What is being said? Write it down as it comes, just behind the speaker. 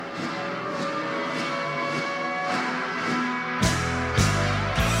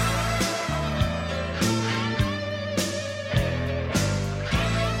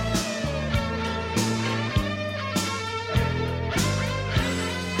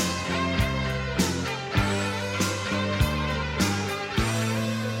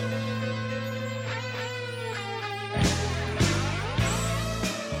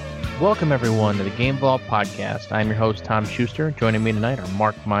Welcome, everyone, to the Game Vault Podcast. I'm your host, Tom Schuster. Joining me tonight are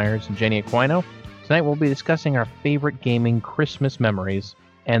Mark Myers and Jenny Aquino. Tonight, we'll be discussing our favorite gaming Christmas memories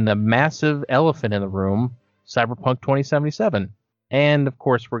and the massive elephant in the room, Cyberpunk 2077. And, of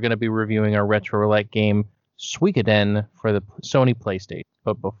course, we're going to be reviewing our retro roulette game, Suikoden, for the Sony PlayStation.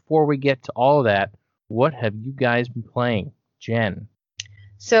 But before we get to all of that, what have you guys been playing? Jen?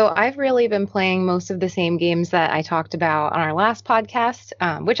 So I've really been playing most of the same games that I talked about on our last podcast,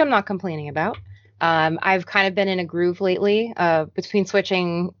 which I'm not complaining about. I've kind of been in a groove lately between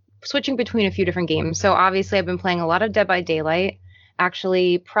switching between a few different games. So obviously I've been playing a lot of Dead by Daylight,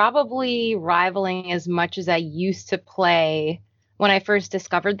 actually probably rivaling as much as I used to play when I first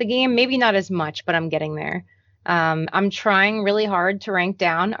discovered the game. Maybe not as much, but I'm getting there. I'm trying really hard to rank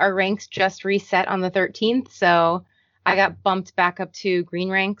down. Our ranks just reset on the 13th, so I got bumped back up to green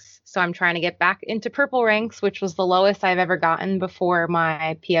ranks, so I'm trying to get back into purple ranks, which was the lowest I've ever gotten before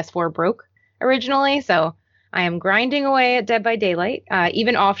my PS4 broke originally. So I am grinding away at Dead by Daylight,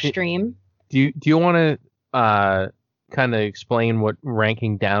 even off stream. Do you want to kind of explain what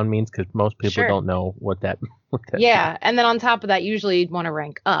ranking down means? Because most people don't know what that means. And then on top of that, usually you'd want to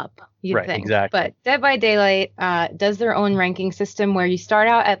rank up, you'd think. Exactly. But Dead by Daylight does their own ranking system where you start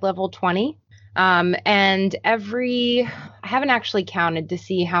out at level 20. And I haven't actually counted to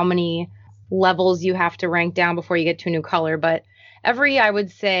see how many levels you have to rank down before you get to a new color, but every, I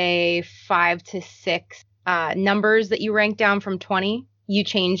would say 5 to 6 numbers that you rank down from 20, you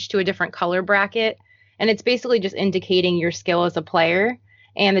change to a different color bracket. And it's basically just indicating your skill as a player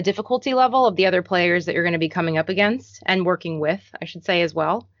and the difficulty level of the other players that you're going to be coming up against and working with, I should say, as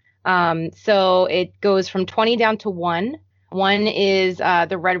well. So it goes from 20 down to 1. 1 is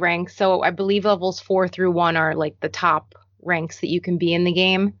the red rank. So I believe levels 4 through 1 are like the top ranks that you can be in the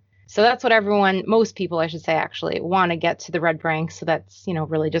game. So that's what most people, I should say, actually want to get to the red ranks. So that's,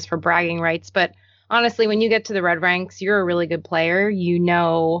 really just for bragging rights. But honestly, when you get to the red ranks, you're a really good player. You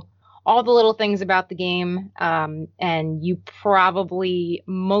know all the little things about the game. And you probably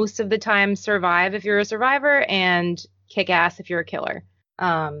most of the time survive if you're a survivor and kick ass if you're a killer.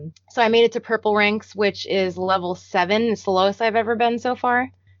 So I made it to purple ranks, which is level 7. It's the lowest I've ever been so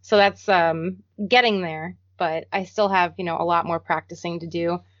far. So that's getting there, but I still have, a lot more practicing to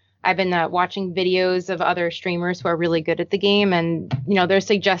do. I've been watching videos of other streamers who are really good at the game, and, they're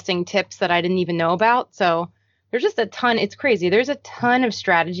suggesting tips that I didn't even know about. So there's just a ton. It's crazy. There's a ton of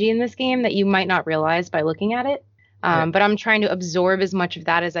strategy in this game that you might not realize by looking at it. But I'm trying to absorb as much of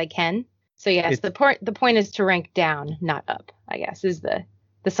that as I can. So yes, the point is to rank down, not up, I guess, is the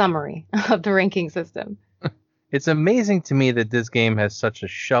summary of the ranking system. It's amazing to me that this game has such a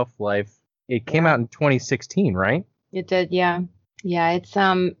shelf life. It came out in 2016, right? It did, yeah. Yeah, it's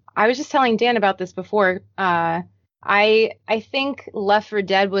I was just telling Dan about this before. I think Left 4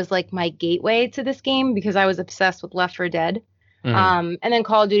 Dead was like my gateway to this game because I was obsessed with Left 4 Dead. Mm-hmm. And then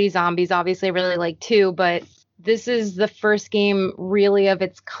Call of Duty Zombies, obviously I really like too, but this is the first game really of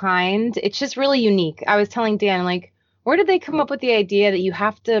its kind. It's just really unique. I was telling Dan, where did they come up with the idea that you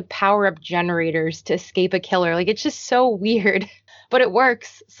have to power up generators to escape a killer? It's just so weird, but it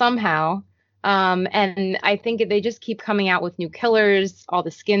works somehow. And I think they just keep coming out with new killers, all the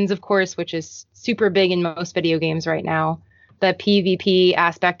skins, of course, which is super big in most video games right now, the PvP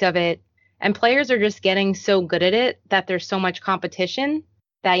aspect of it. And players are just getting so good at it that there's so much competition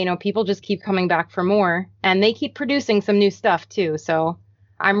that, people just keep coming back for more, and they keep producing some new stuff too. So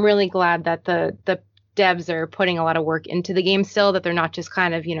I'm really glad that the devs are putting a lot of work into the game still, that they're not just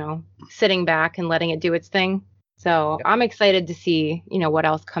kind of, sitting back and letting it do its thing. So I'm excited to see, what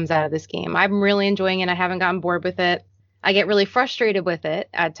else comes out of this game. I'm really enjoying it. I haven't gotten bored with it. I get really frustrated with it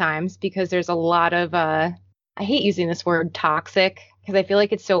at times because there's a lot of, I hate using this word toxic because I feel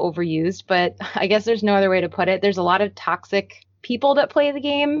like it's so overused, but I guess there's no other way to put it. There's a lot of toxic people that play the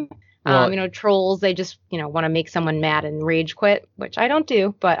game. Well, trolls, they just, want to make someone mad and rage quit, which I don't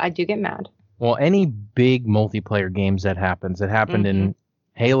do, but I do get mad. Well, any big multiplayer games that happens, it happened in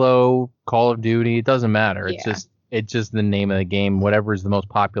Halo, Call of Duty, it doesn't matter. Yeah. It's just the name of the game. Whatever is the most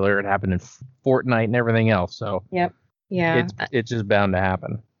popular, it happened in Fortnite and everything else. So yep. Yeah. It's just bound to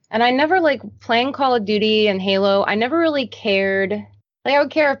happen. And I never playing Call of Duty and Halo. I never really cared. I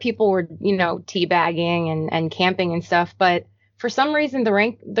would care if people were, teabagging and camping and stuff, but for some reason,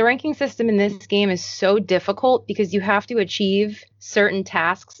 the ranking system in this game is so difficult because you have to achieve certain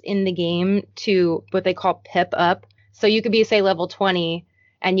tasks in the game to what they call pip up. So you could be, say, level 20,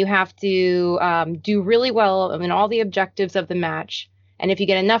 and you have to do really well in all the objectives of the match. And if you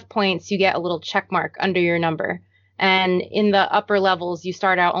get enough points, you get a little check mark under your number. And in the upper levels, you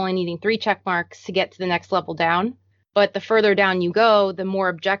start out only needing 3 check marks to get to the next level down. But the further down you go, the more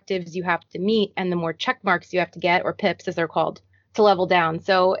objectives you have to meet and the more check marks you have to get, or pips as they're called, to level down.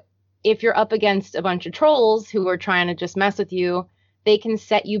 So if you're up against a bunch of trolls who are trying to just mess with you, they can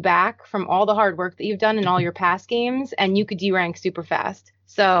set you back from all the hard work that you've done in all your past games, and you could derank super fast.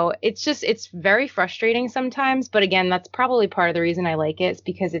 So it's very frustrating sometimes. But again, that's probably part of the reason I like it. It's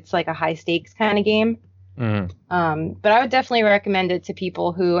because it's like a high stakes kind of game. But I would definitely recommend it to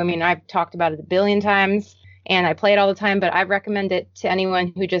people who, I mean, I've talked about it a billion times and I play it all the time, but I recommend it to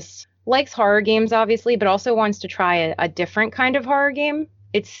anyone who just likes horror games, obviously, but also wants to try a different kind of horror game.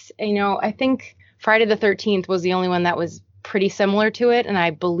 It's, I think Friday the 13th was the only one that was pretty similar to it. And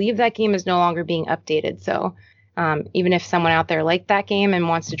I believe that game is no longer being updated. So even if someone out there liked that game and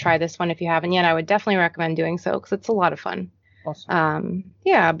wants to try this one, if you haven't yet, I would definitely recommend doing so because it's a lot of fun. Awesome.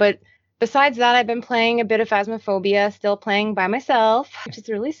 Yeah, but besides that, I've been playing a bit of Phasmophobia, still playing by myself, which is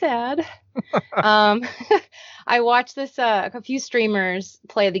really sad. I watched a few streamers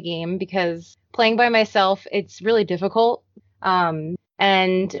play the game because playing by myself, it's really difficult.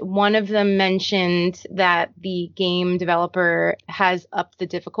 And one of them mentioned that the game developer has upped the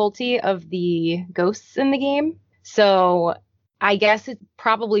difficulty of the ghosts in the game. So I guess it's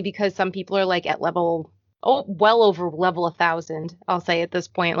probably because some people are like at level, well over level 1,000, I'll say at this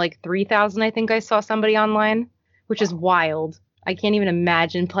point, like 3,000, I think I saw somebody online, which is wild. I can't even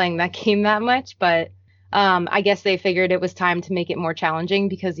imagine playing that game that much, but I guess they figured it was time to make it more challenging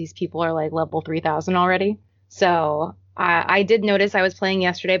because these people are like level 3,000 already. So I did notice, I was playing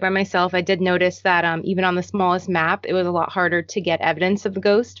yesterday by myself. I did notice that even on the smallest map, it was a lot harder to get evidence of the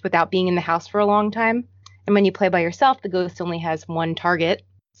ghost without being in the house for a long time. And when you play by yourself, the ghost only has one target.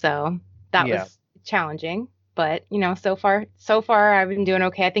 So that was challenging. But, so far I've been doing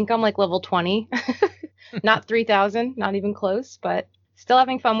okay. I think I'm like level 20, not 3,000, not even close, but still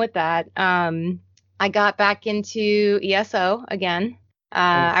having fun with that. I got back into ESO again.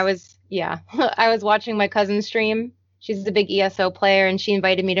 I was watching my cousin stream. She's a big ESO player and she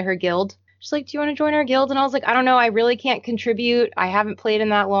invited me to her guild. She's like, do you want to join our guild? And I was like, I don't know. I really can't contribute. I haven't played in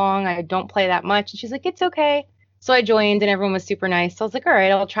that long. I don't play that much. And she's like, it's okay. So I joined and everyone was super nice. So I was like, all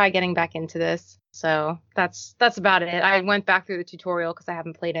right, I'll try getting back into this. So that's about it. I went back through the tutorial because I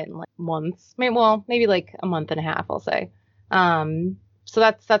haven't played it in like months. Maybe like a month and a half, I'll say. So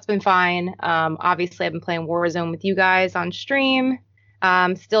that's been fine. Obviously, I've been playing Warzone with you guys on stream.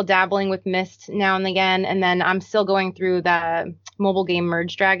 Still dabbling with Myst now and again. And then I'm still going through the mobile game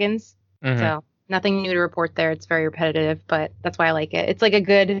Merge Dragons. Mm-hmm. So nothing new to report there. It's very repetitive, but that's why I like it. It's like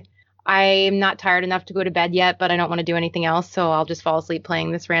I'm not tired enough to go to bed yet, but I don't want to do anything else. So I'll just fall asleep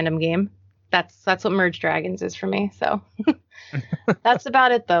playing this random game. That's what Merge Dragons is for me. So that's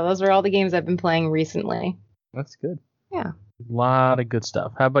about it, though. Those are all the games I've been playing recently. That's good. Yeah. A lot of good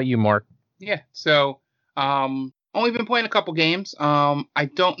stuff. How about you, Mark? Yeah. So only been playing a couple games. I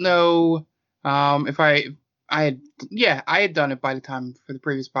don't know if I had done it by the time for the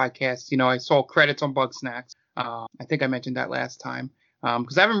previous podcast. I saw credits on Bugsnax. I think I mentioned that last time.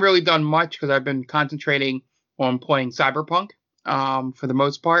 Because I haven't really done much because I've been concentrating on playing Cyberpunk for the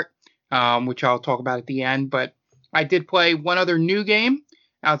most part, which I'll talk about at the end. But I did play one other new game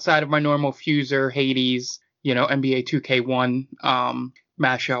outside of my normal Fuser, Hades, NBA 2K1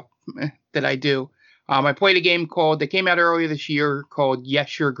 mashup that I do. I played a game that came out earlier this year called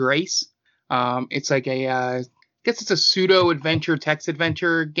Yes, Your Grace. It's like I guess it's a pseudo adventure, text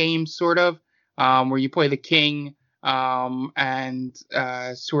adventure game, sort of, where you play the king. And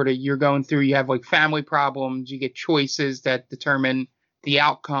sort of you're going through, you have like family problems, you get choices that determine the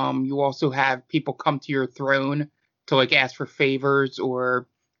outcome. You also have people come to your throne to like ask for favors or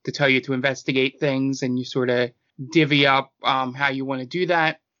to tell you to investigate things, and you sort of divvy up how you want to do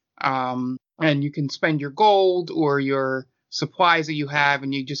that. And you can spend your gold or your supplies that you have,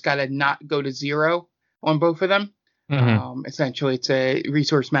 and you just got to not go to zero on both of them. Mm-hmm. Essentially, it's a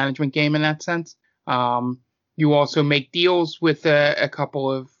resource management game in that sense. You also make deals with a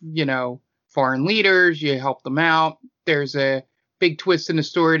couple of, foreign leaders. You help them out. There's a big twist in the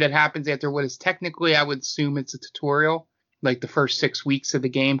story that happens after what is technically, I would assume it's a tutorial, like the first 6 weeks of the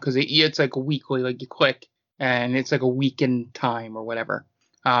game, because it's like a weekly, like you click, and it's like a week in time or whatever.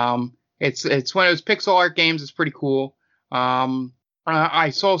 It's one of those pixel art games. It's pretty cool. I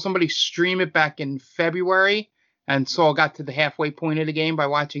saw somebody stream it back in February, and so I got to the halfway point of the game by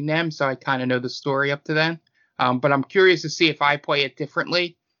watching them, so I kind of know the story up to then. But I'm curious to see if I play it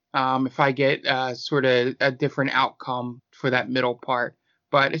differently, if I get sort of a different outcome for that middle part.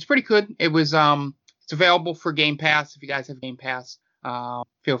 But it's pretty good. It's available for Game Pass. If you guys have Game Pass,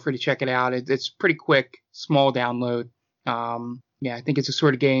 feel free to check it out. It's pretty quick, small download. I think it's a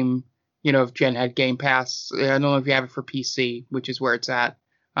sort of game if Jen had Game Pass. I don't know if you have it for PC, which is where it's at.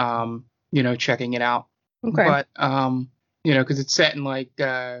 Checking it out. Okay. But because it's set in like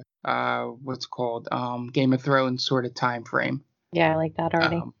what's it called, Game of Thrones sort of time frame. Yeah, I like that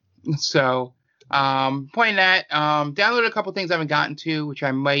already. Playing that, downloaded a couple things I haven't gotten to, which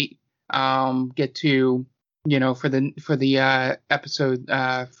I might get to, for the episode,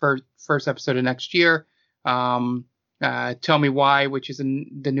 first episode of next year. Tell Me Why, which is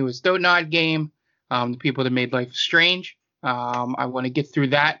the newest Dontnod game. The people that made Life is Strange. I want to get through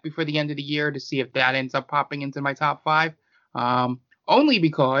that before the end of the year to see if that ends up popping into my top 5. Only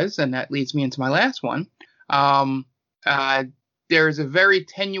because, and that leads me into my last one, there's a very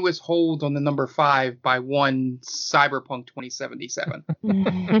tenuous hold on the number 5 by one Cyberpunk 2077.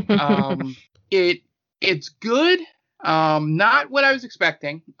 It's good. Not what I was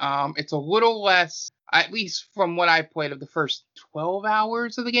expecting. It's a little less, at least from what I played of the first 12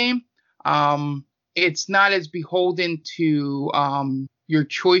 hours of the game. It's not as beholden to your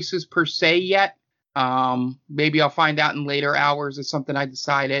choices per se yet. Maybe I'll find out in later hours if something I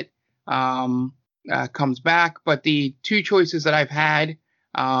decided comes back. But the 2 choices that I've had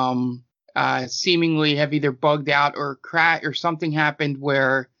seemingly have either bugged out or cracked, or something happened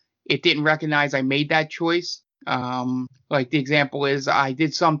where it didn't recognize I made that choice. Like the example is I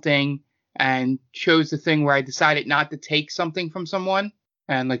did something and chose the thing where I decided not to take something from someone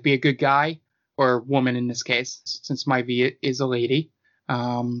and like be a good guy. Or woman in this case, since my V is a lady.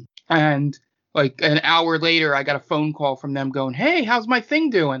 And like an hour later, I got a phone call from them going, "Hey, how's my thing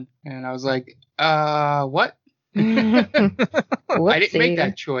doing?" And I was like, what? I didn't make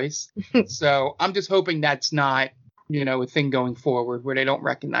that choice. So I'm just hoping that's not, a thing going forward where they don't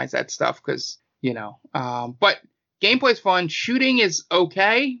recognize that stuff because, but gameplay's fun. Shooting is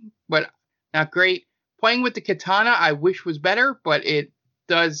okay, but not great. Playing with the katana, I wish was better, but it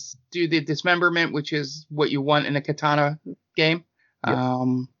does do the dismemberment, which is what you want in a katana game.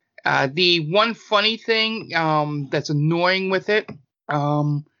 Yep. The one funny thing that's annoying with it,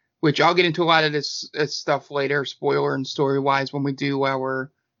 which I'll get into a lot of this stuff later, spoiler and story wise, when we do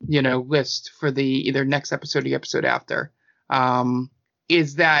our list for the either next episode or the episode after,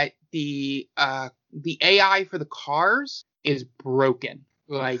 is that the AI for the cars is broken.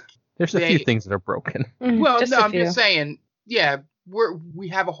 Like there's a few things that are broken. Well, no, I'm just saying, yeah. We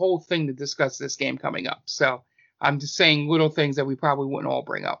have a whole thing to discuss this game coming up. So I'm just saying little things that we probably wouldn't all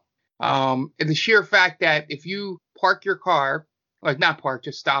bring up. And the sheer fact that if you park your car, like not park,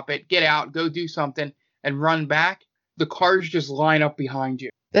 just stop it, get out, go do something and run back, the cars just line up behind you.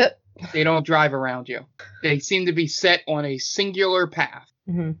 They don't drive around you. They seem to be set on a singular path,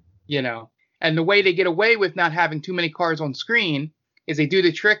 and the way they get away with not having too many cars on screen is they do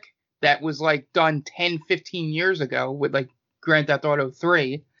the trick that was like done 10, 15 years ago with like Grand Theft Auto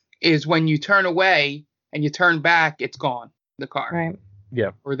 3, is when you turn away and you turn back, it's gone, the car. Right.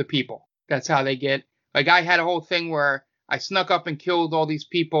 Yeah. Or the people. That's how they get. Like I had a whole thing where I snuck up and killed all these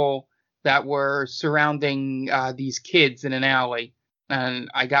people that were surrounding these kids in an alley. And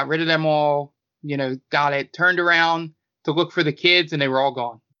I got rid of them all, got it, turned around to look for the kids, and they were all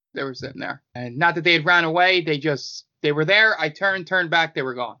gone. They were sitting there. And not that they had ran away, they were there. I turned back, they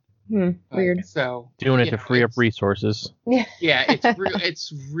were gone. Weird. So doing it to free up resources. Yeah. Yeah,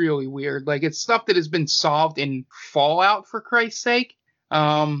 it's really weird. Like it's stuff that has been solved in Fallout, for Christ's sake.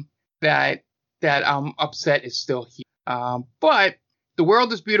 That I'm upset is still here. But the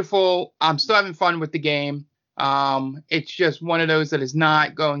world is beautiful. I'm still having fun with the game. It's just one of those that is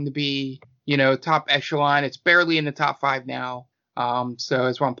not going to be, top echelon. It's barely in the top 5 now. So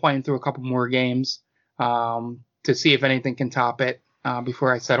that's why I'm playing through a couple more games to see if anything can top it.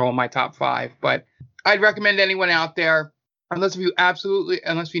 Before I settle on my top 5. But I'd recommend anyone out there, unless you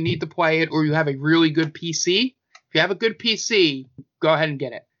need to play it or you have a really good PC. If you have a good PC, go ahead and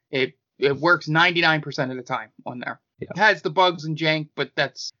get it. It works 99% of the time on there. Yeah. It has the bugs and jank, but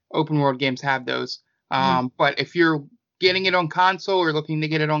that's open world games have those. But if you're getting it on console or looking to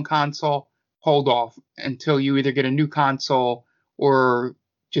get it on console, hold off until you either get a new console or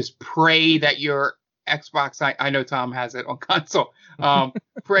just pray that your Xbox, I know Tom has it on console.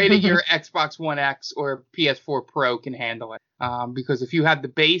 Pray that your Xbox One X or PS4 Pro can handle it. Because if you have the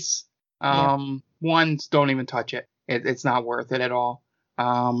base ones, don't even touch it. It's not worth it at all.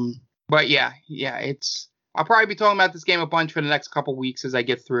 But yeah, I'll probably be talking about this game a bunch for the next couple weeks as I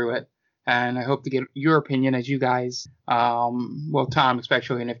get through it. And I hope to get your opinion as you guys, Tom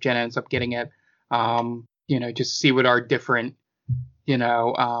especially, and if Jen ends up getting it, just see what our different,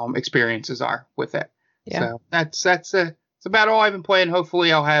 experiences are with it. Yeah. So that's about all I've been playing.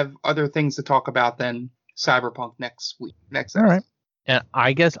 Hopefully I'll have other things to talk about than Cyberpunk next week. All right. And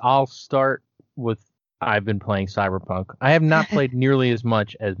I guess I'll start with I've been playing Cyberpunk. I have not played nearly as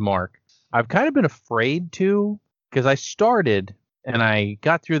much as Mark. I've kind of been afraid to because I started and I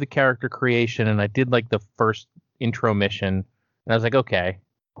got through the character creation and I did like the first intro mission and I was like, okay,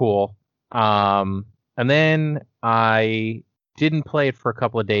 cool. And then I didn't play it for a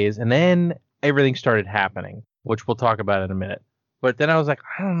couple of days and then everything started happening, which we'll talk about in a minute. But then I was like,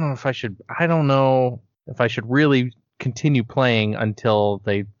 I don't know if I should really continue playing until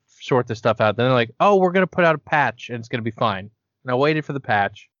they sort the stuff out. Then they're like, oh, we're going to put out a patch and it's going to be fine. And I waited for the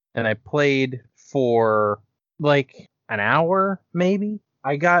patch and I played for like an hour, maybe.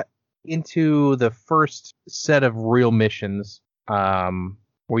 I got into the first set of real missions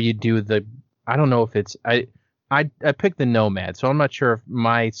where you do I don't know if it's, I picked the Nomad, so I'm not sure if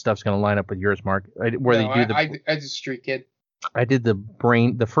my stuff's going to line up with yours, Mark. I just Street Kid. I did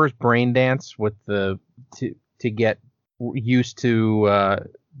the first brain dance with to get used to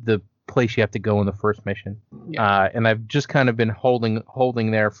the place you have to go in the first mission. Yeah. And I've just kind of been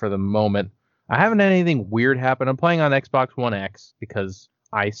holding there for the moment. I haven't had anything weird happen. I'm playing on Xbox One X because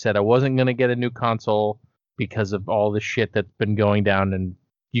I said I wasn't going to get a new console because of all the shit that's been going down and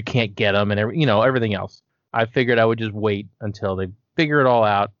you can't get them and everything else. I figured I would just wait until they figure it all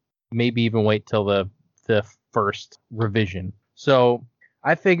out, maybe even wait till the first revision. So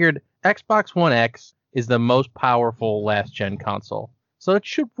I figured Xbox One X is the most powerful last gen console. So it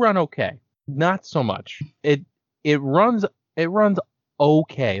should run okay. Not so much. It runs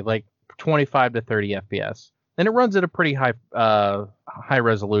okay, like 25 to 30 FPS. And it runs at a pretty high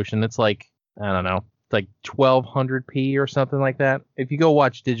resolution. It's like, I don't know, like 1200p or something like that. If you go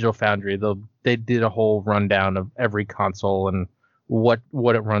watch Digital Foundry, they did a whole rundown of every console and what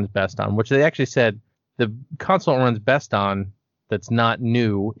it runs best on, which they actually said the console it runs best on that's not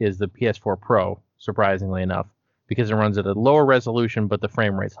new is the PS4 Pro, surprisingly enough, because it runs at a lower resolution, but the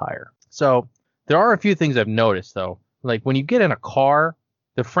frame rate's higher. So there are a few things I've noticed, though. Like when you get in a car,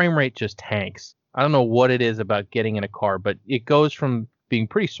 the frame rate just tanks. I don't know what it is about getting in a car, but it goes from being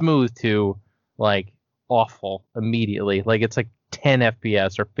pretty smooth to like awful immediately. Like it's like 10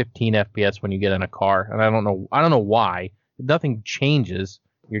 FPS or 15 FPS when you get in a car. And I don't know why. Nothing changes.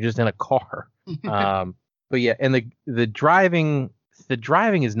 You're just in a car. But yeah, and the driving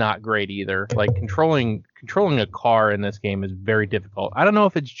is not great either. Like controlling a car in this game is very difficult. I don't know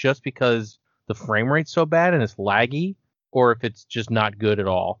if it's just because the frame rate's so bad and it's laggy, or if it's just not good at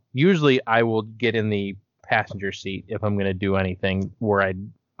all. Usually I will get in the passenger seat if I'm going to do anything where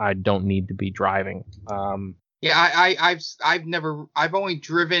I don't need to be driving. Yeah, I've only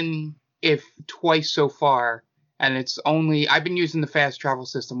driven if twice so far, and I've been using the fast travel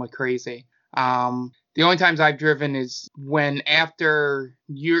system like crazy. The only times I've driven is when after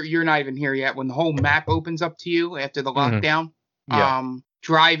you're not even here yet, when the whole map opens up to you after the lockdown. Yeah.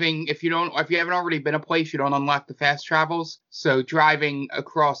 Driving, if you haven't already been a place, you don't unlock the fast travels. So driving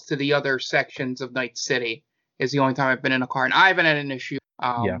across to the other sections of Night City is the only time I've been in a car, and I haven't had an issue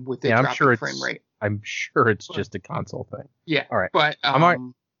with the dropping frame rate. I'm sure it's just a console thing. Yeah. All right. But I'm not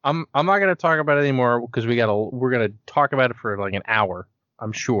going to talk about it anymore because we're going to talk about it for like an hour,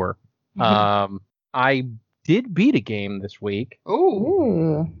 I'm sure. Mm-hmm. I did beat a game this week.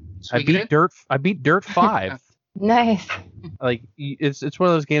 Ooh. I beat Dirt 5. Nice. Like it's one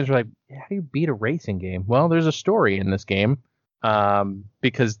of those games where like, how do you beat a racing game? Well, there's a story in this game.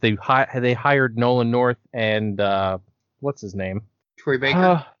 Because they hired Nolan North and what's his name? Troy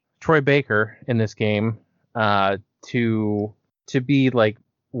Baker. Troy Baker in this game to be like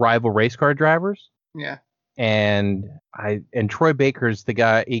rival race car drivers. Yeah. And Troy Baker's the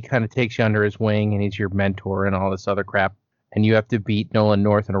guy, he kind of takes you under his wing and he's your mentor and all this other crap. And you have to beat Nolan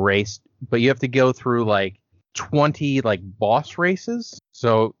North in a race, but you have to go through like 20 like boss races.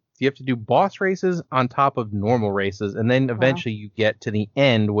 So you have to do boss races on top of normal races. And then eventually you get to the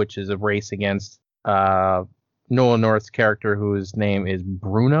end, which is a race against Nolan North's character, whose name is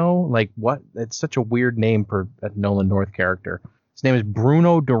Bruno. Like what? It's such a weird name for a Nolan North character. His name is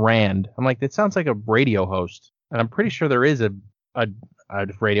Bruno Durand. I'm like, that sounds like a radio host. And I'm pretty sure there is a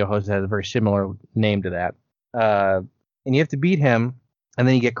radio host that has a very similar name to that. And you have to beat him, and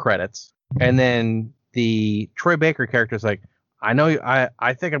then you get credits. And then the Troy Baker character is like, I know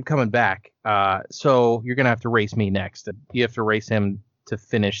I think I'm coming back. So you're going to have to race me next. You have to race him to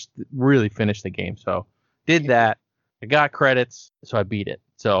really finish the game. So did that. I got credits, so I beat it.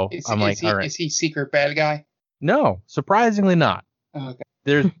 So all right. Is he secret bad guy? No, surprisingly not. Oh,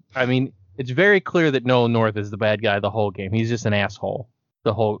 okay. It's very clear that Nolan North is the bad guy the whole game. He's just an asshole.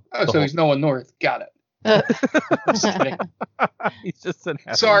 He's Nolan North. Got it. Just kidding. He's just an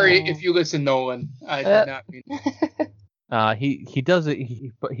asshole. Sorry if you listen, Nolan. I did not mean He does it.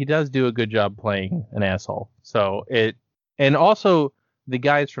 He does do a good job playing an asshole. So and also the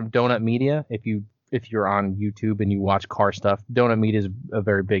guys from Donut Media. If you're on YouTube and you watch car stuff, Donut Media is a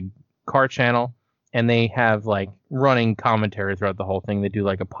very big car channel, and they have like running commentary throughout the whole thing. They do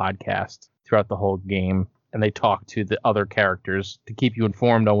like a podcast throughout the whole game, and they talk to the other characters to keep you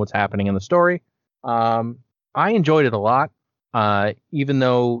informed on what's happening in the story. I enjoyed it a lot. Even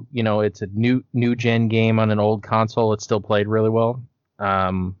though, it's a new gen game on an old console, it still played really well.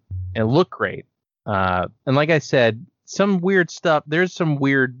 And it looked great. And like I said, some weird stuff. There's some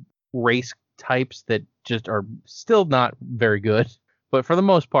weird race types that just are still not very good. But for the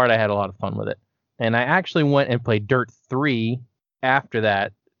most part, I had a lot of fun with it. And I actually went and played Dirt 3 after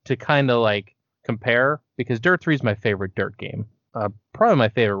that to kind of like compare, because Dirt 3 is my favorite Dirt game. Probably my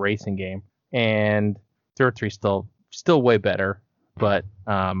favorite racing game. And Dirt 3 still way better, but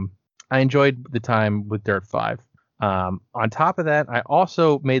I enjoyed the time with Dirt 5. On top of that, I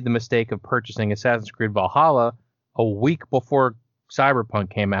also made the mistake of purchasing Assassin's Creed Valhalla a week before Cyberpunk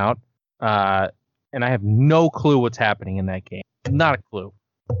came out, and I have no clue what's happening in that game. Not a clue.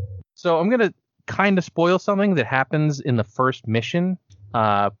 So I'm going to kind of spoil something that happens in the first mission,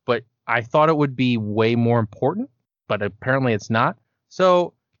 but I thought it would be way more important, but apparently it's not.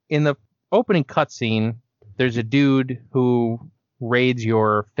 So in the opening cutscene, there's a dude who raids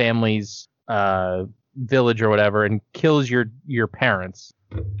your family's village or whatever and kills your parents.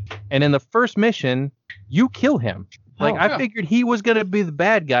 And in the first mission, you kill him. I figured he was going to be the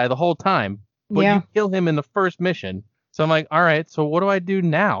bad guy the whole time, but you kill him in the first mission. So I'm like, all right, so what do I do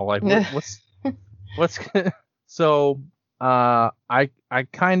now? Like, what's so I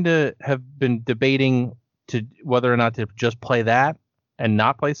kind of have been debating whether or not to just play that and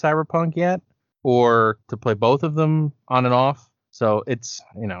not play Cyberpunk yet, or to play both of them on and off. So it's,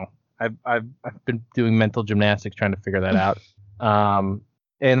 I've been doing mental gymnastics trying to figure that out.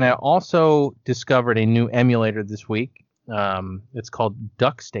 And I also discovered a new emulator this week. It's called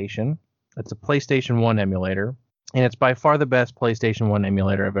DuckStation. It's a PlayStation 1 emulator, and it's by far the best PlayStation 1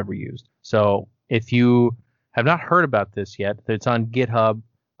 emulator I've ever used. So if you have not heard about this yet, it's on GitHub.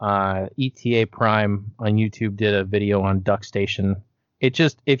 ETA Prime on YouTube did a video on DuckStation.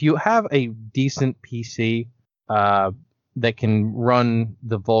 If you have a decent PC that can run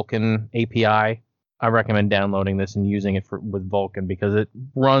the Vulkan API, I recommend downloading this and using it with Vulkan, because it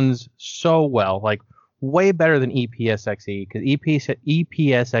runs so well, like way better than EPSXE, because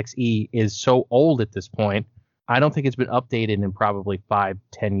EPSXE is so old at this point. I don't think it's been updated in probably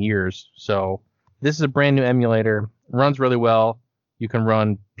 5-10 years. So this is a brand new emulator. It runs really well. You can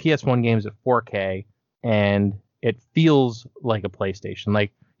run PS1 games at 4K, and it feels like a PlayStation.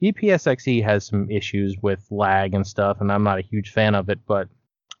 Like EPSXE has some issues with lag and stuff, and I'm not a huge fan of it, but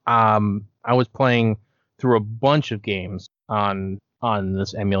I was playing through a bunch of games on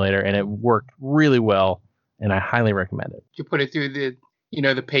this emulator, and it worked really well, and I highly recommend it. You put it through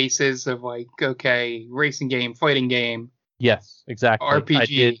the paces of like, okay, racing game, fighting game. Yes, exactly.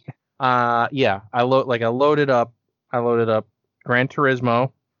 RPG. I did. I loaded up Gran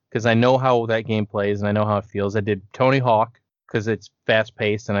Turismo, because I know how that game plays and I know how it feels. I did Tony Hawk because it's fast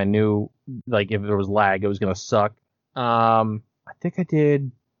paced, and I knew like if there was lag, it was gonna suck. I think I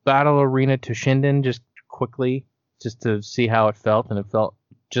did Battle Arena Toshinden just quickly, just to see how it felt, and it felt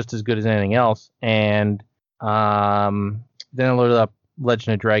just as good as anything else. And then I loaded up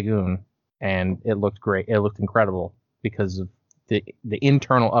Legend of Dragoon, and it looked great. It looked incredible because of the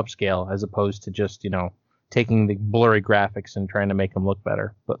internal upscale, as opposed to just taking the blurry graphics and trying to make them look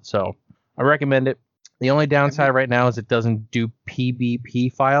better. But so I recommend it. The only downside right now is it doesn't do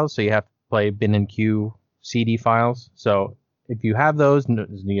PBP files, so you have to play bin and queue CD files. So if you have those,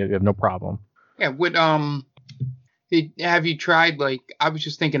 you have no problem. Yeah. Have you tried, like, I was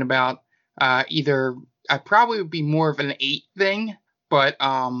just thinking about either, I probably would be more of an 8 thing, but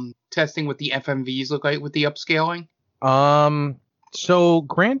testing what the FMVs look like with the upscaling. So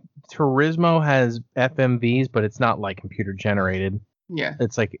Gran Turismo has FMVs, but it's not like computer generated. Yeah.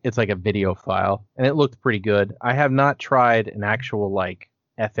 It's like a video file, and it looked pretty good. I have not tried an actual like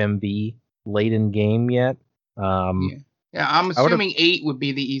FMV laden game yet. Yeah, I'm assuming 8 would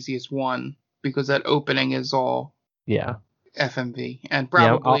be the easiest one, because that opening is all FMV, and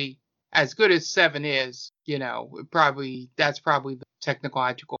probably as good as 7 is, that's probably the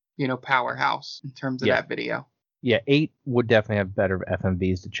technological, powerhouse in terms of that video. Yeah, 8 would definitely have better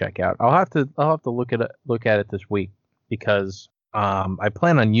FMVs to check out. I'll have to look at it this week, because I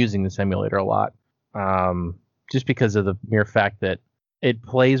plan on using this emulator a lot, just because of the mere fact that it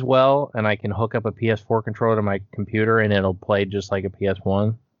plays well, and I can hook up a PS4 controller to my computer, and it'll play just like a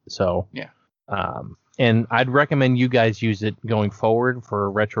PS1. So And I'd recommend you guys use it going forward for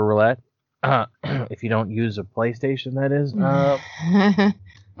Retro Roulette. If you don't use a PlayStation, that is.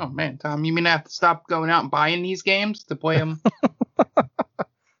 Oh man, Tom, you mean I have to stop going out and buying these games to play them?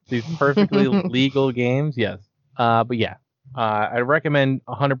 These perfectly legal games, yes. But yeah, I recommend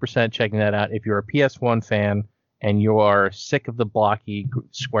 100% checking that out if you're a PS1 fan and you are sick of the blocky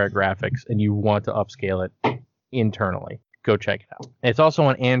square graphics and you want to upscale it internally. Go check it out. It's also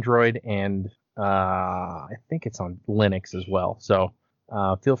on Android and I think it's on Linux as well. So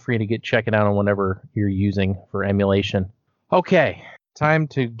feel free to check it out on whatever you're using for emulation. Okay, time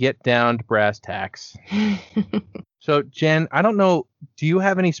to get down to brass tacks. So, Jen, I don't know, do you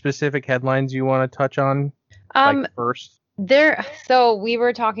have any specific headlines you want to touch on first? So we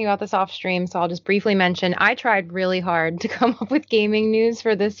were talking about this off stream, so I'll just briefly mention I tried really hard to come up with gaming news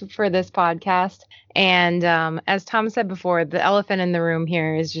for this podcast. And as Tom said before, the elephant in the room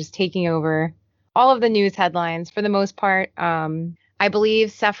here is just taking over all of the news headlines for the most part. I believe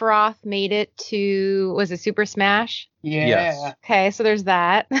Sephiroth made it to, was it Super Smash? Yeah. Yes. Okay, so there's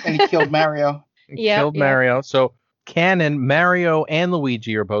that. And he killed Mario. Killed Mario. So canon, Mario and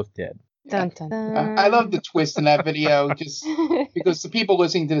Luigi are both dead. Dun, dun, dun. I love the twist in that video, just because the people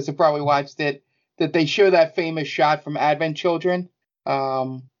listening to this have probably watched it, that they show that famous shot from Advent Children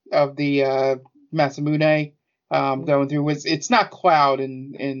of the Masamune going through. It's not Cloud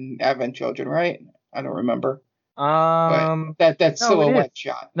in Advent Children, right? I don't remember. But that silhouette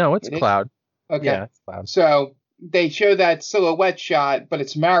shot. No, it's Cloud. Okay. Yeah, it's Cloud. So they show that silhouette shot, but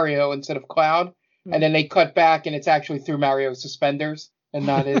it's Mario instead of Cloud, and then they cut back and it's actually through Mario's suspenders and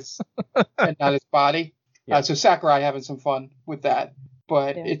not his and not his body. Yeah. So Sakurai having some fun with that.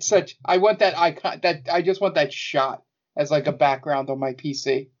 But it's such, I want that icon, I just want that shot as like a background on my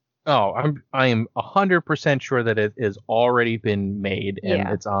PC. Oh, I am 100% sure that it has already been made and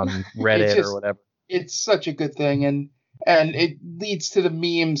it's on Reddit or whatever. It's such a good thing, and it leads to the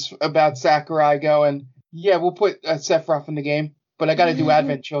memes about Sakurai going, yeah, we'll put Sephiroth in the game, but I got to do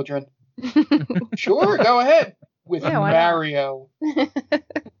Advent Children. Sure, go ahead with Mario.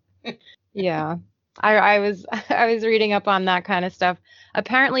 Yeah, I was reading up on that kind of stuff.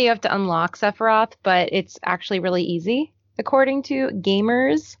 Apparently, you have to unlock Sephiroth, but it's actually really easy according to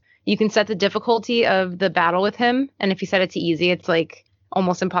gamers. You can set the difficulty of the battle with him, and if you set it to easy, it's like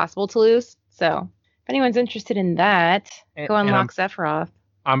almost impossible to lose. So if anyone's interested in that, go unlock Sephiroth.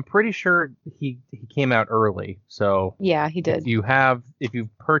 I'm pretty sure he came out early, so yeah, he did. If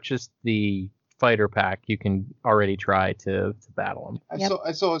you've purchased the fighter pack, you can already try to battle him.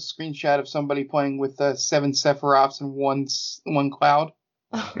 I saw a screenshot of somebody playing with 7 Sephiroths and one Cloud.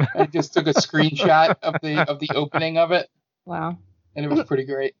 I just took a screenshot of the opening of it. Wow. And it was pretty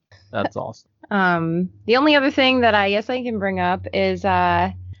great. That's awesome. The only other thing that I guess I can bring up is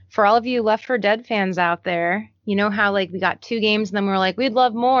for all of you Left 4 Dead fans out there, you know how like we got 2 games and then we were like, we'd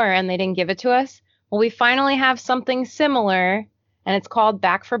love more, and they didn't give it to us? Well, we finally have something similar, and it's called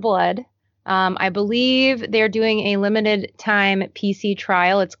Back 4 Blood. I believe they're doing a limited time PC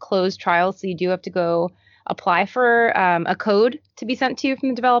trial. It's closed trial, so you do have to go apply for a code to be sent to you from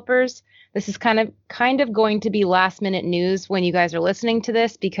the developers. This is kind of going to be last minute news when you guys are listening to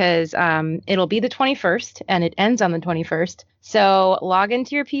this, because it'll be the 21st and it ends on the 21st. So log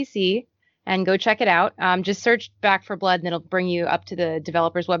into your PC and go check it out. Just search Back 4 Blood and it'll bring you up to the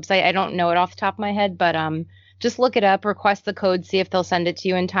developer's website. I don't know it off the top of my head, but just look it up, request the code, see if they'll send it to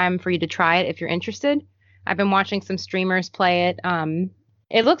you in time for you to try it if you're interested. I've been watching some streamers play it.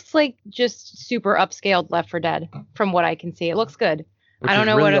 It looks like just super upscaled Left 4 Dead from what I can see. It looks good. I don't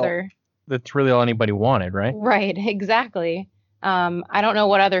know what other... That's really all anybody wanted, right? Right, exactly. I don't know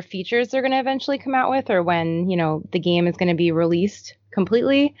what other features they're going to eventually come out with, or when, the game is going to be released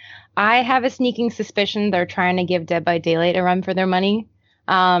completely. I have a sneaking suspicion they're trying to give Dead by Daylight a run for their money.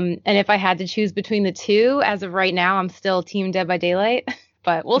 And if I had to choose between the two, as of right now, I'm still Team Dead by Daylight.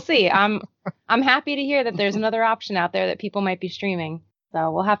 But we'll see. I'm happy to hear that there's another option out there that people might be streaming.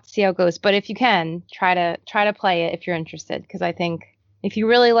 So we'll have to see how it goes. But if you can, try to play it if you're interested, because I think if you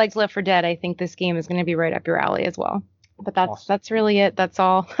really liked Left 4 Dead, I think this game is going to be right up your alley as well. But that's really it. That's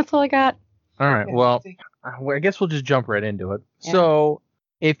all I got. All right. Well, I guess we'll just jump right into it. Yeah. So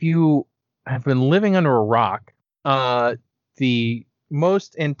if you have been living under a rock, the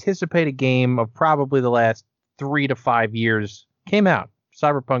most anticipated game of probably the last 3 to 5 years came out,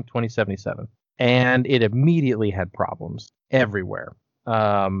 Cyberpunk 2077, and it immediately had problems everywhere.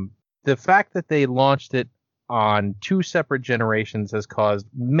 The fact that they launched it on 2 separate generations has caused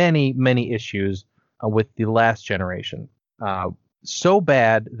many, many issues with the last generation. So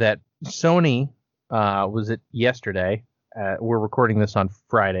bad that Sony, was it yesterday, we're recording this on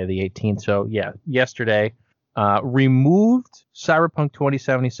Friday, the 18th. So yeah, yesterday, removed Cyberpunk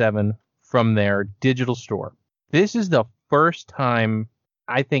 2077 from their digital store. This is the first time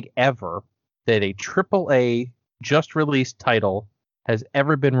I think ever that a AAA just released title has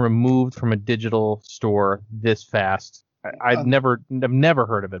ever been removed from a digital store this fast. I've never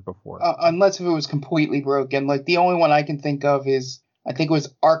heard of it before. Unless if it was completely broken. Like the only one I can think of is I think it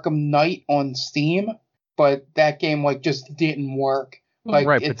was Arkham Knight on Steam, but that game like just didn't work. Like,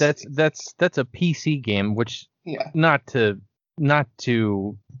 right, but that's a PC game, which not to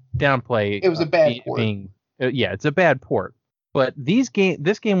downplay. It was a bad port. It's a bad port. But this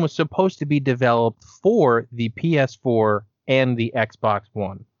game was supposed to be developed for the PS4 and the Xbox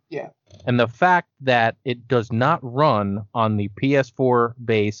One. Yeah. And the fact that it does not run on the PS4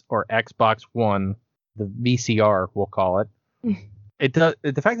 base or Xbox One, the VCR we'll call it,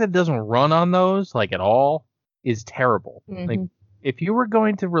 the fact that it doesn't run on those like at all is terrible. Mm-hmm. Like if you were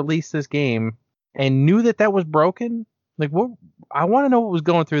going to release this game and knew that was broken, like I want to know what was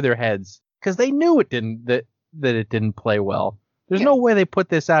going through their heads, because they knew it didn't play well. There's no way they put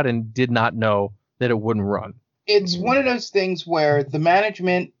this out and did not know that it wouldn't run. It's one of those things where the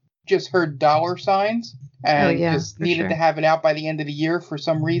management just heard dollar signs and just needed to have it out by the end of the year for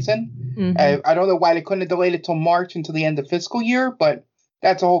some reason. Mm-hmm. I don't know why they couldn't have delayed it till March until the end of fiscal year, but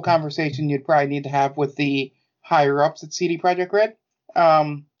that's a whole conversation you'd probably need to have with the higher ups at CD Projekt Red.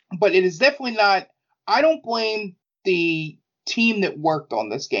 But it is definitely not. I don't blame the team that worked on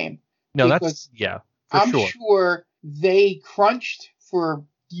this game. No, I'm sure they crunched for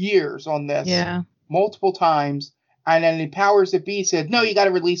years on this. Yeah. Multiple times, and then the powers that be said, no, you got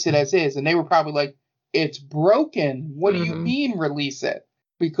to release it as is. And they were probably like, it's broken. What do you mean release it?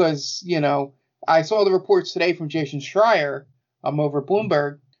 Because, I saw the reports today from Jason Schreier over at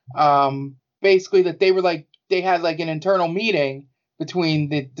Bloomberg, basically that they were like, they had like an internal meeting between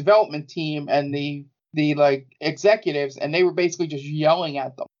the development team and the like executives, and they were basically just yelling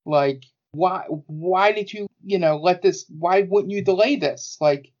at them. Like, why did you, let this, why wouldn't you delay this?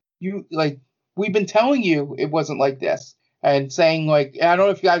 We've been telling you it wasn't like this, and saying I don't know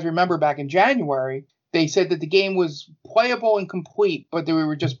if you guys remember back in January, they said that the game was playable and complete, but that we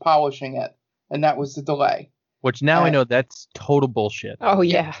were just polishing it, and that was the delay. Which now I know that's total bullshit. Oh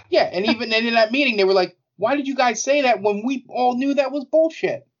yeah. Yeah, and even in that meeting, they were like, "Why did you guys say that when we all knew that was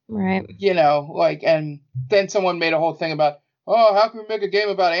bullshit?" Right. And then someone made a whole thing about, oh, how can we make a game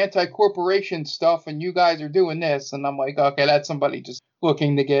about anti-corporation stuff and you guys are doing this? And I'm like, okay, that's somebody just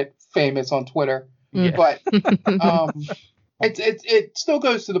looking to get famous on Twitter. Yeah. But it still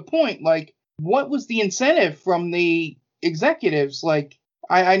goes to the point, like, what was the incentive from the executives? Like,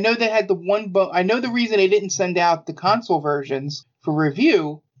 I know they had I know the reason they didn't send out the console versions for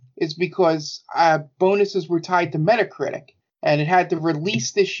review is because bonuses were tied to Metacritic, and it had to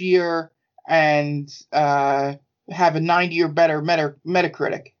release this year and have a 90 or better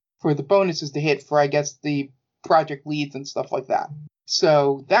Metacritic for the bonuses to hit for, I guess, the project leads and stuff like that.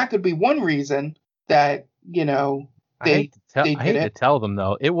 So that could be one reason that, I hate to tell them,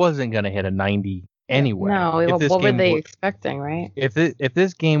 though, it wasn't going to hit a 90 anyway. No, what were they expecting, right? If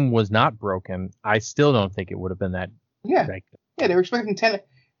this game was not broken, I still don't think it would have been that. Yeah, they were expecting 10.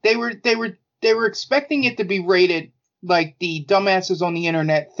 They were expecting it to be rated like the dumbasses on the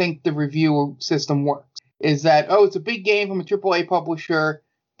internet think the review system works. Is that, it's a big game from a AAA publisher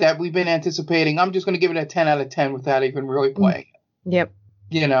that we've been anticipating. I'm just going to give it a 10 out of 10 without even really playing it. Yep.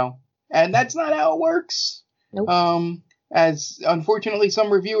 And that's not how it works. Nope. As unfortunately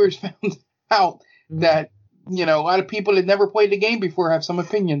some reviewers found out that, a lot of people that never played the game before have some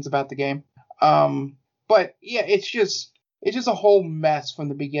opinions about the game. But yeah, it's just a whole mess from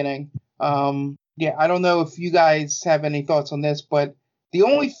the beginning. I don't know if you guys have any thoughts on this, but the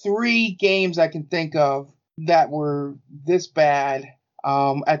only 3 games I can think of that were this bad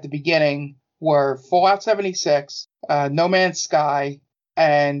at the beginning were Fallout 76, No Man's Sky,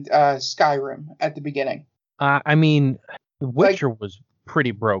 and Skyrim at the beginning. I mean, Witcher was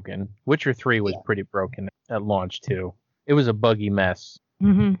pretty broken. Witcher 3 was pretty broken at launch, too. It was a buggy mess.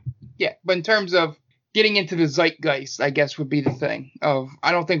 Mm-hmm. Yeah, but in terms of getting into the zeitgeist, I guess would be the thing.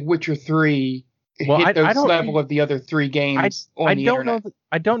 I don't think Witcher 3... hit those level of the other 3 games on the internet.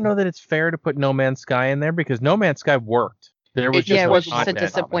 I don't know that it's fair to put No Man's Sky in there, because No Man's Sky worked. There was just a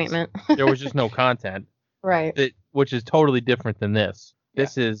disappointment. There was just no content. Right. Which is totally different than this.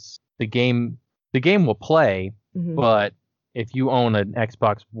 This is the game. The game will play, but if you own an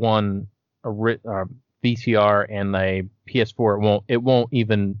Xbox One, a VCR, and a PS4, it won't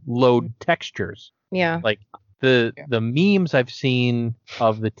even load textures. Yeah. Like the memes I've seen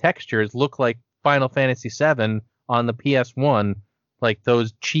of the textures look like Final Fantasy VII on the PS1, like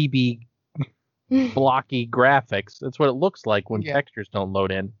those chibi blocky graphics. That's what it looks like when textures don't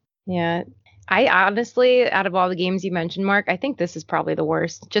load in. Yeah. I honestly, out of all the games you mentioned, Mark, I think this is probably the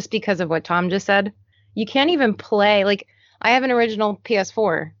worst, just because of what Tom just said. You can't even play, like, I have an original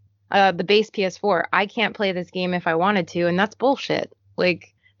PS4, the base PS4. I can't play this game if I wanted to, and that's bullshit.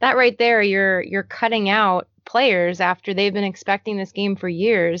 Like, that right there, you're cutting out players after they've been expecting this game for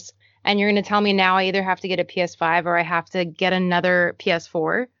years, and you're going to tell me now I either have to get a PS5 or I have to get another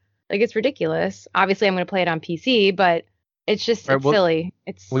PS4. Like, it's ridiculous. Obviously, I'm going to play it on PC, but it's just it's silly.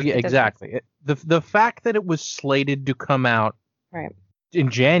 Exactly. The fact that it was slated to come out in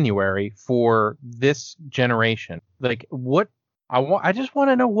January for this generation, like what I just want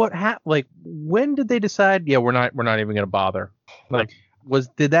to know what like when did they decide? Yeah, we're not even going to bother. Like,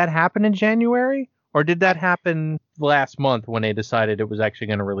 did that happen in January, or did that happen last month when they decided it was actually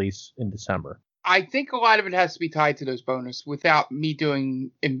going to release in December? I think a lot of it has to be tied to those bonus without me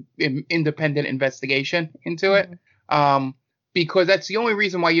doing independent investigation into it. Because that's the only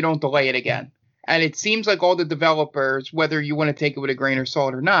reason why you don't delay it again. And it seems like all the developers, whether you want to take it with a grain of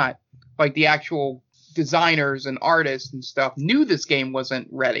salt or not, like the actual designers and artists and stuff, knew this game wasn't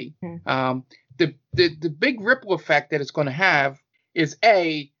ready. The big ripple effect that it's going to have is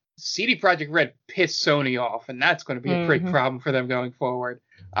CD Projekt Red pissed Sony off, and that's going to be a big problem for them going forward.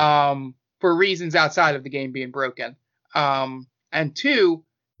 For reasons outside of the game being broken. And two,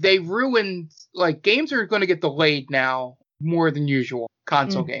 they ruined, like, games are going to get delayed now more than usual,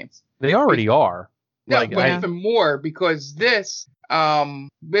 console games. They already are. No, like, but even more, because this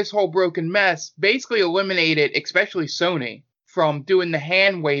whole broken mess basically eliminated, especially Sony, from doing the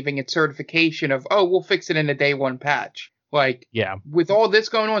hand waving at certification of, we'll fix it in a day one patch. Like, with all this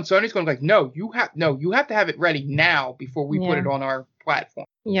going on, Sony's going like, no, you have to have it ready now before we put it on our platform.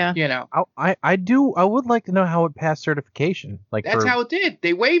 Yeah. You know. I would like to know how it passed certification. Like, that's how it did.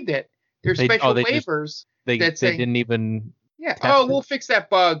 They waived it. There's special waivers. They didn't even. Yeah. We'll fix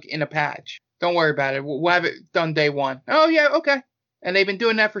that bug in a patch. Don't worry about it. We'll have it done day one. Oh yeah, okay. And they've been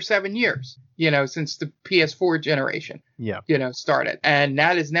doing that for 7 years. You know, since the PS4 generation. Yeah. You know, started, and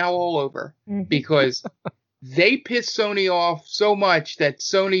that is now all over because they pissed Sony off so much that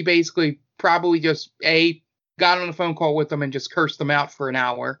Sony basically probably just got on a phone call with them and just cursed them out for an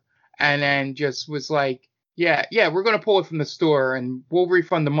hour, and then just was like, yeah, we're going to pull it from the store and we'll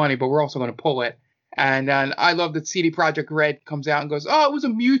refund the money, but we're also going to pull it. And then I love that CD Projekt Red comes out and goes, it was a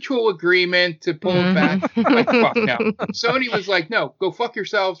mutual agreement to pull it back. Like, fuck no. Sony was like, no, go fuck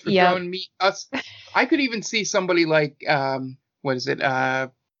yourselves for throwing us. I could even see somebody like, what is it?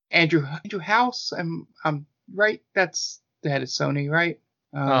 Andrew House. I'm right. That's the head of Sony, right?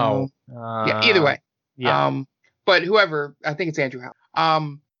 Yeah. Either way. Yeah. But whoever, I think it's Andrew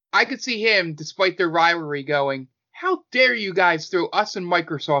House. I could see him, despite their rivalry, going, how dare you guys throw us and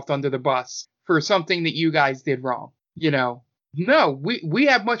Microsoft under the bus for something that you guys did wrong? You know, no, we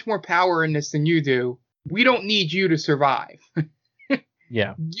have much more power in this than you do. We don't need you to survive.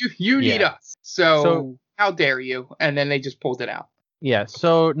 Yeah. You need us. So how dare you? And then they just pulled it out. Yeah.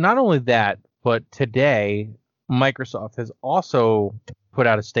 So not only that, but today Microsoft has also put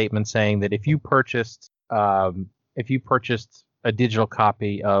out a statement saying that if you purchased a digital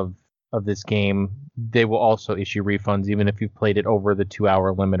copy of this game, they will also issue refunds, even if you've played it over the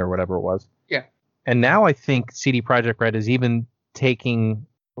 2-hour limit or whatever it was. Yeah. And now I think CD Projekt Red is even taking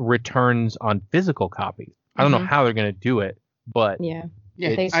returns on physical copies. I don't know how they're going to do it, but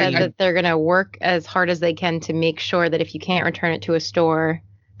they said that they're going to work as hard as they can to make sure that if you can't return it to a store,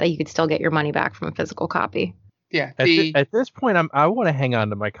 that you could still get your money back from a physical copy. Yeah. At this point, I want to hang on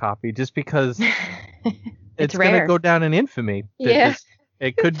to my copy just because it's going to go down in infamy. Yeah.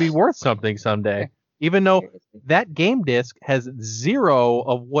 It could be worth something someday. Even though that game disc has 0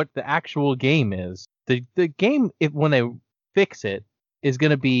 of what the actual game is. The game, when they fix it, is going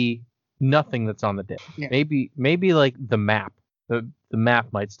to be nothing that's on the disc. Yeah. Maybe like the map. The map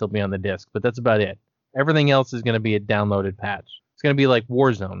might still be on the disc, but that's about it. Everything else is going to be a downloaded patch. It's going to be like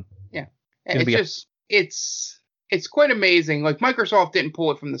Warzone. Yeah. It's quite amazing. Like, Microsoft didn't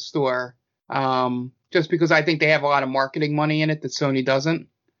pull it from the store. Just because I think they have a lot of marketing money in it that Sony doesn't.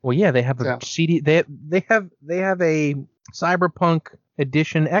 Well, yeah, they have a CD. They have a Cyberpunk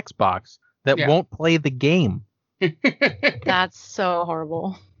edition Xbox that won't play the game. That's so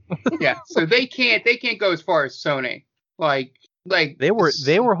horrible. Yeah, so they can't go as far as Sony. Like they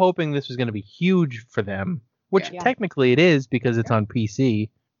were hoping this was going to be huge for them, which technically it is because it's on PC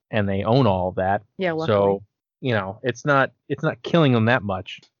and they own all of that. Yeah, luckily. So you know, it's not killing them that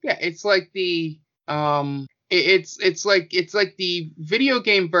much. Yeah, it's like the it's like the video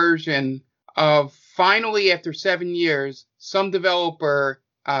game version of finally, after 7 years, some developer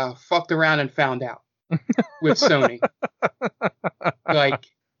fucked around and found out with Sony. Like,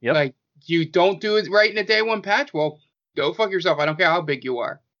 Yep. like you don't do it right in a day one patch. Well, go fuck yourself. I don't care how big you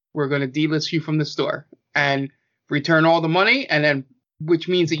are. We're going to delist you from the store and return all the money, and then which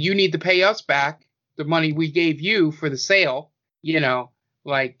means that you need to pay us back the money we gave you for the sale. You know,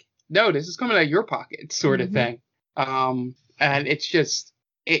 like, no, this is coming out of your pocket, sort of thing. And it's just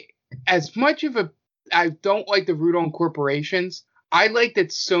as much of a. I don't like the root on corporations. I like that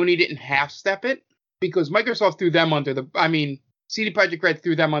Sony didn't half-step it, because Microsoft threw them under the. I mean, CD Projekt Red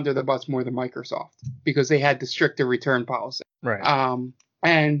threw them under the bus more than Microsoft because they had the stricter return policy. Right.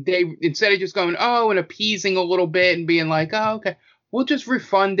 And they, instead of just going, and appeasing a little bit and being like, oh, okay, we'll just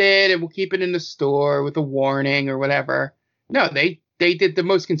refund it and we'll keep it in the store with a warning or whatever. No, they did the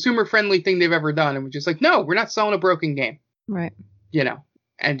most consumer-friendly thing they've ever done and was just like, no, we're not selling a broken game. Right. You know,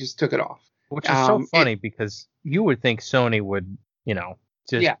 and just took it off. Which is so funny because you would think Sony would,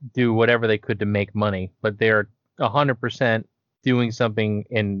 just do whatever they could to make money, but they're 100% doing something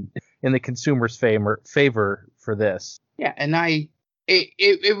in the consumer's favor for this. Yeah, and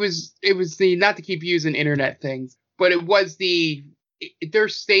it was the, not to keep using internet things, but it was their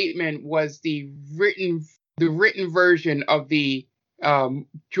statement was the written version of the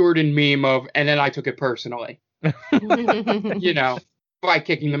Jordan meme of, and then I took it personally. By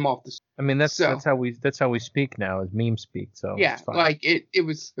kicking them off the. I mean, that's how we speak now, is meme speak. So yeah, like it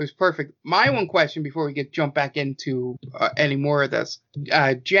was perfect. My one question before we jump back into any more of this,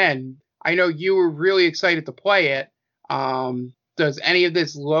 Jen, I know you were really excited to play it. Does any of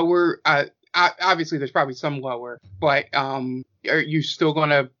this lower? Obviously, there's probably some lower, but are you still going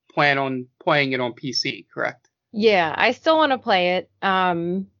to plan on playing it on PC? Correct? Yeah, I still want to play it.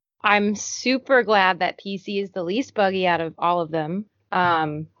 I'm super glad that PC is the least buggy out of all of them.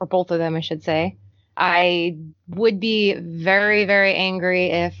 Or both of them, I should say. I would be very, very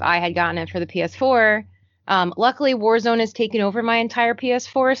angry if I had gotten it for the PS4. Luckily, Warzone has taken over my entire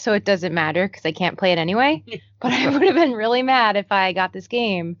PS4, so it doesn't matter because I can't play it anyway. But I would have been really mad if I got this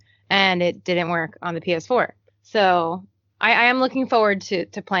game and it didn't work on the PS4. So I am looking forward to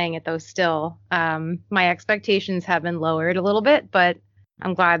playing it, though, still. My expectations have been lowered a little bit, but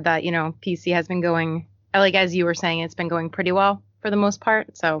I'm glad that, PC has been going, like as you were saying, it's been going pretty well for the most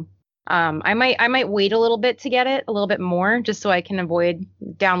part. So I might wait a little bit to get it, a little bit more, just so I can avoid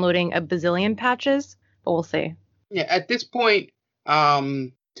downloading a bazillion patches, but we'll see. Yeah, at this point,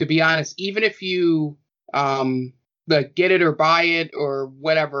 to be honest, even if you get it or buy it or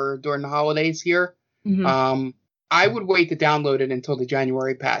whatever during the holidays here, I would wait to download it until the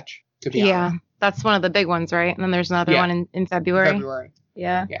January patch, to be honest. Yeah, that's one of the big ones, right? And then there's another one in February.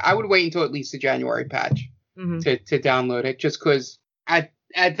 Yeah, I would wait until at least the January patch to download it, just because at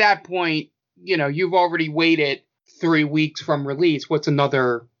that point, you've already waited 3 weeks from release. What's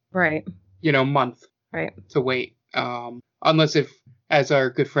another month to wait? Unless if, as our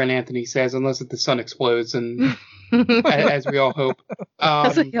good friend Anthony says, unless if the sun explodes, and as we all hope.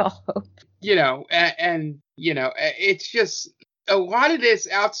 As we all hope. It's just a lot of this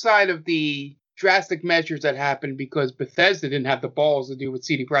outside of the drastic measures that happened because Bethesda didn't have the balls to do what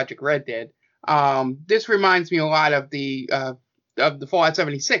CD Projekt Red did. This reminds me a lot of the Fallout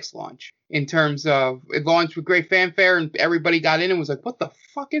 76 launch, in terms of it launched with great fanfare and everybody got in and was like, what the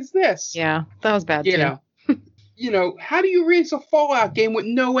fuck is this? Yeah, that was bad too. How do you release a Fallout game with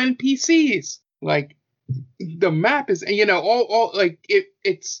no NPCs? Like, the map is, all like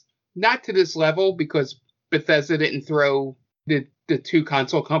it's not to this level because Bethesda didn't throw the two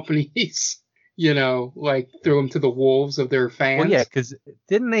console companies, threw them to the wolves of their fans. Well, yeah, because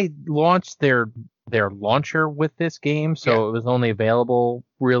didn't they launch their launcher with this game? So it was only available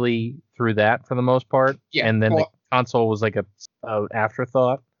really through that for the most part. Yeah. And then the console was like a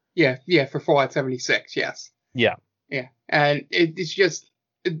afterthought. Yeah, for Fallout 76, yes. Yeah. Yeah. And it's just,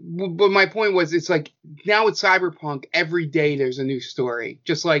 but my point was, it's like, now with Cyberpunk, every day there's a new story.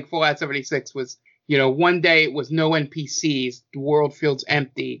 Just like Fallout 76 was, one day it was no NPCs, the world feels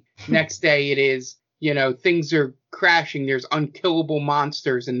empty. Next day it is, things are crashing, there's unkillable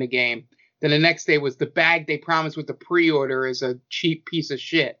monsters in the game. Then the next day was the bag they promised with the pre-order is a cheap piece of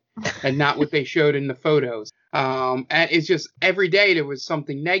shit and not what they showed in the photos. And it's just every day there was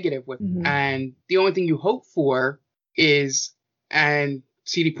something negative with it. And the only thing you hope for is, and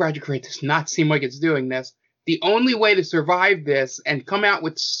CD Projekt Red does not seem like it's doing this, the only way to survive this and come out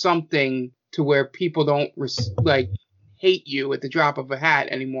with something to where people don't hate you at the drop of a hat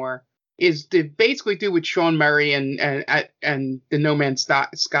anymore is to basically do what Sean Murray and the No Man's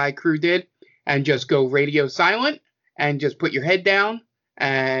Sky crew did, and just go radio silent and just put your head down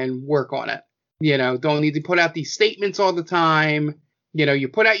and work on it. don't need to put out these statements all the time. You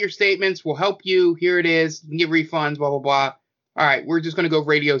put out your statements, we'll help you. Here it is. You can get refunds, blah, blah, blah. All right, we're just going to go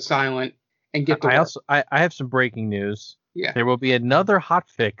radio silent and get the work. I have some breaking news. Yeah. There will be another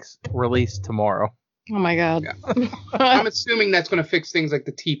hotfix released tomorrow. Oh my God. Yeah. I'm assuming that's going to fix things like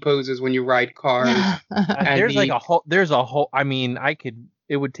the T-poses when you ride cars. There's a whole, I mean,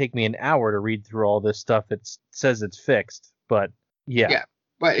 it would take me an hour to read through all this stuff. It says it's fixed, but yeah. Yeah,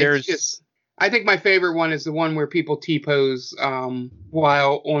 but it's just, I think my favorite one is the one where people T-pose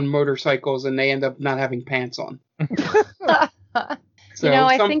while on motorcycles and they end up not having pants on. So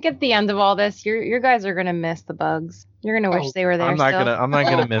I think at the end of all this, your guys are gonna miss the bugs. You're gonna wish they were there. I'm not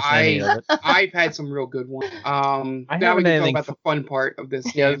gonna miss any of it. I've had some real good ones. I now we haven't can talk about the fun part of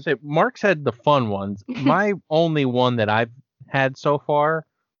this. Yeah, Mark's had the fun ones. My only one that I've had so far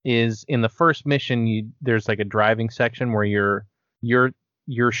is in the first mission. There's like a driving section where you're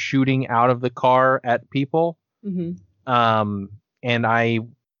shooting out of the car at people. Mm-hmm. And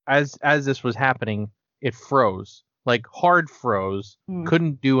as this was happening, it froze. Like hard froze,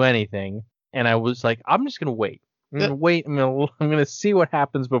 couldn't do anything, and I was like, I'm just gonna wait. I'm gonna see what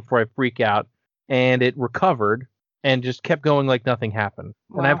happens before I freak out. And it recovered and just kept going like nothing happened.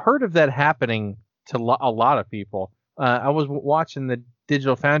 Wow. And I've heard of that happening to a lot of people. I was watching the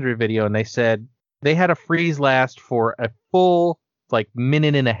Digital Foundry video, and they said they had a freeze last for a full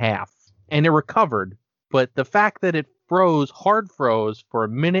minute and a half, and it recovered. But the fact that it hard froze for a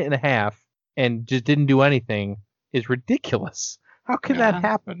minute and a half, and just didn't do anything is ridiculous. How can that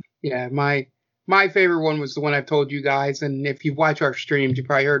happen? Yeah, my favorite one was the one I've told you guys, and if you watch our streams, you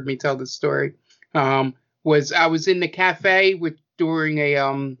probably heard me tell this story. Was I was in the cafe during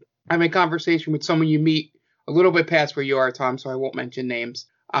I'm a conversation with someone you meet a little bit past where you are, Tom, so I won't mention names.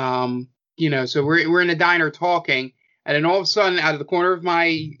 So we're in a diner talking, and then all of a sudden, out of the corner of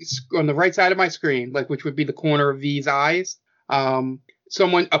on the right side of my screen, which would be the corner of V's eyes,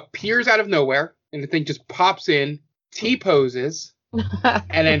 someone appears out of nowhere, and the thing just pops in, T-poses,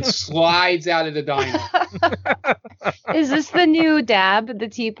 and then slides out of the diner. Is this the new dab, the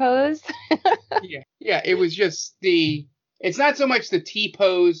T-pose? Yeah. It was just it's not so much the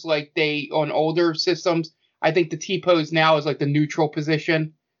T-pose like on older systems. I think the T-pose now is like the neutral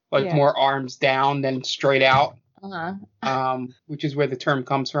position, more arms down than straight out, which is where the term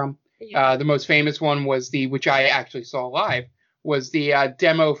comes from. Yeah. The most famous one was which I actually saw live, was the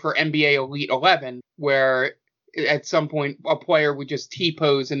demo for NBA Elite 11, where at some point a player would just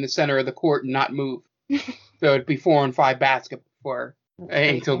T-pose in the center of the court and not move. So it'd be 4-on-5 basketball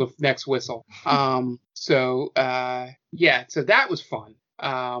until the next whistle. So that was fun.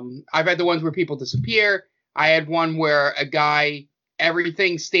 I've had the ones where people disappear. I had one where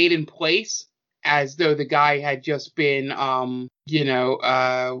everything stayed in place as though the guy had just been,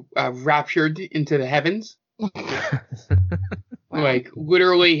 raptured into the heavens. Wow.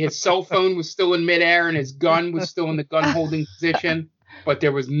 Literally, his cell phone was still in midair and his gun was still in the gun holding position, but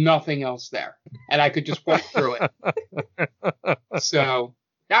there was nothing else there, and I could just walk through it. So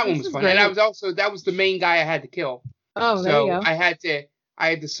that one was fun, great. And that was the main guy I had to kill. Oh, there you go. I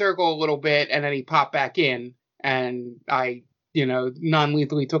had to circle a little bit, and then he popped back in, and I,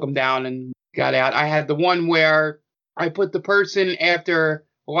 non-lethally took him down and got out. I had the one where I put the person after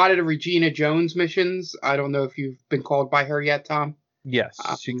a lot of the Regina Jones missions. I don't know if you've been called by her yet, Tom. Yes,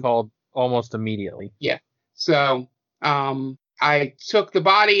 she called almost immediately. Yeah. So I took the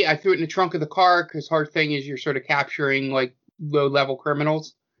body, I threw it in the trunk of the car, because her thing is you're sort of capturing low-level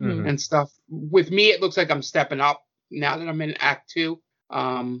criminals and stuff. With me, it looks like I'm stepping up now that I'm in Act 2.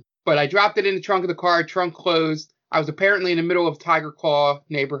 But I dropped it in the trunk of the car, trunk closed. I was apparently in the middle of Tiger Claw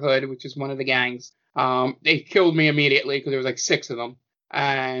neighborhood, which is one of the gangs. They killed me immediately because there was 6 of them.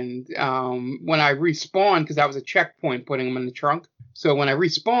 And when I respawned, because that was a checkpoint putting them in the trunk. So when I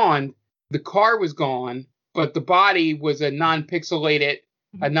respawned, the car was gone, but the body was a non-pixelated,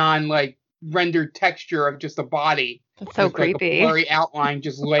 a non-rendered texture of just a body. That's so creepy. A blurry outline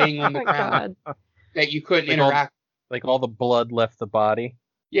just laying on the ground that you couldn't interact. All the blood left the body.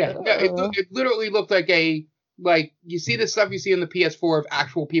 Yeah, it literally looked like you see the stuff you see on the PS4 of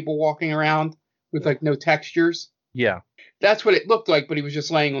actual people walking around with no textures. Yeah. That's what it looked like, but he was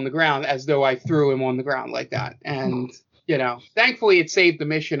just laying on the ground as though I threw him on the ground like that. And, thankfully it saved the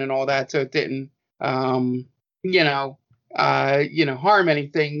mission and all that, so it didn't, harm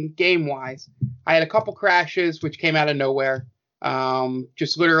anything game-wise. I had a couple crashes, which came out of nowhere.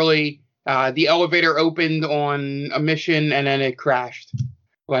 Just literally, the elevator opened on a mission and then it crashed.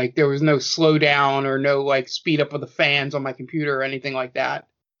 There was no slowdown or no, speed up of the fans on my computer or anything like that.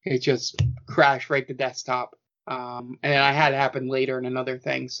 It just crashed right to desktop. And then I had it happen later in another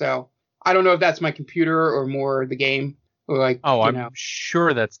thing. So I don't know if that's my computer or more the game. Or like, Oh, you I'm know.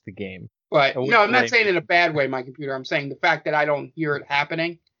 sure that's the game. But I wouldn't no, I'm not blame saying you. in a bad way, my computer. I'm saying the fact that I don't hear it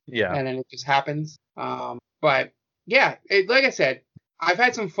happening Yeah. and then it just happens. But yeah, like I said, I've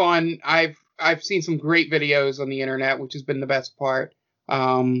had some fun. I've seen some great videos on the internet, which has been the best part.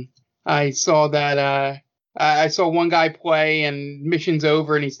 I saw that I saw one guy play and mission's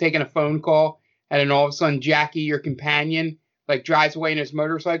over and he's taking a phone call, and then all of a sudden Jackie, your companion, like drives away in his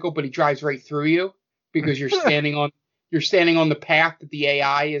motorcycle, but he drives right through you because you're standing on the path that the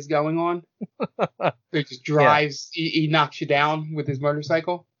AI is going on. So he just drives. He knocks you down with his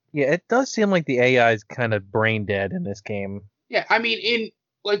motorcycle. Yeah, it does seem like the AI is kind of brain dead in this game. Yeah, I mean,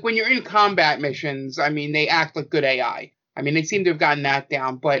 when you're in combat missions, I mean, they act like good AI. I mean, they seem to have gotten that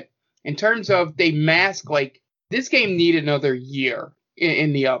down. But in terms of they mask, like, this game needed another year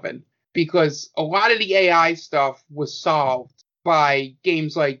in the oven because a lot of the AI stuff was solved by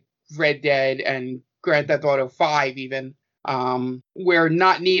games like Red Dead and Grand Theft Auto 5 even, where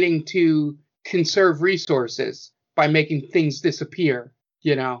not needing to conserve resources by making things disappear,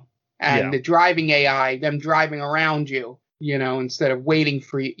 and the driving AI, them driving around you, instead of waiting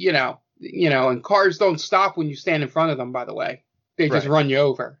for you, and cars don't stop when you stand in front of them, by the way. They just run you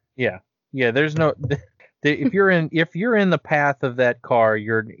over. Yeah. Yeah, there's no if you're in the path of that car,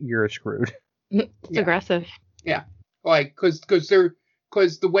 you're screwed. It's aggressive. Yeah. Like cuz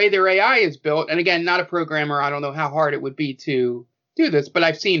the way their AI is built, and again, not a programmer, I don't know how hard it would be to do this, but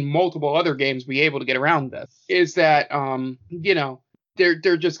I've seen multiple other games be able to get around this. Is that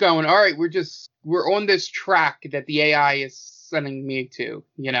they're just going, all right, we're on this track that the AI is sending me to,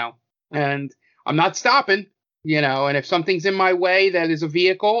 and I'm not stopping, and if something's in my way that is a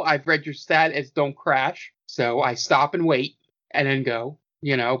vehicle, I've read your stat as don't crash, so I stop and wait and then go,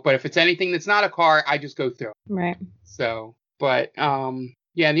 but if it's anything that's not a car, I just go through. Right. So, but and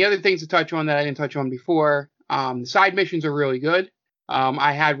the other things to touch on that I didn't touch on before, the side missions are really good.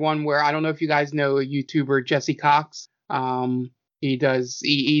 I had one where, I don't know if you guys know a YouTuber, Jesse Cox.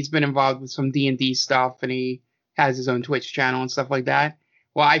 He's been involved with some D&D stuff, and he has his own Twitch channel and stuff like that.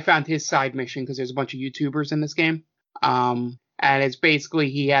 Well, I found his side mission because there's a bunch of YouTubers in this game. And it's basically,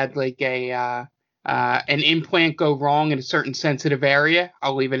 he had like an implant go wrong in a certain sensitive area.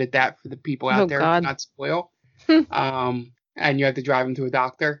 I'll leave it at that for the people out there to not spoil. And you have to drive him to a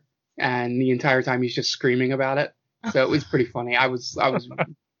doctor, and the entire time he's just screaming about it. So it was pretty funny. I was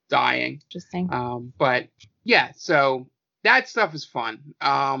dying. Interesting. But yeah, so that stuff is fun.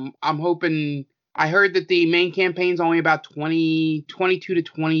 I'm hoping. I heard that the main campaign's only about 22 to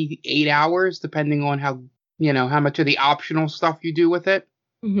 28 hours, depending on how much of the optional stuff you do with it.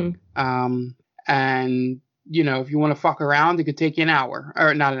 Mm-hmm. And if you want to fuck around, it could take you an hour,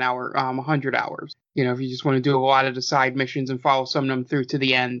 or not an hour, 100 hours. If you just want to do a lot of the side missions and follow some of them through to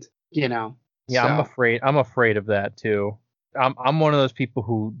the end, Yeah, so. I'm afraid of that too. I'm one of those people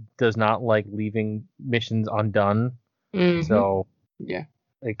who does not like leaving missions undone. Mm-hmm. So yeah,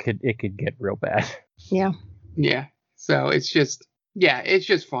 it could get real bad. Yeah. Yeah. So it's just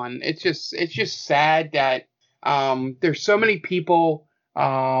fun. It's just sad that there's so many people,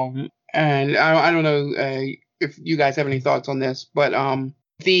 and I don't know if you guys have any thoughts on this, but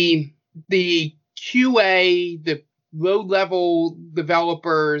the QA, the low-level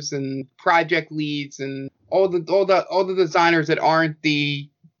developers and project leads and all the designers that aren't the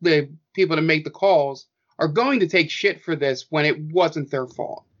people to make the calls are going to take shit for this when it wasn't their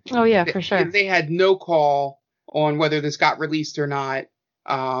fault. Oh yeah, for sure. They had no call on whether this got released or not.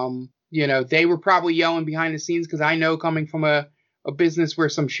 They were probably yelling behind the scenes, because I know, coming from a business where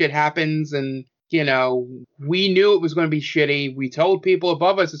some shit happens, and we knew it was going to be shitty. We told people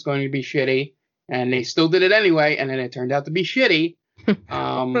above us it's going to be shitty, and they still did it anyway, and then it turned out to be shitty.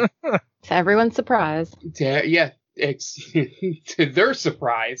 To everyone's surprise. It's to their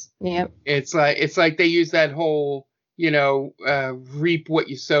surprise. Yep. It's like they use that whole reap what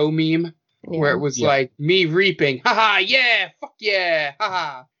you sow meme, where it was like me reaping, haha, yeah, fuck yeah,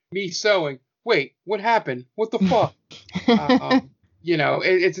 haha, me sowing. Wait, what happened? What the fuck?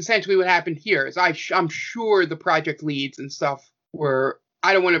 It's essentially what happened here. Is I'm sure the project leads and stuff were,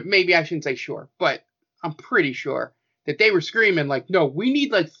 maybe I shouldn't say sure, but I'm pretty sure that they were screaming like, no, we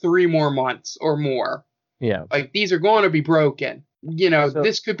need like 3 more months or more. Yeah. Like, these are going to be broken.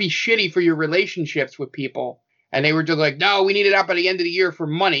 This could be shitty for your relationships with people. And they were just like, no, we need it out by the end of the year for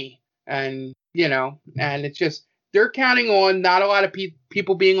money. And, and it's just, they're counting on not a lot of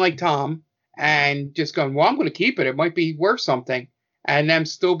people being like Tom and just going, well, I'm going to keep it. It might be worth something. And them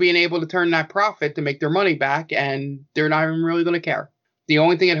still being able to turn that profit to make their money back. And they're not even really going to care. The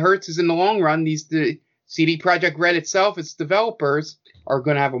only thing it hurts is, in the long run, the CD Projekt Red itself, its developers, are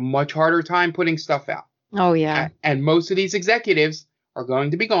going to have a much harder time putting stuff out. Oh yeah. And most of these executives are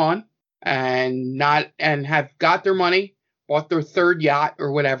going to be gone and have got their money, bought their third yacht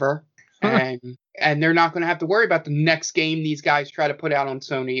or whatever, and they're not going to have to worry about the next game these guys try to put out on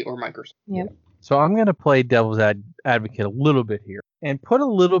Sony or Microsoft. Yep. So I'm going to play devil's advocate a little bit here and put a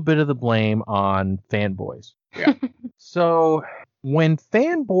little bit of the blame on fanboys. Yeah. So when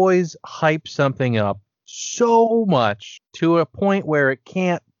fanboys hype something up so much to a point where it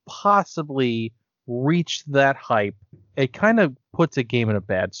can't possibly reach that hype, it kind of puts a game in a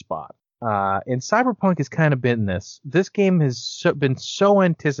bad spot. And Cyberpunk has kind of been this. This game has been so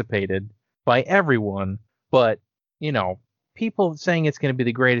anticipated by everyone, but, you know, people saying it's going to be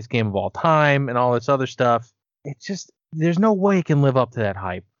the greatest game of all time and all this other stuff, it's just, there's no way it can live up to that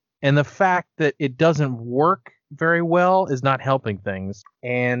hype. And the fact that it doesn't work very well is not helping things.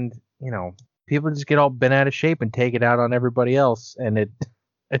 And, you know, people just get all bent out of shape and take it out on everybody else. And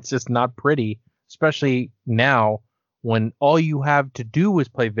it's just not pretty, especially now when all you have to do is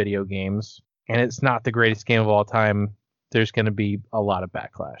play video games and it's not the greatest game of all time. There's going to be a lot of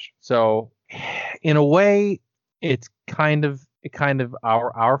backlash. So in a way, it's kind of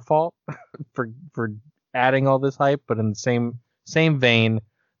our fault for adding all this hype, but in the same vein,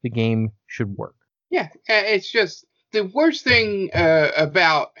 the game should work. Yeah, it's just the worst thing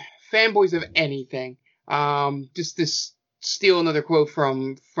about fanboys of anything. Just to steal another quote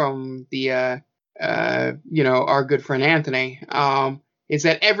from the our good friend Anthony, is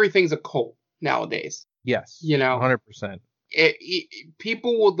that everything's a cult nowadays. Yes, 100%.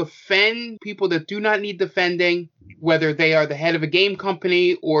 People will defend people that do not need defending, whether they are the head of a game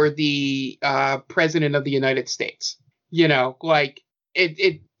company or the president of the United States. You know, like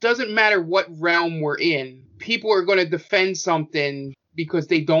it doesn't matter what realm we're in. People are going to defend something because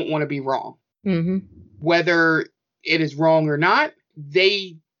they don't want to be wrong. Mm-hmm. Whether it is wrong or not,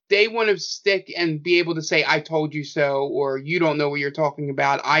 they want to stick and be able to say, I told you so, or you don't know what you're talking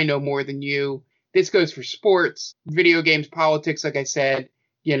about. I know more than you. This goes for sports, video games, politics, like I said,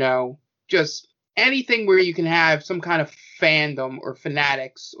 you know, just anything where you can have some kind of fandom or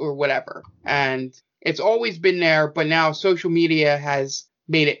fanatics or whatever. And it's always been there, but now social media has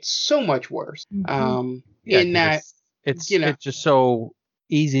made it so much worse. Mm-hmm. In that it's just so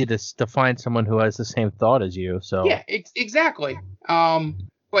easy to find someone who has the same thought as you. So yeah, exactly.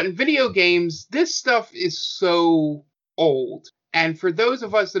 But in video games, this stuff is so old. And for those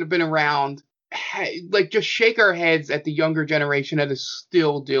of us that have been around, like, just shake our heads at the younger generation that is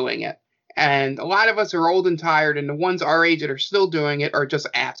still doing it. And a lot of us are old and tired, and the ones our age that are still doing it are just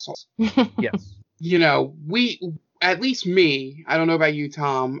assholes. Yes. You know, at least me, I don't know about you,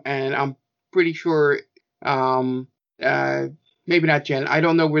 Tom, and I'm pretty sure, maybe not Jen, I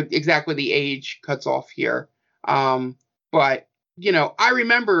don't know where exactly the age cuts off here. But, you know, I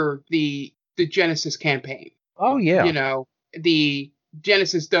remember the Genesis campaign. Oh, yeah. You know, the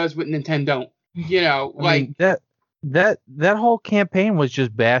Genesis does what Nintendo don't. You know, I mean, that whole campaign was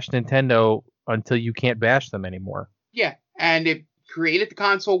just bash Nintendo until you can't bash them anymore. Yeah, and it created the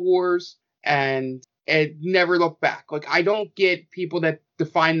console wars, and it never looked back. Like, I don't get people that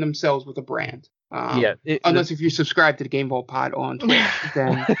define themselves with a brand. Unless if you subscribe to the Game Vault Pod on Twitter,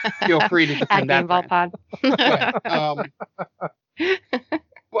 then feel free to defend that Game Vault Pod.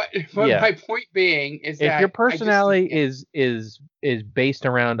 But yeah. My point being is that if your personality is based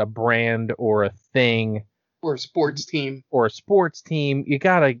around a brand or a thing or a sports team, you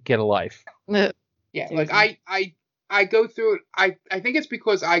gotta get a life. Yeah, like I go through it. I think it's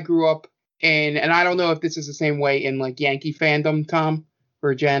because I grew up in, and I don't know if this is the same way in like Yankee fandom, Tom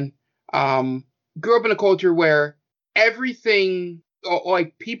or Jen. Grew up in a culture where everything,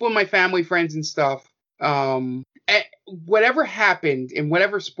 like people in my family, friends and stuff, whatever happened in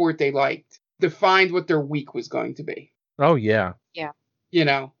whatever sport they liked defined what their week was going to be. Oh, yeah. Yeah. You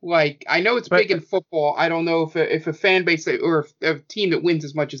know, like, I know it's big in football. I don't know if a fan base or a team that wins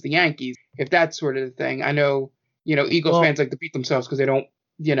as much as the Yankees, if that's sort of the thing. I know, you know, Eagles fans like to beat themselves because they don't,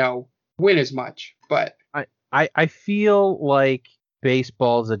 you know, win as much. But I feel like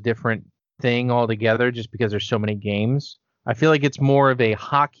baseball is a different thing altogether just because there's so many games. I feel like it's more of a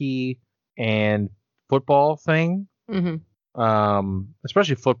hockey and football thing. Mm-hmm.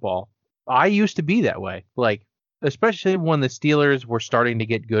 Especially football. I used to be that way. Like, especially when the Steelers were starting to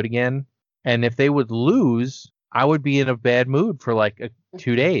get good again. And if they would lose, I would be in a bad mood for like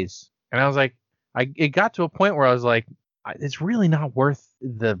 2 days. And I was like, it got to a point where I was like, it's really not worth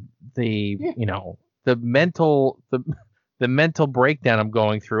the you know, the mental breakdown I'm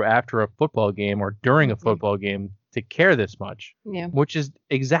going through after a football game or during a football game to care this much. Yeah. Which is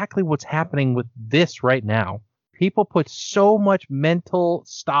exactly what's happening with this right now. People put so much mental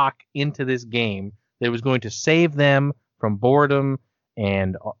stock into this game that it was going to save them from boredom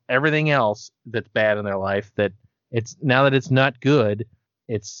and everything else that's bad in their life, that it's now that it's not good,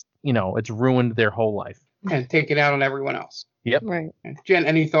 it's ruined their whole life. And take it out on everyone else. Yep. Right. Jen,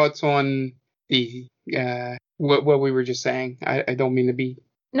 any thoughts on the what we were just saying? I don't mean to be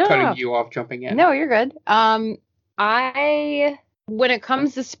cutting you off, jumping in. No, you're good. When it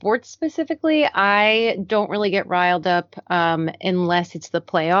comes to sports specifically, I don't really get riled up unless it's the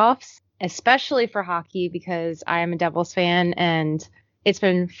playoffs, especially for hockey, because I am a Devils fan and it's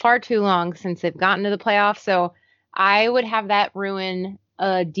been far too long since they've gotten to the playoffs. So I would have that ruin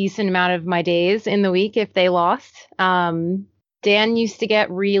a decent amount of my days in the week if they lost. Dan used to get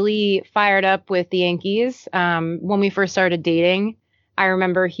really fired up with the Yankees when we first started dating. I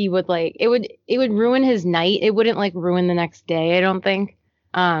remember he would it would ruin his night. It wouldn't ruin the next day, I don't think.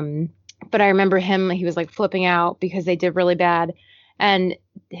 But I remember he was flipping out because they did really bad. And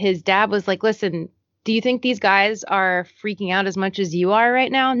his dad was like, listen, do you think these guys are freaking out as much as you are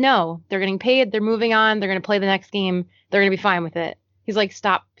right now? No, they're getting paid. They're moving on. They're going to play the next game. They're going to be fine with it. He's like,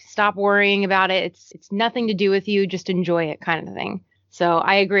 stop worrying about it. It's nothing to do with you. Just enjoy it, kind of thing. So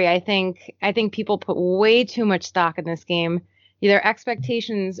I agree. I think people put way too much stock in this game. Their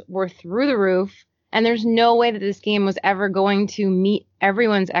expectations were through the roof, and there's no way that this game was ever going to meet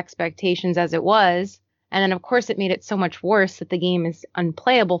everyone's expectations as it was. And then, of course, it made it so much worse that the game is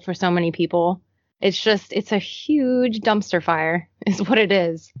unplayable for so many people. It's a huge dumpster fire is what it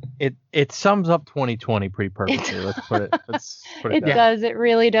is. It sums up 2020 pretty perfectly. Let's put it it does. It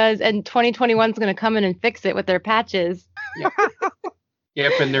really does. And 2021 is going to come in and fix it with their patches.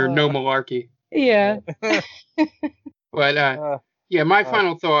 Yep, and they're no malarkey. Yeah. But my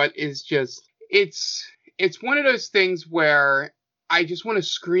final thought is just it's one of those things where I just want to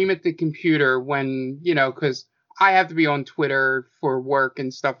scream at the computer when, because I have to be on Twitter for work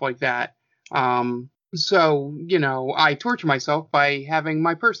and stuff like that. So, I torture myself by having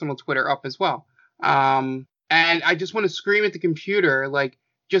my personal Twitter up as well. And I just want to scream at the computer,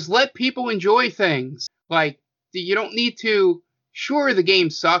 just let people enjoy things. You don't need to, sure, the game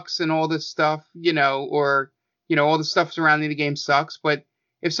sucks and all this stuff, or all the stuff surrounding the game sucks. But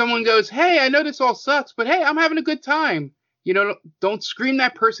if someone goes, hey, I know this all sucks, but hey, I'm having a good time, don't scream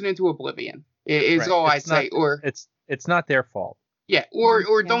that person into oblivion. Is all I say. Or it's not their fault. Yeah,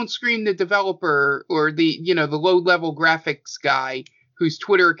 or don't scream the developer or the low level graphics guy whose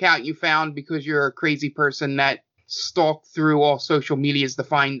Twitter account you found because you're a crazy person that stalked through all social medias to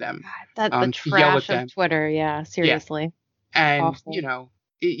find them. God, the trash of Twitter, yeah, seriously. Yeah.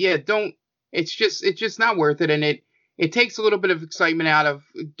 And don't. It's just not worth it, and it takes a little bit of excitement out of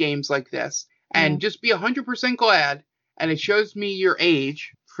games like this. And just be 100% glad, and it shows me your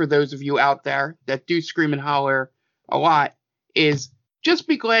age, for those of you out there that do scream and holler a lot, is just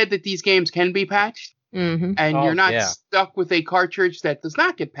be glad that these games can be patched, and you're not stuck with a cartridge that does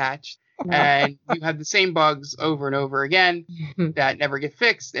not get patched, and you have the same bugs over and over again that never get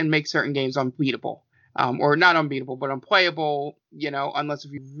fixed and make certain games unbeatable. Or not unbeatable, but unplayable, unless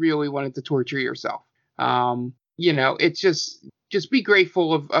if you really wanted to torture yourself. It's just be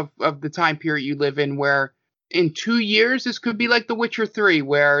grateful of the time period you live in, where in 2 years, this could be like The Witcher 3,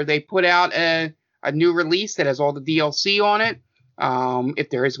 where they put out a new release that has all the DLC on it. If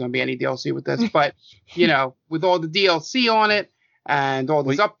there is going to be any DLC with this, but, with all the DLC on it and all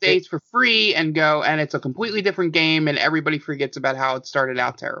these updates for free and it's a completely different game and everybody forgets about how it started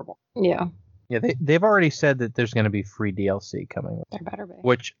out terrible. Yeah. Yeah, they've already said that there's going to be free DLC coming. There better be.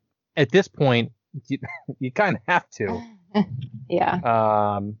 Which, at this point, you kind of have to.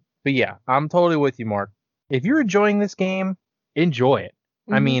 Yeah. But yeah, I'm totally with you, Mark. If you're enjoying this game, enjoy it.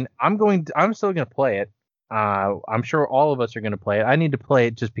 I mean, I'm still going to play it. I'm sure all of us are going to play it. I need to play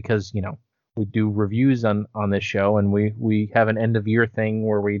it just because, we do reviews on this show, and we have an end of year thing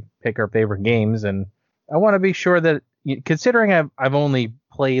where we pick our favorite games, and I want to be sure that, considering I've only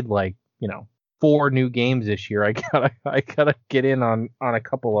played 4 new games this year, I gotta get in on a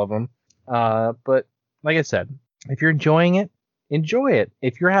couple of them. But like I said, if you're enjoying it, enjoy it.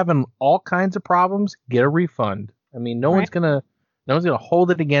 If you're having all kinds of problems, get a refund. I mean, no one's gonna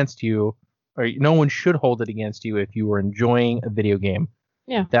hold it against you, or no one should hold it against you if you were enjoying a video game.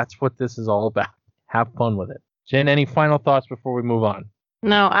 Yeah, that's what this is all about. Have fun with it. Jen, any final thoughts before we move on?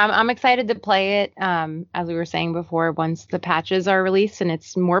 No, I'm excited to play it. As we were saying before, once the patches are released and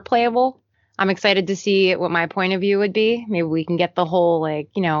it's more playable. I'm excited to see what my point of view would be. Maybe we can get the whole,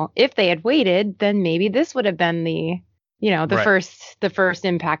 if they had waited, then maybe this would have been the first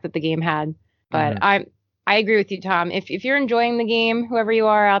impact that the game had. But I agree with you, Tom. If you're enjoying the game, whoever you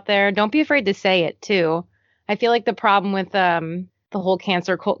are out there, don't be afraid to say it too. I feel like the problem with the whole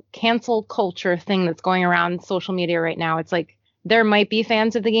cancel culture thing that's going around social media right now, it's like there might be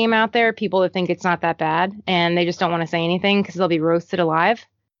fans of the game out there, people that think it's not that bad, and they just don't want to say anything because they'll be roasted alive.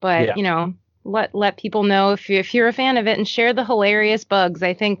 But let people know if you're a fan of it and share the hilarious bugs.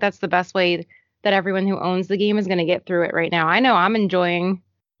 I think that's the best way that everyone who owns the game is going to get through it right now. I know I'm enjoying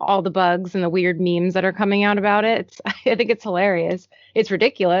all the bugs and the weird memes that are coming out about it. I think it's hilarious. It's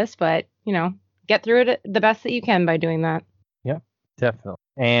ridiculous, but get through it the best that you can by doing that. Yep, definitely.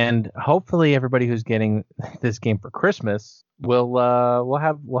 And hopefully everybody who's getting this game for Christmas will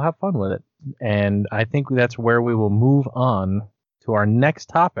have fun with it. And I think that's where we will move on to our next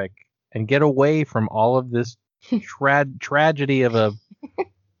topic and get away from all of this tragedy of a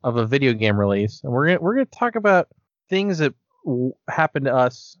video game release. And we're gonna talk about things that happened to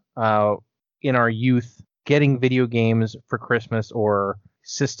us in our youth, getting video games for Christmas or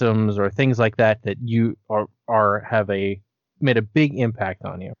systems or things like that you have made a big impact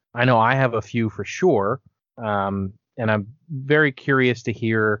on you. I know I have a few for sure, and I'm very curious to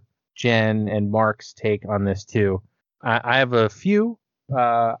hear Jen and Mark's take on this too. I have a few.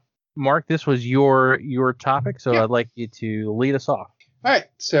 Mark, this was your topic, so I'd like you to lead us off. All right,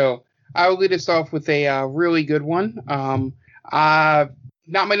 so I'll lead us off with a really good one. Not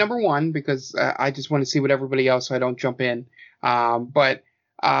my number one because I just want to see what everybody else, so I don't jump in. But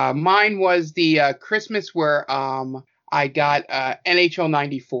mine was the Christmas where I got NHL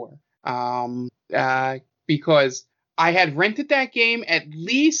 94 because I had rented that game at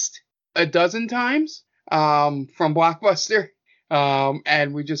least a dozen times from Blockbuster,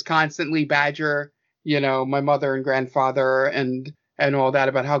 and we just constantly badger, my mother and grandfather and all that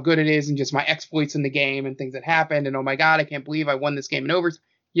about how good it is and just my exploits in the game and things that happened and oh my god, I can't believe I won this game in overs,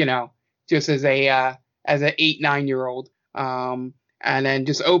 just as an 8-9-year-old, and then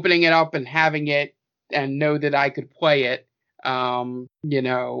just opening it up and having it and know that I could play it, and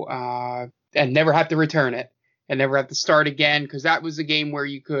never have to return it and never have to start again, because that was a game where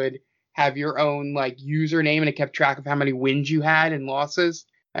you could have your own username and it kept track of how many wins you had and losses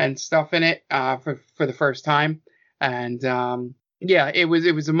and stuff in it for the first time. And it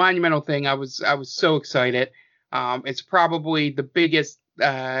was a monumental thing. I was so excited. It's probably the biggest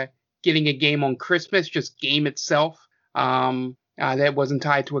getting a game on Christmas, just game itself, that wasn't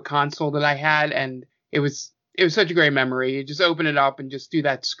tied to a console that I had, and it was such a great memory. You just open it up and just do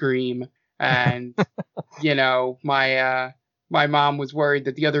that scream, and my mom was worried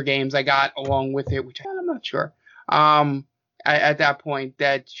that the other games I got along with it, which I'm not sure, at that point,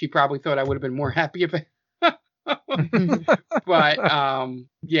 that she probably thought I would have been more happy about. But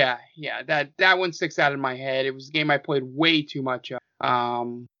that one sticks out in my head. It was a game I played way too much of. I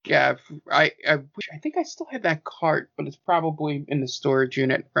think I still have that cart, but it's probably in the storage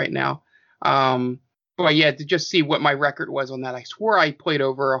unit right now. But yeah, to just see what my record was on that, I swore I played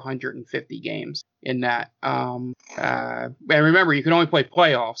over 150 games in that. And remember, you can only play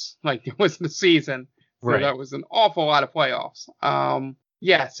playoffs, it wasn't a season, so right. That was an awful lot of playoffs. So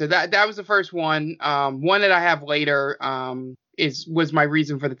that was the first one. One that I have later was my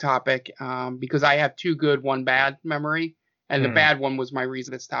reason for the topic, because I have two good, one bad memory, and the bad one was my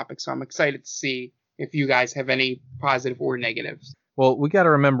reason for this topic. So I'm excited to see if you guys have any positive or negatives. Well, we got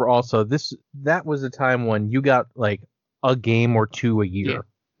to remember also that was a time when you got a game or two a year.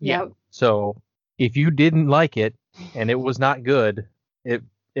 Yeah. So if you didn't like it and it was not good,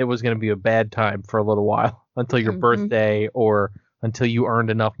 it was going to be a bad time for a little while until your birthday or until you earned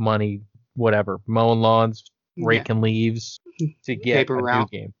enough money, whatever, mowing lawns, raking leaves to get Paper a route.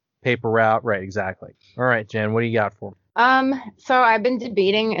 new game. Paper route, right, exactly. All right, Jen, what do you got for me? So I've been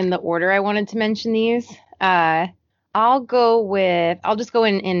debating in the order I wanted to mention these. I'll just go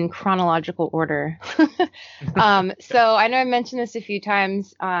in chronological order. So I know I mentioned this a few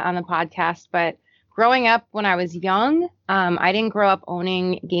times on the podcast, but growing up when I was young, I didn't grow up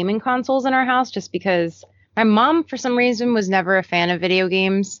owning gaming consoles in our house just because my mom, for some reason, was never a fan of video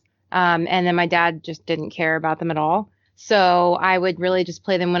games. And then my dad just didn't care about them at all. So I would really just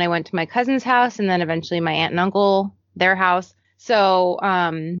play them when I went to my cousin's house and then eventually my aunt and uncle, their house. So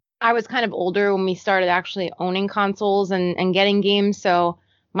I was kind of older when we started actually owning consoles and getting games. So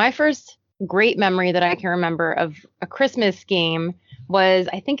my first great memory that I can remember of a Christmas game was,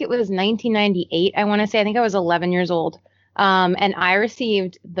 I think it was 1998. I want to say, I think I was 11 years old. And I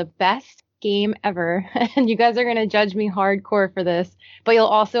received the best game ever. And you guys are going to judge me hardcore for this, but you'll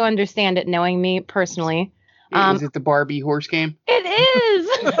also understand it knowing me personally. Is it the Barbie horse game? It is.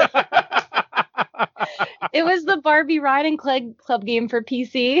 It was the Barbie Riding Club game for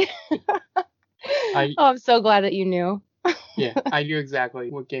PC. I'm so glad that you knew. Yeah, I knew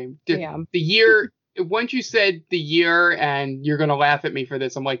exactly what game. Yeah. The year once you said the year, and you're gonna laugh at me for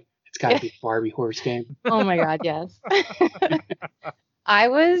this, I'm like, it's gotta be Barbie horse game. Oh my God, yes. I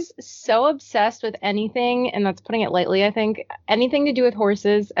was so obsessed with anything, and that's putting it lightly, I think, anything to do with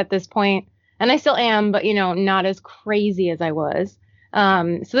horses at this point. And I still am, but, not as crazy as I was.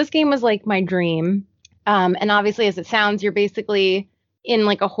 So this game was like my dream. And obviously, as it sounds, you're basically in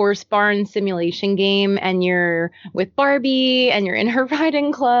like a horse barn simulation game, and you're with Barbie, and you're in her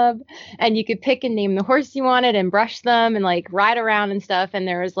riding club, and you could pick and name the horse you wanted and brush them and like ride around and stuff. And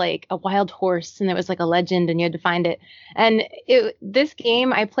there was like a wild horse, and it was like a legend, and you had to find it. And this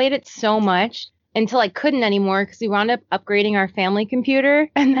game, I played it so much until I couldn't anymore, because we wound up upgrading our family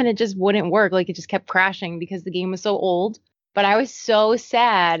computer, and then it just wouldn't work. Like, it just kept crashing because the game was so old. But I was so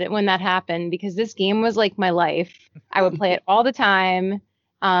sad when that happened, because this game was like my life. I would play it all the time.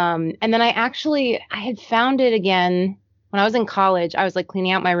 And then I had found it again when I was in college. I was like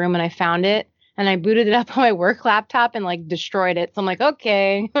cleaning out my room, and I found it, and I booted it up on my work laptop and like destroyed it. So I'm like,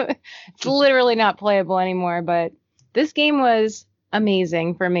 okay, it's literally not playable anymore. But this game was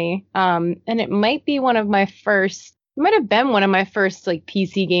amazing for me. And it might have been one of my first like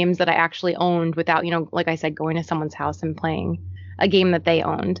PC games that I actually owned without, like I said, going to someone's house and playing a game that they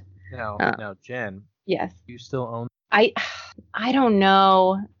owned. Now, Jen. Yes. Do you still own? I don't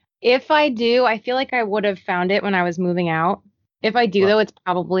know. If I do, I feel like I would have found it when I was moving out. If I do, though, it's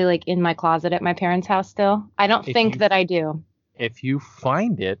probably like in my closet at my parents' house still. I don't think that I do. If you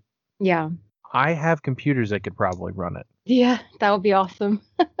find it, yeah, I have computers that could probably run it. Yeah, that would be awesome.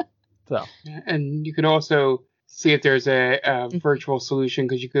 So, and you could also see if there's a virtual solution,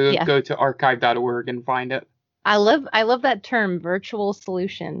 because you could go to archive.org and find it. I love that term, virtual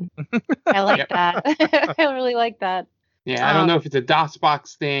solution. I like that. I really like that. Yeah, I don't know if it's a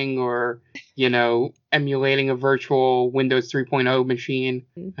DOSBox thing or, emulating a virtual Windows 3.0 machine.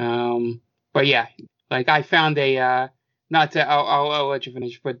 But yeah, like I found I'll let you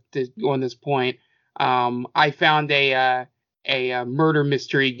finish, but on this point, I found a murder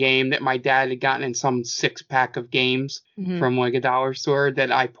mystery game that my dad had gotten in some 6-pack of games from like a dollar store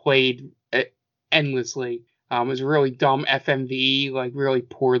that I played endlessly. It was a really dumb FMV, like really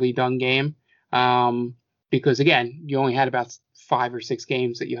poorly done game. Because again, you only had about 5 or 6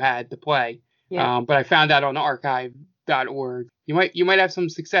 games that you had to play. Yeah. But I found out on archive.org. You might have some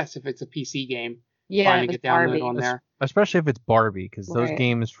success if it's a PC game. Yeah, trying to get download on there. Especially if it's Barbie, because those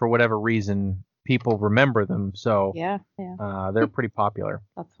games, for whatever reason, people remember them. So they're pretty popular.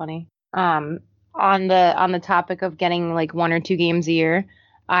 That's funny. On the topic of getting like 1 or 2 games a year,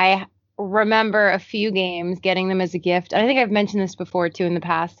 I remember a few games, getting them as a gift. I think I've mentioned this before too in the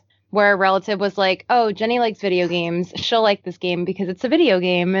past, where a relative was like, oh, Jenny likes video games. She'll like this game because it's a video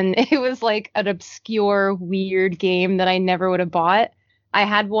game. And it was like an obscure, weird game that I never would have bought. I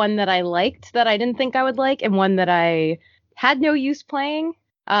had one that I liked that I didn't think I would like, and one that I had no use playing.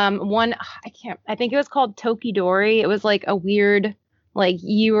 I think it was called Tokidori. It was like a weird, like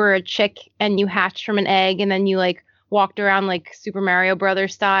you were a chick and you hatched from an egg, and then you like walked around like Super Mario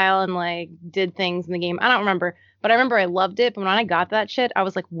Brothers style and like did things in the game. I don't remember, but I remember I loved it. But when I got that shit, I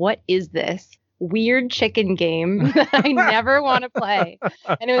was like, what is this weird chicken game that I never want to play?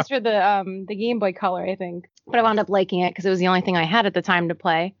 And it was for the Game Boy Color, I think. But I wound up liking it because it was the only thing I had at the time to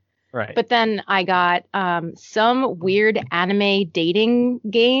play. Right. But then I got some weird anime dating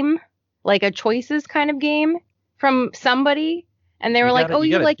game, like a choices kind of game from somebody. And they were like, oh,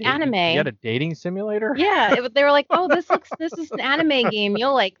 you like anime. You got a dating simulator? Yeah. They were like, oh, this is an anime game.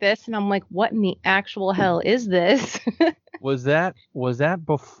 You'll like this. And I'm like, what in the actual hell is this? Was that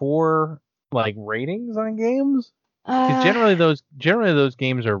before like ratings on games? Because generally those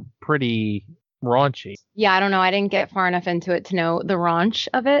games are pretty raunchy. Yeah, I don't know. I didn't get far enough into it to know the raunch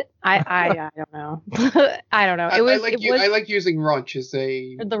of it. I don't know. I don't know. I like using raunch as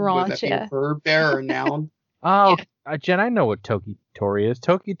a verb there or noun. Oh, yeah. Jen, I know what Tokitori is.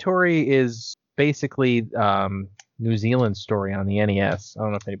 Tokitori is basically New Zealand story on the NES. I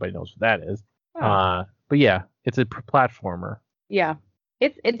don't know if anybody knows what that is. Oh. But yeah, it's a platformer. Yeah,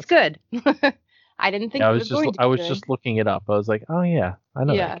 it's good. I didn't think I was just looking it up. I was like, oh yeah, I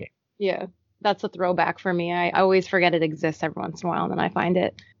know that game. Yeah, that's a throwback for me. I always forget it exists every once in a while, and then I find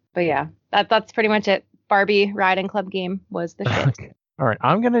it. But yeah, that's pretty much it. Barbie Riding Club game was the shit. Okay. All right,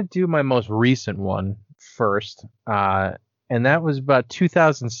 I'm gonna do my most recent one first, and that was about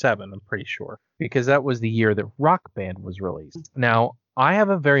 2007. I'm pretty sure, because that was the year that Rock Band was released. Now, I have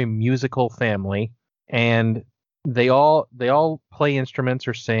a very musical family, and they all play instruments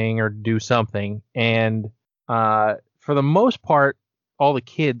or sing or do something, and for the most part, all the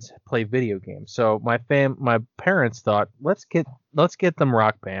kids play video games. So my parents thought, let's get them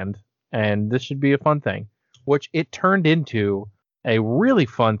Rock Band, and this should be a fun thing, which it turned into a really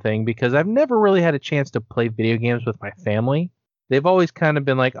fun thing because I've never really had a chance to play video games with my family. They've always kind of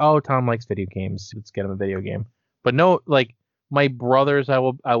been like, oh, Tom likes video games, let's get him a video game. But no, like my brothers I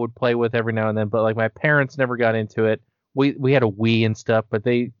would play with every now and then, but like my parents never got into it. We had a Wii and stuff, but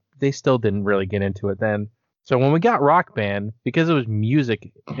they still didn't really get into it then. So when we got Rock Band, because it was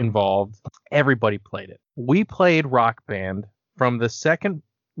music involved, everybody played it. We played Rock Band from the second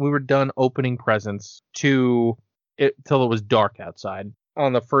we were done opening presents till it was dark outside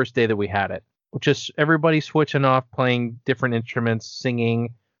on the first day that we had it. Just everybody switching off, playing different instruments,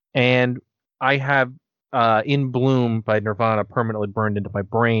 singing, and I have In Bloom by Nirvana permanently burned into my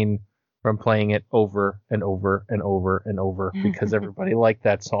brain from playing it over and over and over and over because everybody liked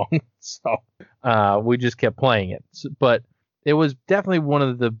that song. So we just kept playing it. But it was definitely one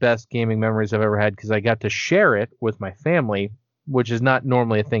of the best gaming memories I've ever had because I got to share it with my family, which is not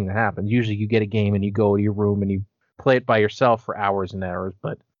normally a thing that happens. Usually you get a game and you go to your room and you play it by yourself for hours and hours.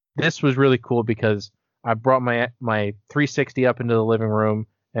 But this was really cool because I brought my 360 up into the living room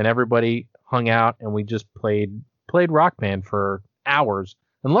and everybody hung out and we just played Rock Band for hours.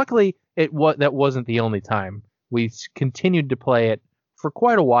 And luckily, that wasn't the only time. We continued to play it for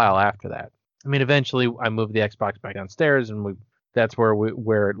quite a while after that. I mean, eventually I moved the Xbox back downstairs and that's where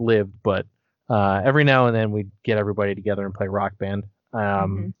it lived. But every now and then we'd get everybody together and play Rock Band.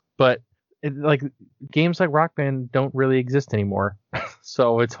 But games like Rock Band don't really exist anymore.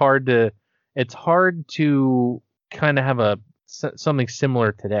 So it's hard to kind of have something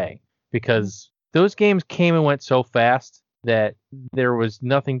similar today because those games came and went so fast that there was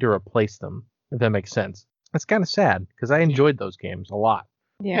nothing to replace them, if that makes sense. That's kind of sad because I enjoyed those games a lot.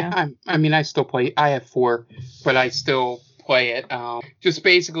 Yeah. I mean, I still play. I have 4, but I still play it. Just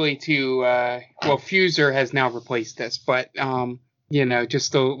basically Fuser has now replaced this, but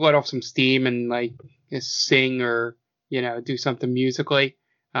just to let off some steam and like just sing or do something musically.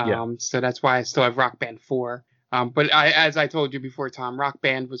 So that's why I still have Rock Band 4. But as I told you before, Tom, Rock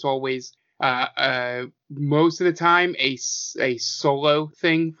Band was always most of the time a solo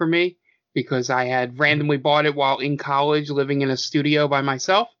thing for me because I had randomly bought it while in college living in a studio by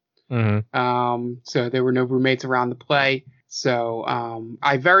myself. Mm-hmm. So there were no roommates around to play. So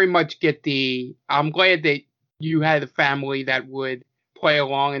I very much get I'm glad that you had a family that would play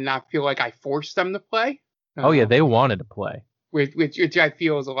along and not feel like I forced them to play. Oh yeah, they wanted to play. Which I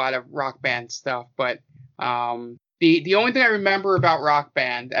feel is a lot of Rock Band stuff, but the only thing I remember about Rock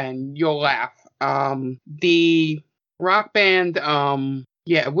Band, and you'll laugh, the Rock Band,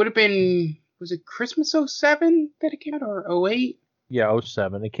 it would have been, was it Christmas 07 that it came out, or 08? Yeah,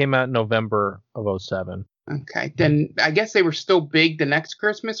 07. It came out in November of 07. Okay, then I guess they were still big the next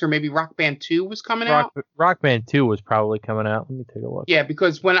Christmas, or maybe Rock Band 2 was coming out? Rock Band 2 was probably coming out. Let me take a look. Yeah,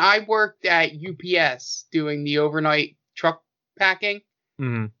 because when I worked at UPS doing the overnight truck packing,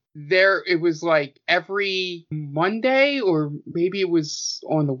 there it was like every Monday or maybe it was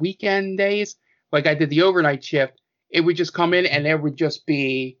on the weekend days, like I did the overnight shift, it would just come in and it'd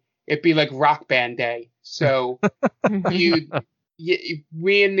be like Rock Band day. So we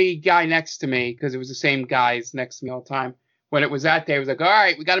and the guy next to me, because it was the same guys next to me all the time, when it was that day, it was like, all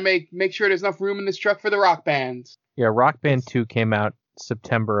right, we got to make sure there's enough room in this truck for the Rock Band. Yeah, Rock Band 2 came out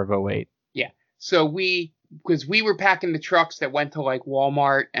September of 08. Yeah, so because we were packing the trucks that went to like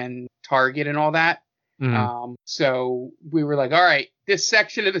Walmart and Target and all that. So we were like, all right, this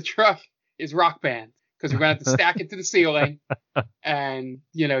section of the truck is Rock Band because we're going to have to stack it to the ceiling and,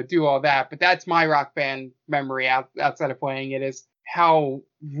 do all that. But that's my Rock Band memory outside of playing it, is how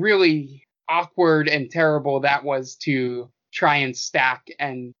really awkward and terrible that was to try and stack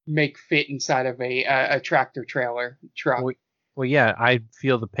and make fit inside of a tractor trailer truck. Well, yeah, I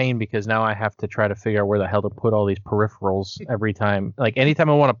feel the pain because now I have to try to figure out where the hell to put all these peripherals every time. Like anytime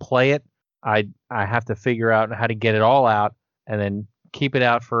I want to play it, I have to figure out how to get it all out and then keep it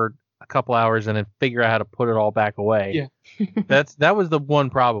out for a couple hours and then figure out how to put it all back away. Yeah. that was the one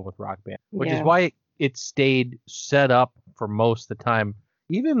problem with Rock Band, which is why it stayed set up for most of the time.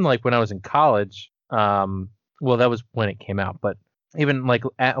 Even like when I was in college, well, that was when it came out, but even like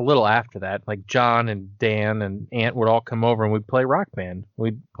a little after that, like John and Dan and Ant would all come over and we'd play Rock Band.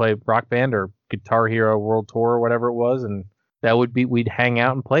 We'd play Rock Band or Guitar Hero World Tour or whatever it was, and we'd hang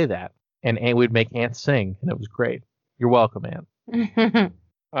out and play that. And we'd make Ant sing, and it was great. You're welcome, Ant.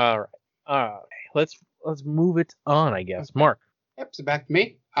 All right. Let's move it on, I guess. Mark. Yep, so back to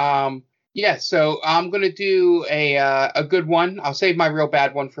me. So I'm gonna do a good one. I'll save my real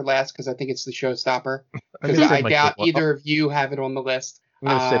bad one for last because I think it's the showstopper. Because I doubt either of you have it on the list. I'm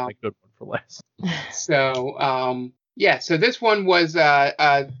gonna save my good one for last. So Yeah, so this one was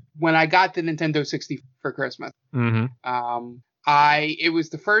when I got the Nintendo 64 for Christmas. Mm-hmm. It was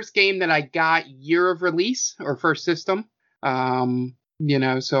the first game that I got year of release or first system.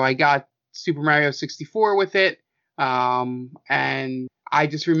 So I got Super Mario 64 with it. And I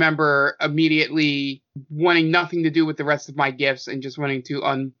just remember immediately wanting nothing to do with the rest of my gifts and just wanting to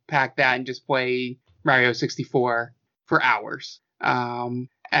unpack that and just play Mario 64 for hours. And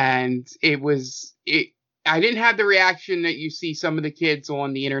I didn't have the reaction that you see some of the kids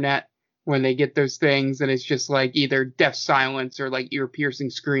on the internet when they get those things, and it's just like either deaf silence or like ear piercing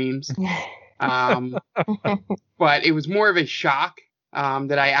screams. But it was more of a shock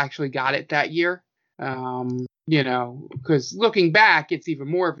that I actually got it that year. Because looking back, it's even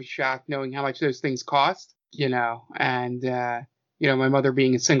more of a shock knowing how much those things cost, and my mother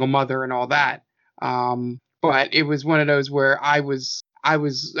being a single mother and all that. But it was one of those where I was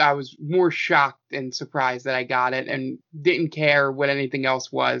more shocked and surprised that I got it and didn't care what anything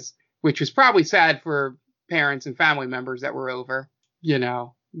else was, which was probably sad for parents and family members that were over,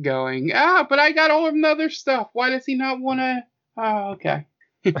 going, but I got all of the other stuff. Why does he not want to? Oh, okay.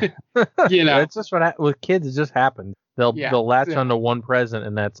 It's just with kids, it just happens. They'll latch onto one present,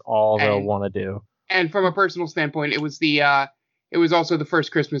 and that's all they'll want to do. And from a personal standpoint, it was also the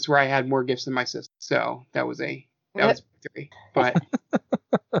first Christmas where I had more gifts than my sister. So that was victory. But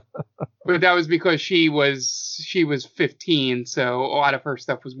but that was because she was 15, so a lot of her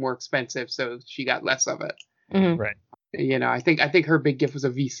stuff was more expensive, so she got less of it. Mm-hmm. Right. I think her big gift was a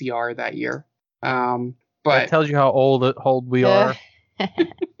VCR that year. But that tells you how old we are.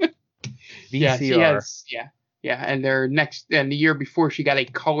 VCR. And the year before she got a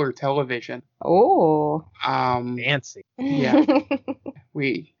color television. Oh. Fancy. Yeah.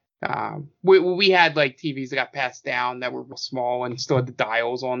 we had like TVs that got passed down that were real small and still had the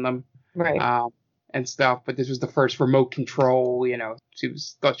dials on them. Right. And stuff, but this was the first remote control, she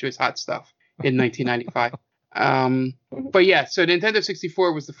thought she was hot stuff in 1995. But yeah, so Nintendo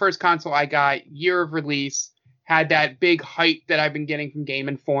 64 was the first console I got year of release. Had that big hype that I've been getting from Game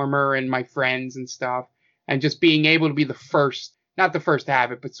Informer and my friends and stuff, and just being able to be not the first to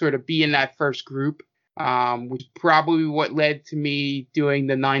have it, but sort of be in that first group, was probably what led to me doing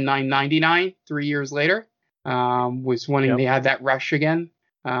the 99.99 3 years later. Was wanting to have that rush again.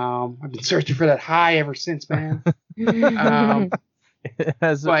 I've been searching for that high ever since, man. That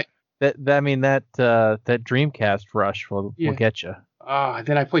Dreamcast rush will get you.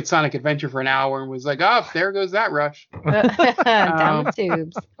 Then I played Sonic Adventure for an hour and was like, oh, there goes that rush. Down the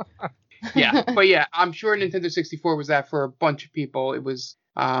tubes. Yeah, but yeah, I'm sure Nintendo 64 was that for a bunch of people. It was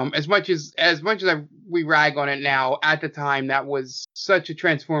as much as we rag on it now, at the time that was such a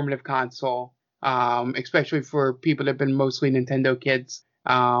transformative console, especially for people that have been mostly Nintendo kids.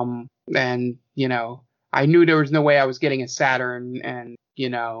 And I knew there was no way I was getting a Saturn, and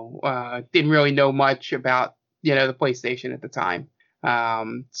didn't really know much about the PlayStation at the time.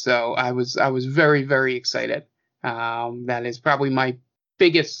 So I was very, very excited. That is probably my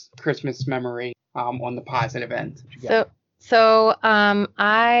biggest Christmas memory on the positive end. So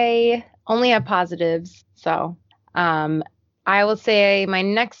I only have positives. So I will say my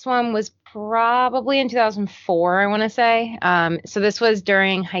next one was probably in 2004, I want to say. So this was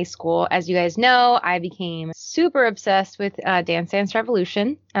during high school. As you guys know, I became super obsessed with Dance Dance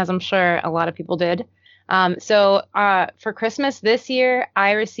Revolution, as I'm sure a lot of people did. So for Christmas this year,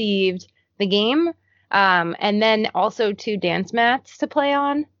 I received the game and then also 2 dance mats to play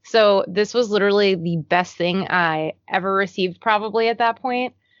on. So this was literally the best thing I ever received probably at that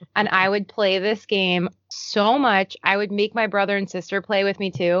point. And I would play this game so much. I would make my brother and sister play with me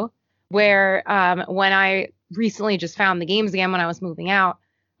too. Where when I recently just found the games again when I was moving out,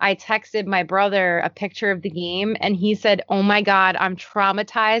 I texted my brother a picture of the game and he said, oh my God, I'm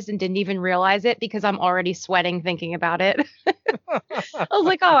traumatized and didn't even realize it because I'm already sweating thinking about it. I was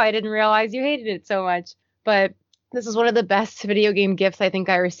like, oh, I didn't realize you hated it so much. But this is one of the best video game gifts I think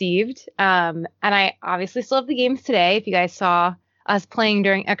I received. And I obviously still have the games today. If you guys saw us playing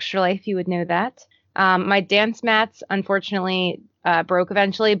during Extra Life, you would know that. My dance mats, unfortunately, broke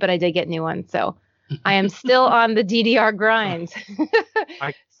eventually, but I did get new ones. So I am still on the DDR grind.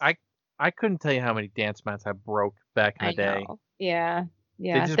 I couldn't tell you how many dance mats I broke back in the day. Yeah.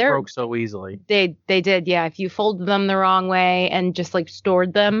 They just broke so easily. They did, yeah. If you folded them the wrong way and just like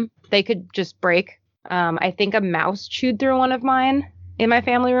stored them, they could just break. I think a mouse chewed through one of mine in my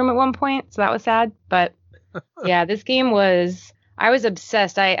family room at one point, so that was sad. But yeah, this game I was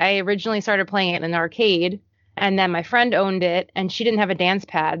obsessed. I originally started playing it in an arcade, and then my friend owned it, and she didn't have a dance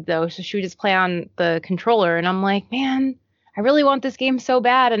pad though, so she would just play on the controller. And I'm like, man, I really want this game so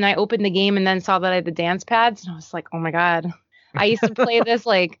bad. And I opened the game and then saw that I had the dance pads. And I was like, oh my God. I used to play this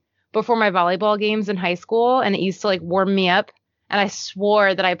like before my volleyball games in high school. And it used to like warm me up. And I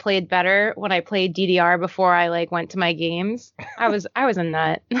swore that I played better when I played DDR before I like went to my games. I was a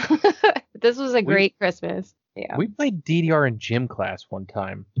nut. This was a great Christmas. Yeah. We played DDR in gym class one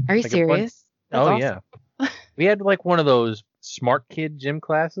time. Are you serious? That's awesome. Yeah. We had like one of those smart kid gym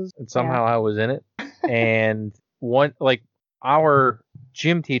classes, and somehow I was in it. And our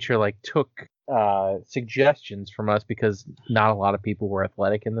gym teacher like took suggestions from us because not a lot of people were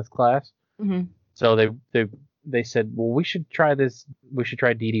athletic in this class. Mm-hmm. So they said, well, we should try this. We should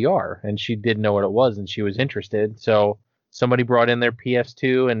try DDR. And she didn't know what it was, and she was interested. So somebody brought in their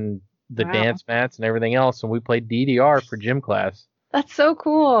PS2 and the dance mats and everything else, and we played DDR for gym class. That's so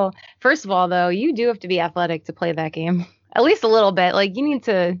cool. First of all, though, you do have to be athletic to play that game. At least a little bit. Like, you need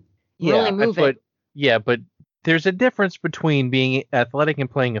to really move it. Yeah, but there's a difference between being athletic and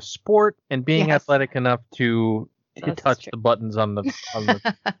playing a sport and being athletic enough to touch the buttons on the on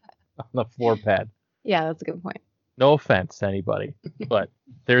the floor pad. Yeah, that's a good point. No offense to anybody, but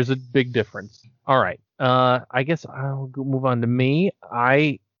there's a big difference. All right. I guess I'll move on to me.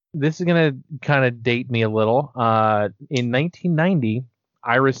 This is going to kind of date me a little. In 1990,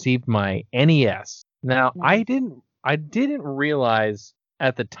 I received my NES. Now, I didn't realize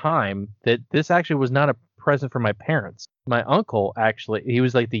at the time that this actually was not a present for my parents. My uncle, actually, he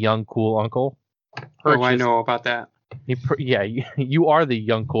was like the young, cool uncle. I know about that. You are the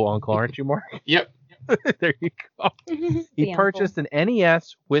young, cool uncle, aren't you, Mark? Yep. There you go. He purchased an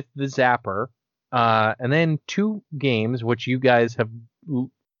NES with the Zapper, and then 2 games, which you guys have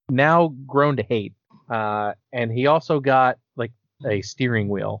now grown to hate. And he also got like a steering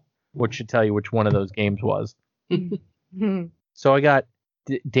wheel, which should tell you which one of those games was. So I got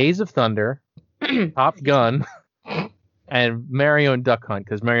Days of Thunder, Top Gun, and Mario and Duck Hunt,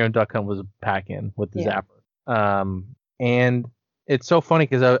 because Mario and Duck Hunt was a pack-in with the Zapper. And it's so funny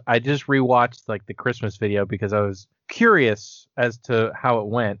because I just rewatched like the Christmas video because I was curious as to how it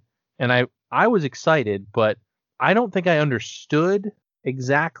went. And I was excited, but I don't think I understood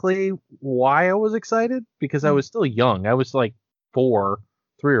exactly why I was excited because I was still young. I was like 3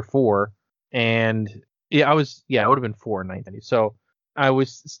 or 4. And I would have been 4 in 1990. So I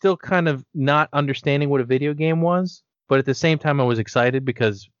was still kind of not understanding what a video game was, but at the same time I was excited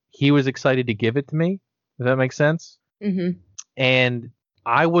because he was excited to give it to me. Does that make sense? Mm-hmm. And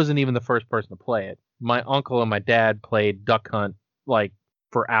I wasn't even the first person to play it. My uncle and my dad played Duck Hunt like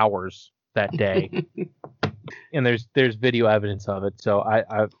for hours that day. And there's video evidence of it. So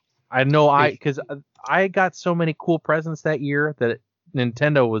I know because I got so many cool presents that year that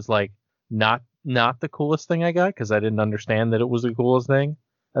Nintendo was like not the coolest thing I got because I didn't understand that it was the coolest thing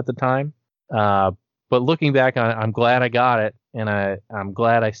at the time. But looking back on it, I'm glad I got it, and I'm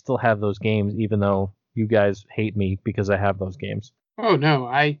glad I still have those games, even though you guys hate me because I have those games. Oh no,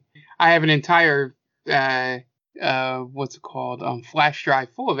 I have an entire what's it called? Flash drive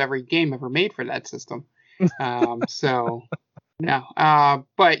full of every game ever made for that system. So no.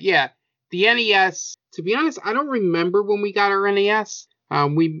 But yeah, the NES. To be honest, I don't remember when we got our NES.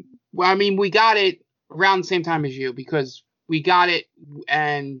 We got it around the same time as you because we got it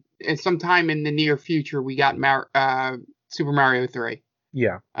and sometime in the near future we got Super Mario 3.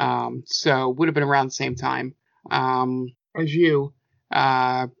 Yeah. So would have been around the same time as you.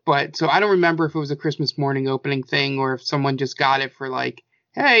 But so I don't remember if it was a Christmas morning opening thing or if someone just got it for like,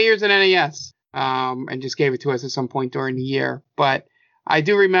 hey, here's an NES, and just gave it to us at some point during the year. But I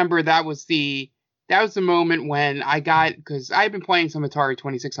do remember that was the moment when I got, because I had been playing some Atari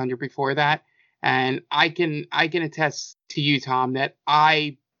 2600 before that, and I can attest to you, Tom, that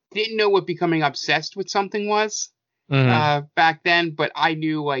I didn't know what becoming obsessed with something was. Back then, but I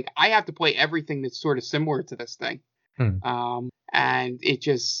knew like I have to play everything that's sort of similar to this thing. And it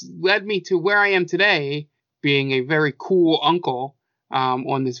just led me to where I am today, being a very cool uncle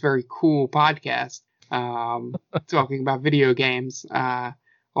on this very cool podcast, talking about video games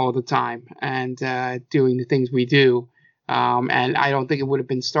all the time and doing the things we do. And I don't think it would have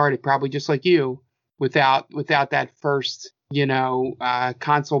been started probably just like you without that first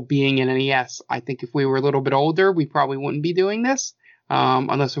console being an NES. I think if we were a little bit older, we probably wouldn't be doing this,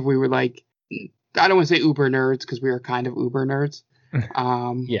 unless if we were like, I don't want to say uber nerds because we are kind of uber nerds.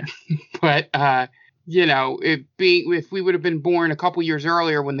 Yeah. But if we would have been born a couple years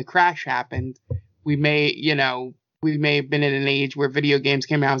earlier when the crash happened, we may have been at an age where video games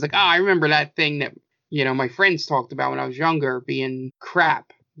came out. I was like, I remember that thing that my friends talked about when I was younger being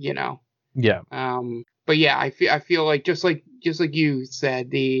crap. Yeah. But yeah, I feel like just like you said,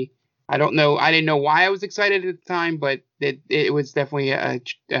 I don't know. I didn't know why I was excited at the time, but it was definitely a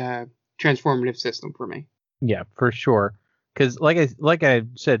transformative system for me. Yeah, for sure. Because like I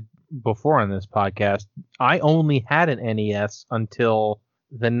said before on this podcast, I only had an NES until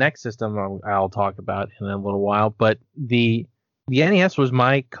the next system I'll talk about in a little while. But the NES was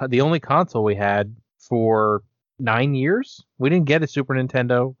the only console we had for 9 years. We didn't get a Super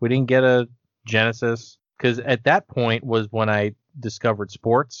Nintendo. We didn't get a Genesis. Because at that point was when I discovered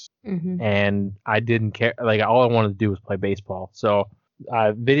sports, and I didn't care. Like, all I wanted to do was play baseball. So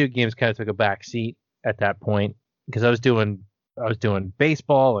video games kind of took a back seat at that point, because I was doing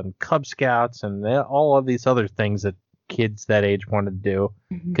baseball and Cub Scouts and all of these other things that kids that age wanted to do,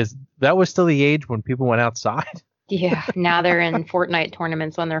 because that was still the age when people went outside. Yeah, now they're in Fortnite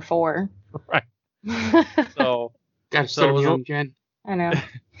tournaments when they're 4. Right. So Gotta start young, Jen. I know.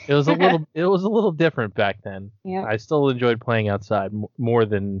 It was a little different back then. Yeah. I still enjoyed playing outside more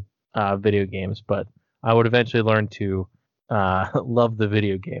than video games, but I would eventually learn to love the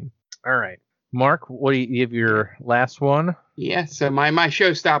video game. All right, Mark, what do you have your last one? Yeah, so my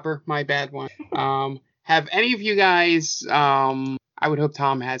showstopper, my bad one. Have any of you guys? I would hope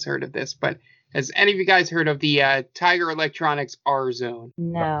Tom has heard of this, but has any of you guys heard of the Tiger Electronics R-Zone?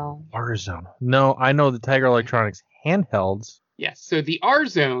 No. R-Zone. No, I know the Tiger Electronics handhelds. Yes, so the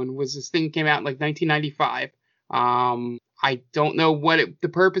R-Zone was this thing that came out in like 1995. I don't know what the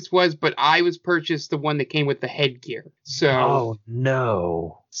purpose was, but I was purchased the one that came with the headgear. So, oh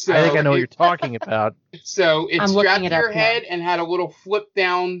no! So I think I know what you're talking about. So it strapped to your head and had a little flip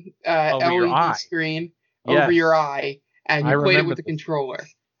down LED screen over your eye, and you played it with the controller.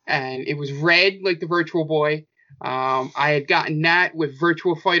 And it was red like the Virtual Boy. I had gotten that with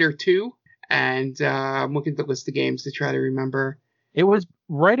Virtua Fighter 2. And I'm looking at the list of games to try to remember. It was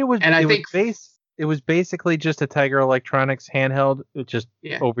right. It was. And it was basically just a Tiger Electronics handheld, just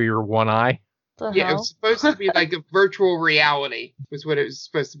over your one eye. Yeah, it was supposed to be like a virtual reality. Was what it was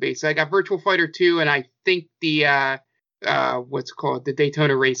supposed to be. So I got Virtua Fighter 2, and I think the what's it called, the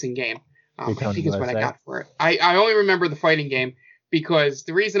Daytona racing game. I think is what I got for it. I only remember the fighting game because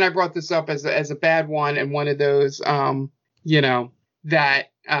the reason I brought this up as a bad one and one of those that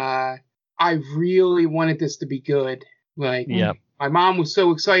I really wanted this to be good. Like, my mom was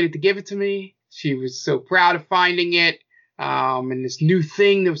so excited to give it to me. She was so proud of finding it. And this new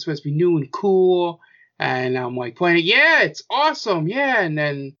thing that was supposed to be new and cool. And I'm like playing it. Yeah, it's awesome. Yeah. And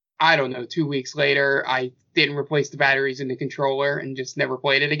then, I don't know, 2 weeks later, I didn't replace the batteries in the controller and just never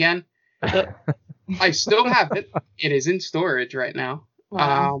played it again. I still have it. It is in storage right now.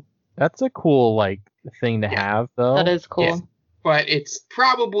 Wow. That's a cool, thing to have, though. That is cool. Yeah. But it's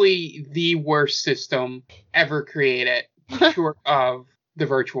probably the worst system ever created, short of the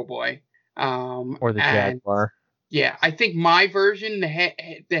Virtual Boy. Or the Jaguar. Yeah, I think my version,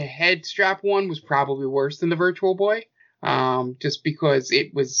 the head strap one, was probably worse than the Virtual Boy. Just because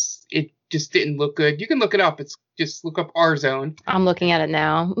it just didn't look good. You can look it up. Just look up R-Zone. I'm looking at it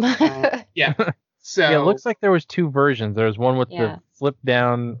now. Yeah. So yeah, it looks like there was 2 versions. There was one with the flip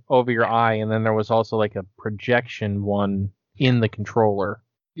down over your eye, and then there was also like a projection one in the controller.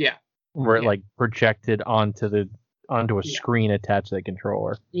 Yeah. Where it projected onto a screen attached to the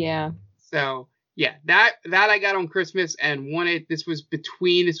controller. Yeah. So yeah, that I got on Christmas and wanted. This was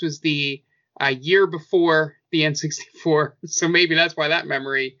the year before the N64, so maybe that's why that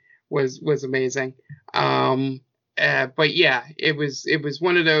memory was amazing. But yeah, it was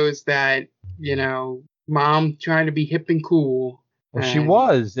one of those that, mom trying to be hip and cool. Well, she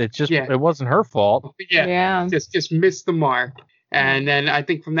was. It just it wasn't her fault. Yeah. Just missed the mark. And then I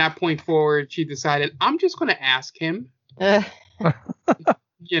think from that point forward, she decided, I'm just going to ask him,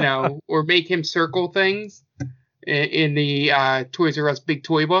 or make him circle things in the Toys R Us Big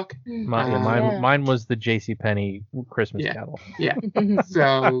Toy Book. Mine was the JCPenney Christmas catalog. Yeah.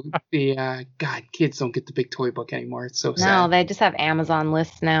 So God, kids don't get the Big Toy Book anymore. It's so sad. No, they just have Amazon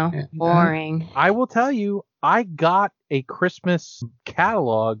lists now. Yeah. Boring. I will tell you, I got a Christmas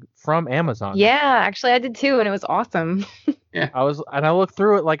catalog from Amazon. Yeah, actually I did too, and it was awesome. Yeah. I looked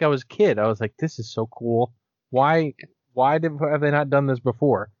through it like I was a kid. I was like, this is so cool. Why have they not done this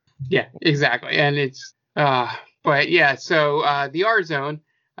before? Yeah, exactly. And it's but yeah, so the R-Zone,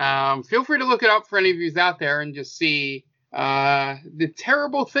 feel free to look it up for any of you out there and just see the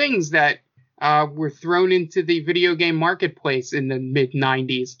terrible things that were thrown into the video game marketplace in the mid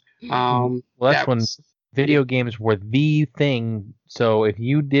 90s. Well, that's when video games were the thing. So if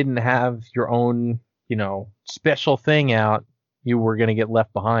you didn't have your own, special thing out, you were going to get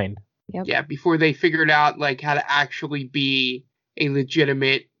left behind. Yep. Yeah, before they figured out how to actually be a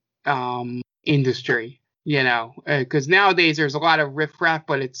legitimate industry. You know, because nowadays there's a lot of riffraff,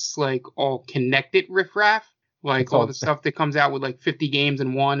 but it's like all connected riffraff, like It's all all the stuff that comes out with like 50 games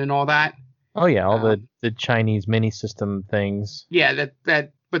in one and all that. Oh yeah, all Um, the Chinese mini system things. Yeah,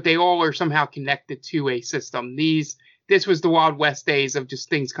 but they all are somehow connected to a system. This was the Wild West days of just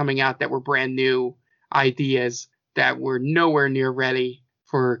things coming out that were brand new ideas that were nowhere near ready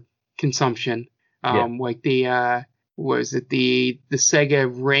for consumption. Yeah. Like the was it the Sega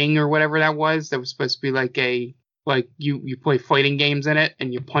Ring or whatever that was supposed to be like you play fighting games in it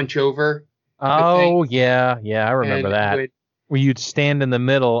and you punch over the thing. Oh yeah, I remember And that. Where you'd stand in the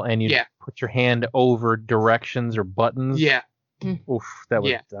middle and you'd Yeah. put your hand over directions or buttons. Yeah. Oof, that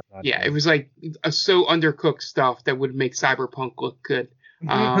was Yeah. not Yeah, good. it was like so undercooked stuff that would make Cyberpunk look good.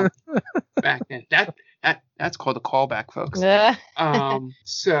 Back then, that's called a callback, folks.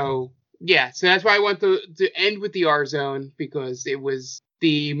 So that's why I want to end with the R Zone, because it was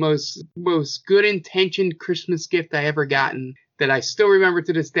the most good intentioned Christmas gift I ever gotten that I still remember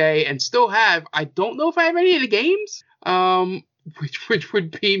to this day and still have. I don't know if I have any of the games, which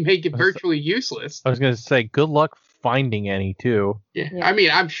would make it virtually useless. I was gonna say, good luck finding any too. Yeah. I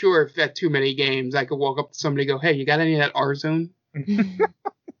mean, I'm sure if at too many games, I could walk up to somebody and go, "Hey, you got any of that R Zone?"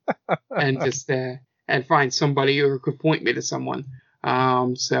 and just and find somebody who could point me to someone.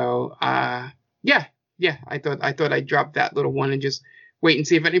 I thought I'd drop that little one and just wait and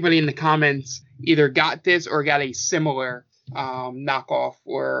see if anybody in the comments either got this or got a similar knockoff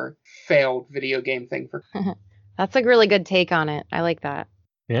or failed video game thing for. That's a really good take on it. I like that.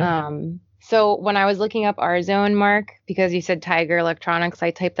 Yeah. So when I was looking up R Zone, Mark, because you said Tiger Electronics,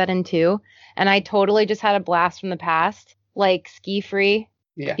 I typed that in too, and I totally just had a blast from the past, like Ski Free.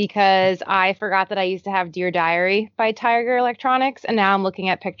 Yeah. Because I forgot that I used to have Dear Diary by Tiger Electronics, and now I'm looking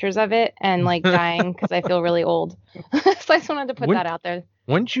at pictures of it and like dying because I feel really old. So I just wanted to put that out there.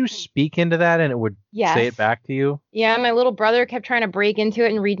 Wouldn't you speak into that and it would say it back to you? Yeah, my little brother kept trying to break into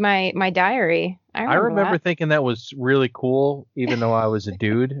it and read my diary. I remember thinking that was really cool, even though I was a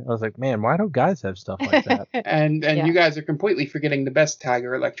dude. I was like, man, why don't guys have stuff like that? And you guys are completely forgetting the best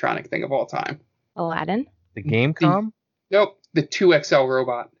Tiger Electronic thing of all time. Aladdin? The Gamecom? Nope, the 2XL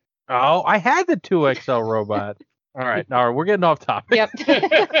robot. Oh, I had the 2XL robot. All right, we're getting off topic. Yep.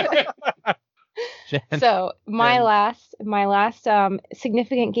 So my last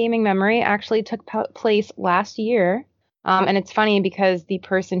significant gaming memory actually took place last year. And it's funny because the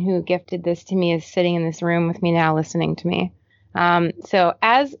person who gifted this to me is sitting in this room with me now listening to me. So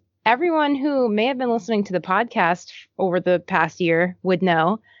as everyone who may have been listening to the podcast over the past year would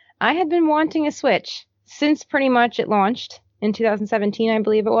know, I had been wanting a Switch since pretty much it launched in 2017, I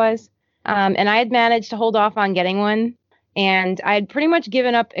believe it was. And I had managed to hold off on getting one. And I had pretty much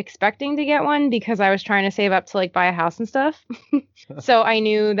given up expecting to get one because I was trying to save up to like buy a house and stuff. So I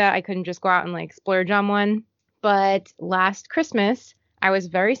knew that I couldn't just go out and like splurge on one. But last Christmas, I was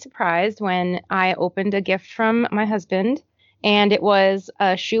very surprised when I opened a gift from my husband, and it was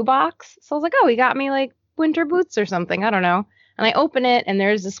a shoebox. So I was like, oh, he got me like winter boots or something. I don't know. And I open it, and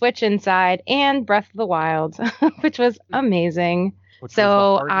there's a Switch inside and Breath of the Wild, which was amazing. Which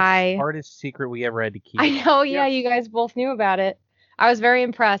so was the hardest secret we ever had to keep. I know, yeah, you guys both knew about it. I was very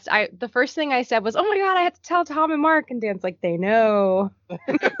impressed. The first thing I said was, "Oh my god, I have to tell Tom and Mark," and Dan's like, "They know." So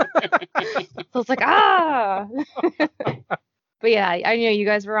I was like, But yeah, I knew you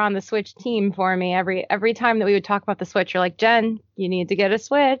guys were on the Switch team for me. Every time that we would talk about the Switch, you're like, "Jen, you need to get a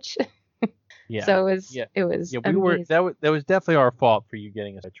Switch." Yeah. So it was. Yeah, that was definitely our fault for you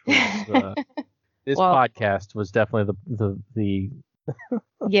getting a Switch. This podcast was definitely the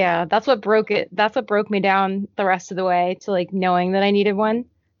Yeah, that's what broke it. That's what broke me down the rest of the way to like knowing that I needed one.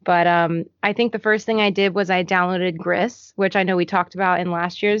 But I think the first thing I did was I downloaded Gris, which I know we talked about in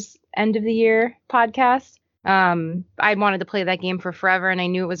last year's end of the year podcast. I wanted to play that game for forever, and I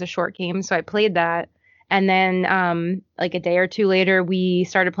knew it was a short game, so I played that. And then like a day or two later, we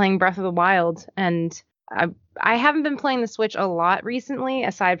started playing Breath of the Wild, and I haven't been playing the Switch a lot recently,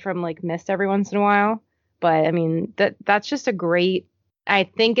 aside from like Myst every once in a while. But I mean, that's just a great. I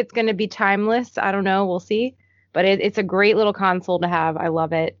think it's going to be timeless. I don't know. We'll see. But it's a great little console to have. I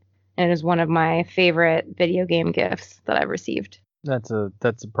love it. And it is one of my favorite video game gifts that I've received. That's a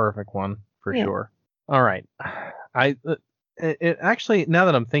perfect one for sure. All right. It actually, now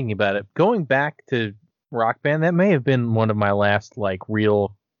that I'm thinking about it, going back to Rock Band, that may have been one of my last like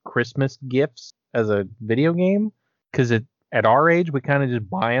real Christmas gifts as a video game. Because at our age, we kind of just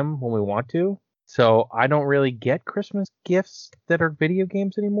buy them when we want to. So I don't really get Christmas gifts that are video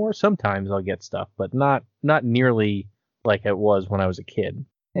games anymore. Sometimes I'll get stuff, but not nearly like it was when I was a kid.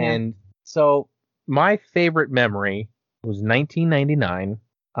 Yeah. And so my favorite memory was 1999.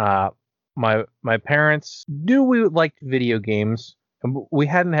 my parents knew we liked video games. And we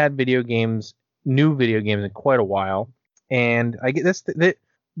hadn't had new video games in quite a while. And I get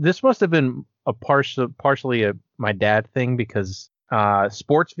this must have been partially my dad thing because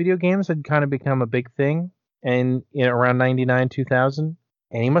sports video games had kind of become a big thing and around 99 2000,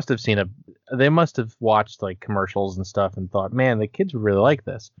 and he must have they must have watched like commercials and stuff and thought, man, the kids would really like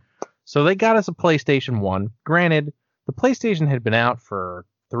this. So they got us a PlayStation 1. Granted, the PlayStation had been out for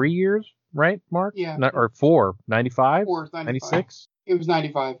 3 years, right, Mark? Yeah. Or 4, 95? 95. 96? It was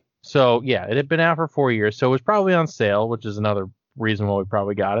 95. So, yeah, it had been out for 4 years. So it was probably on sale, which is another reason why we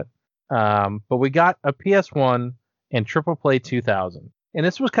probably got it. But we got a PS1 and Triple Play 2000. And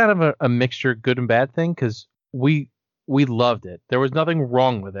this was kind of a mixture, good and bad thing, because we loved it. There was nothing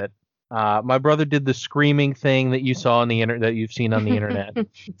wrong with it. My brother did the screaming thing that you saw on the internet, that you've seen on the internet.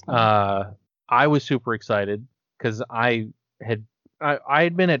 I was super excited because I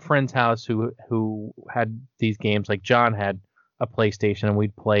had been at friends' house who had these games. Like John had a PlayStation, and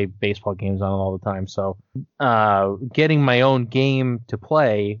we'd play baseball games on it all the time. So getting my own game to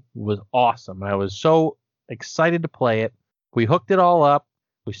play was awesome. I was so excited to play it. We hooked it all up.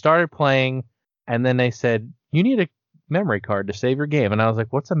 We started playing, and then they said, you need a memory card to save your game. And I was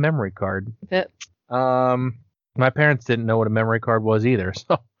like, what's a memory card? My parents didn't know what a memory card was either.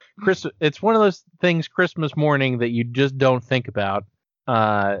 So it's one of those things Christmas morning that you just don't think about.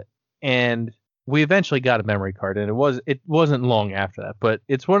 And we eventually got a memory card, and it wasn't long after that. But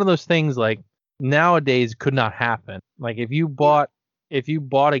it's one of those things like nowadays could not happen. Like if you bought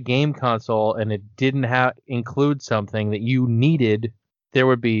a game console and it didn't include something that you needed, there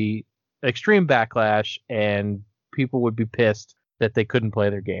would be extreme backlash and people would be pissed that they couldn't play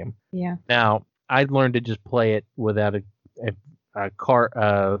their game. Yeah. Now, I'd learned to just play it without a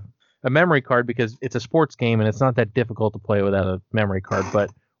memory card because it's a sports game and it's not that difficult to play without a memory card. But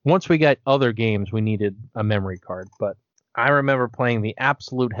once we got other games, we needed a memory card. But I remember playing the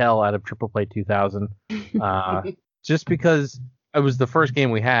absolute hell out of Triple Play 2000 just because it was the first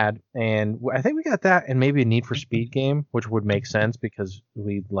game we had. And I think we got that and maybe a Need for Speed game, which would make sense because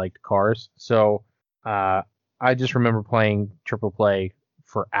we liked cars. So I just remember playing Triple Play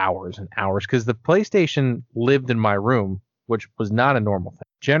for hours and hours because the PlayStation lived in my room, which was not a normal thing.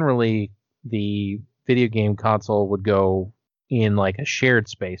 Generally, the video game console would go in like a shared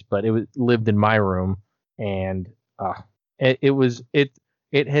space, but it lived in my room, and it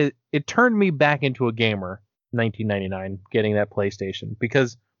turned me back into a gamer. 1999, getting that PlayStation,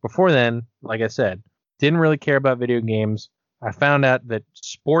 because before then, like I said, didn't really care about video games. I found out that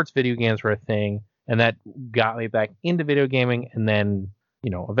sports video games were a thing, and that got me back into video gaming. And then,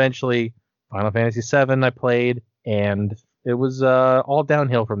 eventually Final Fantasy VII I played, and it was all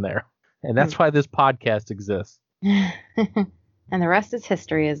downhill from there. And that's why this podcast exists. And the rest is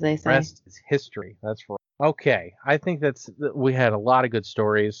history, as they say. The rest is history. That's right. Okay, I think we had a lot of good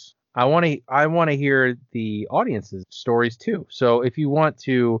stories. I want to hear the audience's stories too. So if you want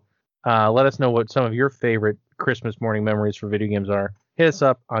to let us know what some of your favorite Christmas morning memories for video games are, hit us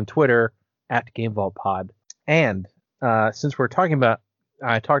up on Twitter at GameVaultPod. And since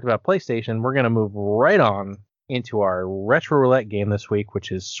I talked about PlayStation, we're going to move right on into our Retro Roulette game this week,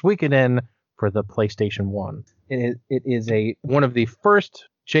 which is Suikoden for the PlayStation 1. It is one of the first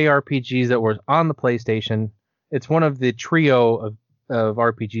JRPGs that was on the PlayStation. It's one of the trio of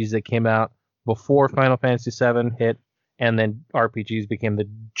RPGs that came out before Final Fantasy VII hit, and then RPGs became the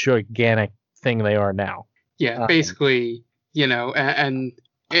gigantic thing they are now. Yeah, basically, and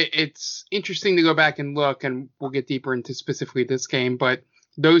it's interesting to go back and look, and we'll get deeper into specifically this game, but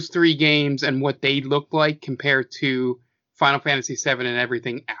those three games and what they looked like compared to Final Fantasy VII and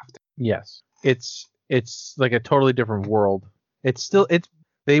everything after. Yes, it's like a totally different world.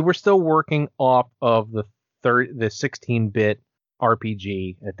 They were still working off of the 16-bit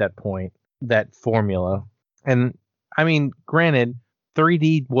RPG at that point, that formula. And I mean, granted,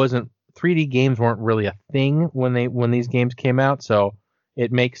 3D games weren't really a thing when these games came out, so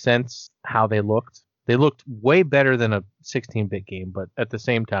it makes sense how they looked. They looked way better than a 16-bit game, but at the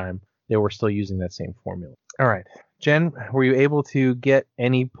same time, they were still using that same formula. All right, Jen, were you able to get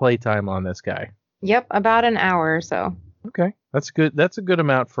any playtime on this guy? Yep, about an hour or so. Okay, that's good. That's a good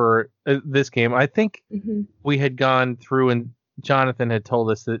amount for this game. I think we had gone through, and Jonathan had told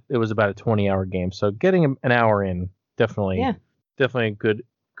us that it was about a 20-hour game. So getting an hour in, definitely a good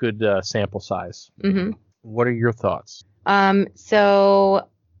sample size. Mm-hmm. What are your thoughts? So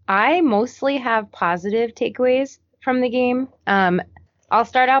I mostly have positive takeaways from the game. I'll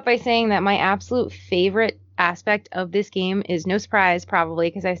start out by saying that my absolute favorite aspect of this game is, no surprise probably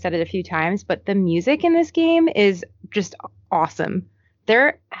because I've said it a few times, but the music in this game is just awesome.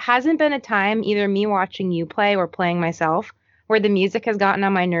 There hasn't been a time, either me watching you play or playing myself, where the music has gotten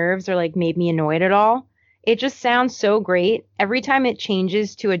on my nerves or like made me annoyed at all. It just sounds so great. Every time it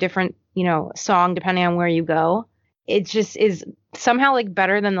changes to a different, song depending on where you go, it just is somehow like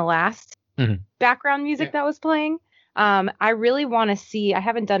better than the last background music that was playing. I really want to see, I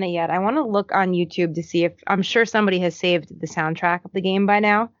haven't done it yet. I want to look on YouTube to see if, I'm sure somebody has saved the soundtrack of the game by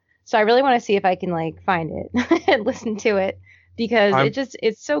now. So I really want to see if I can like find it and listen to it, because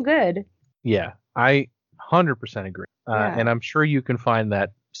it's so good. Yeah, I 100% agree. And I'm sure you can find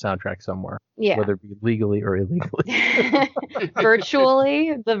that soundtrack somewhere. Yeah. Whether it be legally or illegally.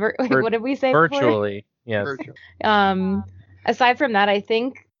 Virtually. What did we say virtually, before? yes. Aside from that, I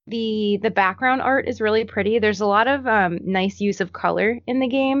think the background art is really pretty. There's a lot of nice use of color in the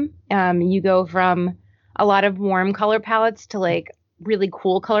game. You go from a lot of warm color palettes to like really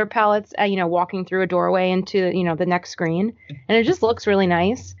cool color palettes, walking through a doorway into, the next screen. And it just looks really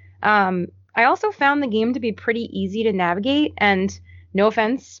nice. I also found the game to be pretty easy to navigate, and no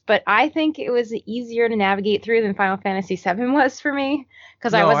offense, but I think it was easier to navigate through than Final Fantasy VII was for me,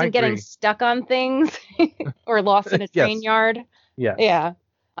 because I wasn't getting stuck on things or lost in a train yard. Yeah. Yeah.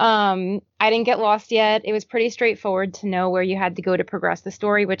 I didn't get lost yet. It was pretty straightforward to know where you had to go to progress the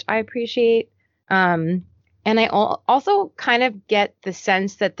story, which I appreciate. And I also kind of get the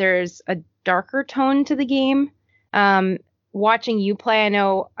sense that there's a darker tone to the game. Watching you play, I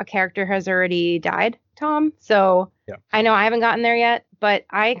know a character has already died, Tom. So I know I haven't gotten there yet, but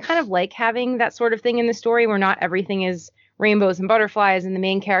I kind of like having that sort of thing in the story where not everything is rainbows and butterflies and the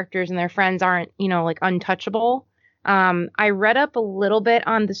main characters and their friends aren't, like untouchable. I read up a little bit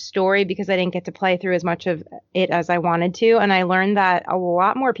on the story because I didn't get to play through as much of it as I wanted to. And I learned that a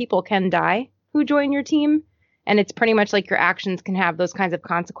lot more people can die who join your team. And it's pretty much like your actions can have those kinds of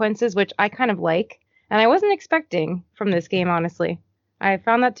consequences, which I kind of like. And I wasn't expecting from this game, honestly. I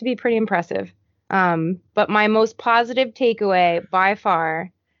found that to be pretty impressive. But my most positive takeaway by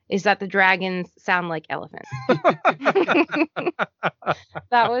far is that the dragons sound like elephants.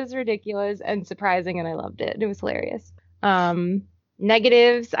 That was ridiculous and surprising, and I loved it. It was hilarious.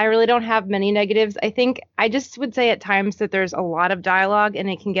 Negatives, I really don't have many negatives. I think I just would say at times that there's a lot of dialogue and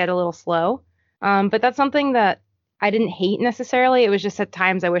it can get a little slow. But that's something that I didn't hate necessarily. It was just at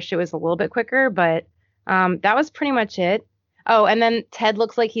times I wish it was a little bit quicker, but that was pretty much it. Oh, and then Ted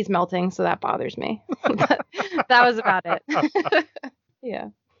looks like he's melting, so that bothers me. That was about it. Yeah.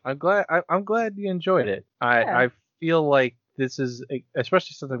 I'm glad you enjoyed it. I feel like this is,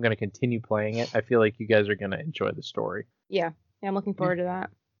 especially since I'm going to continue playing it, I feel like you guys are going to enjoy the story. Yeah, I'm looking forward to that.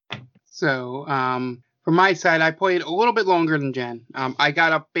 So, from my side, I played a little bit longer than Jen. I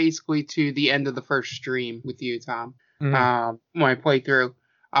got up basically to the end of the first stream with you, Tom, when I played through.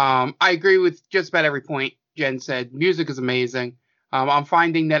 I agree with just about every point Jen said. Music is amazing. I'm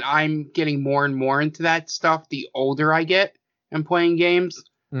finding that I'm getting more and more into that stuff the older I get and playing games.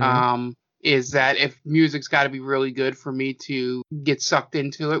 Is that if music's got to be really good for me to get sucked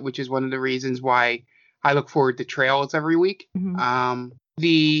into it, which is one of the reasons why I look forward to Trails every week.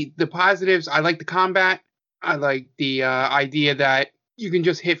 The positives, I like the combat. I like the idea that you can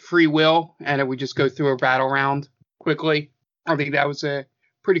just hit free will and it would just go through a battle round quickly. I think that was a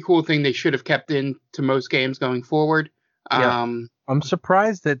pretty cool thing they should have kept in to most games going forward. I'm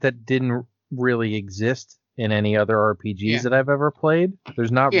surprised that didn't really exist in any other RPGs that I've ever played.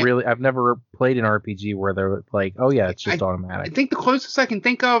 There's not really, I've never played an RPG where they're like, oh yeah, it's just automatic. I think the closest I can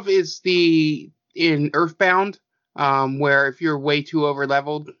think of is in Earthbound, where if you're way too over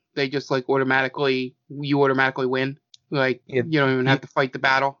leveled, they just like automatically win. Like you don't even have to fight the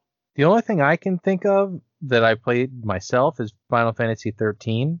battle. The only thing I can think of that I played myself is Final Fantasy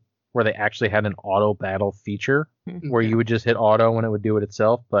 13, where they actually had an auto battle feature where you would just hit auto and it would do it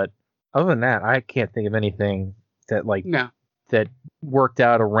itself. But other than that, I can't think of anything that that worked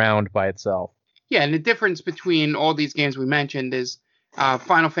out around by itself. Yeah, and the difference between all these games we mentioned is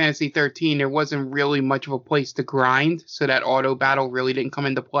Final Fantasy 13, there wasn't really much of a place to grind, so that auto battle really didn't come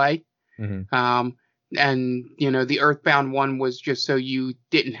into play. And, the Earthbound one was just so you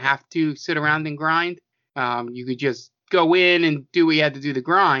didn't have to sit around and grind. You could just go in and do what you had to do to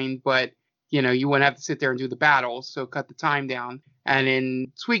grind, but, you wouldn't have to sit there and do the battles, so cut the time down. And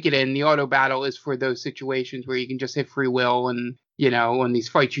in Suikoden, the auto battle is for those situations where you can just hit free will and, in these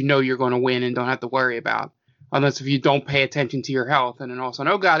fights you're going to win and don't have to worry about. Unless if you don't pay attention to your health and then all of a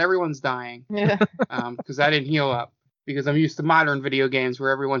sudden, oh God, everyone's dying. Yeah. Because I didn't heal up. Because I'm used to modern video games where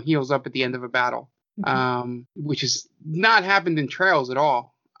everyone heals up at the end of a battle. Which has not happened in Trails at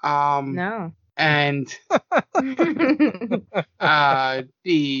all. No. And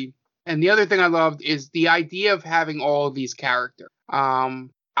the other thing I loved is the idea of having all of these characters. I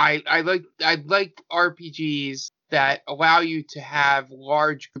like RPGs that allow you to have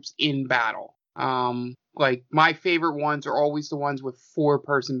large groups in battle. Like my favorite ones are always the ones with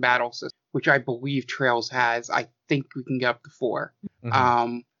 4-person battle systems, which I believe Trails has. I think we can get up to 4.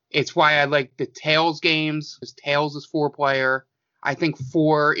 Mm-hmm. It's why I like the Tales games, because Tales is 4-player. I think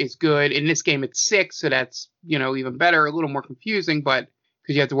 4 is good. In this game, it's 6, so that's, even better, a little more confusing, but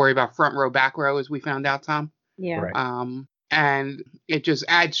because you have to worry about front row, back row, as we found out, Tom. Yeah. Right. And it just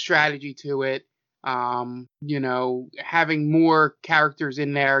adds strategy to it. Having more characters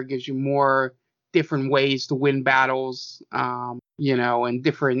in there gives you more different ways to win battles, and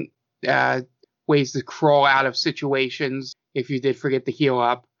different ways to crawl out of situations if you did forget to heal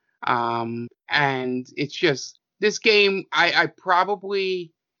up. And it's just, this game, it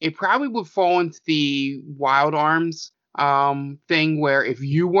probably would fall into the Wild Arms thing where if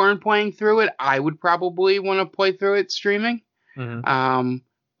you weren't playing through it, I would probably want to play through it streaming. Mm-hmm.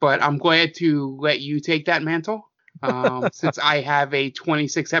 But I'm glad to let you take that mantle, since I have a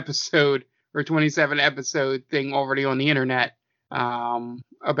 26 episode or 27 episode thing already on the internet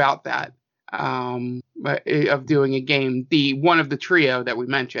about that, of doing a game, the one of the trio that we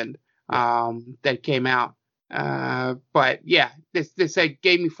mentioned that came out. But yeah, this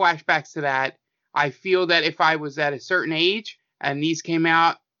gave me flashbacks to that. I feel that if I was at a certain age and these came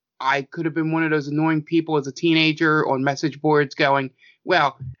out, I could have been one of those annoying people as a teenager on message boards going,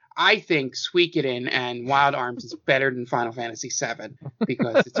 well, I think Suikoden and Wild Arms is better than Final Fantasy VII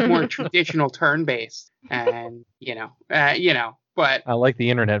because it's more traditional turn-based, and but I like the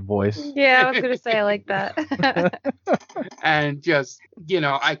internet voice. Yeah, I was gonna say I like that. And just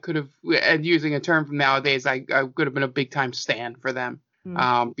I could have, and using a term from nowadays, I could have been a big time stan for them,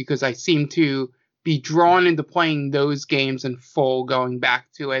 because I seem to be drawn into playing those games in full, going back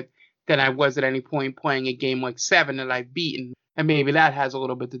to it, than I was at any point playing a game like 7 that I've beaten. And maybe that has a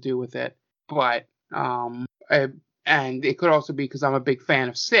little bit to do with it. But, and it could also be because I'm a big fan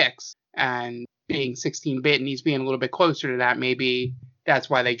of 6, and being 16-bit and these being a little bit closer to that, maybe that's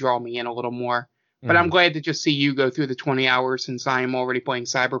why they draw me in a little more. But I'm glad to just see you go through the 20 hours, since I am already playing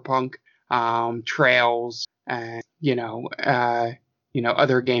Cyberpunk, Trails, and,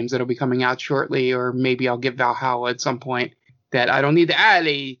 other games that'll be coming out shortly, or maybe I'll give Valhalla at some point, that I don't need to add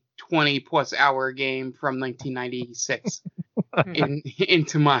a 20-plus hour game from 1996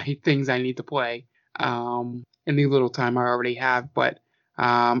 into my things I need to play in the little time I already have. But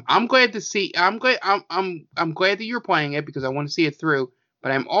I'm glad to see. I'm glad that you're playing it, because I want to see it through.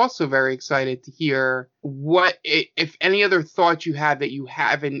 But I'm also very excited to hear what, if any other thoughts you have that you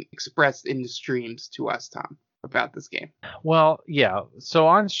haven't expressed in the streams to us, Tom, about this game. Well, yeah. So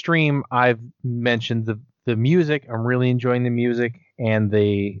on stream, I've mentioned the music. I'm really enjoying the music, and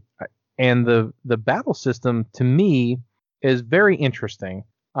the battle system to me is very interesting.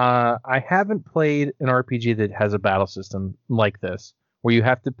 I haven't played an RPG that has a battle system like this, where you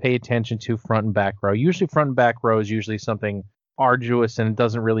have to pay attention to front and back row. Usually front and back row is usually something arduous and it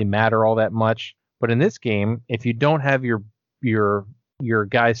doesn't really matter all that much. But in this game, if you don't have your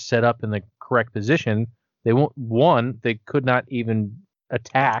guys set up in the correct position, they could not even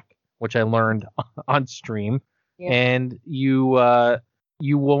attack, which I learned on stream. Yeah. And you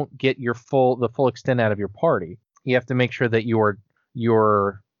won't get the full extent out of your party. You have to make sure that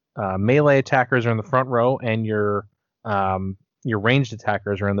your melee attackers are in the front row and your ranged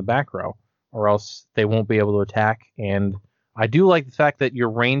attackers are in the back row, or else they won't be able to attack. And I do like the fact that your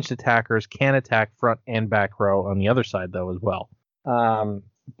ranged attackers can attack front and back row on the other side, though, as well.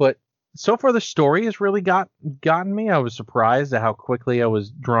 But so far, the story has really gotten me. I was surprised at how quickly I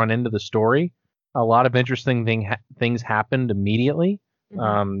was drawn into the story. A lot of interesting things happened immediately.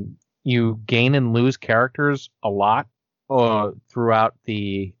 Mm-hmm. You gain and lose characters a lot throughout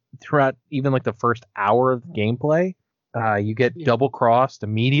even like the first hour of gameplay. You get double crossed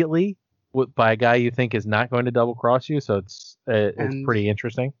immediately by a guy you think is not going to double cross you, so it's pretty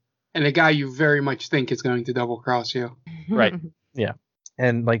interesting. And a guy you very much think is going to double cross you. Right. Yeah.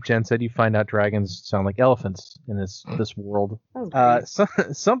 And like Jen said, you find out dragons sound like elephants in this world. Oh,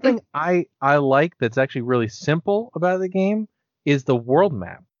 something I like that's actually really simple about the game is the world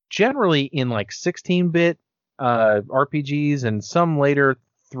map. Generally, in like 16-bit RPGs and some later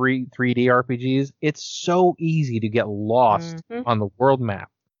 3D RPGs, it's so easy to get lost on the world map.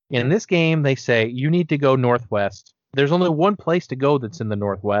 In this game, they say you need to go northwest. There's only one place to go that's in the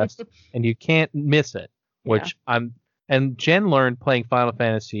northwest, and you can't miss it. Which and Jen learned playing Final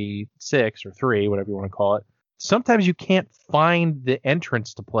Fantasy 6 or 3, whatever you want to call it. Sometimes you can't find the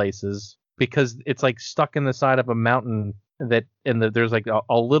entrance to places because it's like stuck in the side of a mountain there's like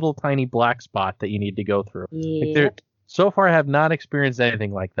a little tiny black spot that you need to go through. Yep. So far, I have not experienced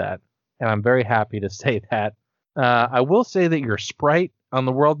anything like that, and I'm very happy to say that. I will say that your sprite on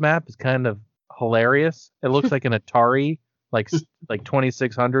the world map is kind of hilarious. It looks like an Atari, like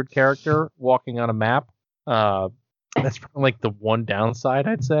 2600 character walking on a map. That's probably like the one downside,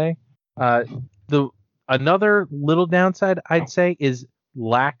 I'd say. The another little downside, I'd say, is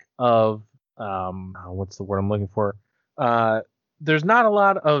lack of what's the word I'm looking for? There's not a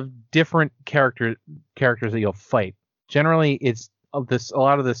lot of different characters that you'll fight. Generally, it's a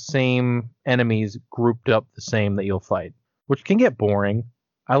lot of the same enemies grouped up the same that you'll fight, which can get boring.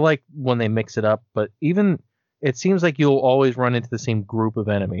 I like when they mix it up, but even it seems like you'll always run into the same group of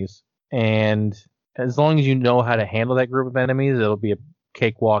enemies, and as long as you know how to handle that group of enemies, it'll be a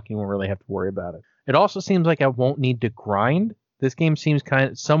cakewalk. You won't really have to worry about it. It also seems like I won't need to grind. This game seems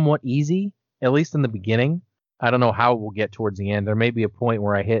kind of somewhat easy, at least in the beginning. I don't know how it will get towards the end. There may be a point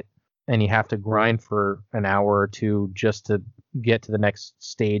where I hit and you have to grind for an hour or two just to get to the next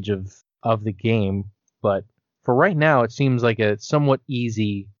stage of the game. But for right now, it seems like a somewhat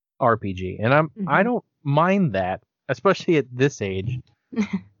easy RPG. And I don't mind that, especially at this age.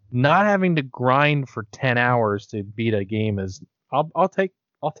 Not having to grind for 10 hours to beat a game is I'll take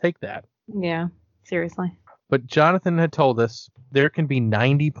that. Yeah, seriously. But Jonathan had told us there can be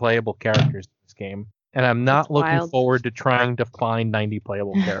 90 playable characters in this game, and I'm not looking forward to trying to find 90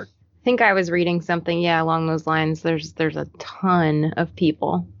 playable characters. I think I was reading something, along those lines. There's a ton of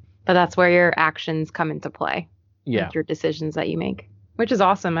people, but that's where your actions come into play. Yeah. With your decisions that you make, which is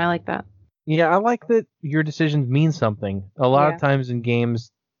awesome. I like that. Yeah, I like that your decisions mean something. A lot of times in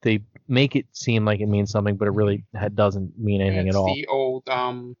games, they make it seem like it means something, but it really doesn't mean anything at all. The old,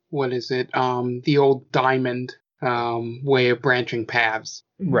 what is it? The old diamond way of branching paths,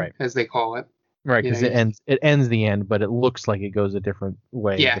 right? As they call it. Right, because it ends the end, but it looks like it goes a different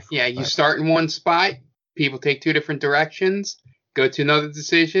way. Yeah. You start in one spot, people take two different directions, go to another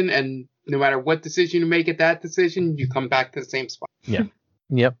decision, and no matter what decision you make at that decision, you come back to the same spot. Yeah.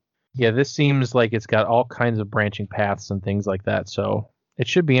 Yep. Yeah, this seems like it's got all kinds of branching paths and things like that, so it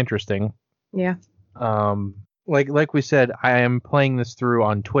should be interesting. Yeah. Like we said, I am playing this through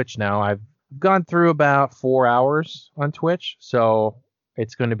on Twitch now. I've gone through about 4 hours on Twitch, so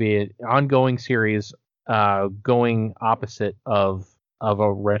it's going to be an ongoing series going opposite of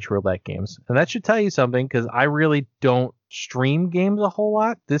a retro roulette games. And that should tell you something, because I really don't stream games a whole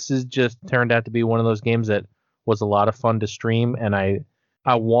lot. This is just turned out to be one of those games that was a lot of fun to stream, and I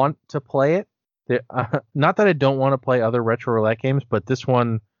want to play it. Not that I don't want to play other retro roulette games, but this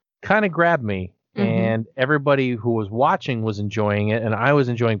one kind of grabbed me, and everybody who was watching was enjoying it, and I was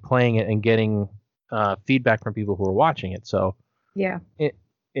enjoying playing it and getting feedback from people who were watching it. So yeah, it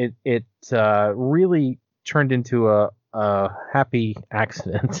really turned into a happy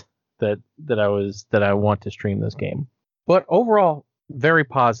accident that I want to stream this game. But overall, very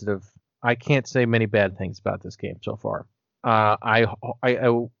positive. I can't say many bad things about this game so far. I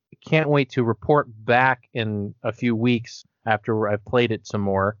can't wait to report back in a few weeks after I've played it some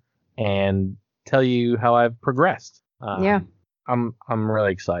more and tell you how I've progressed. I'm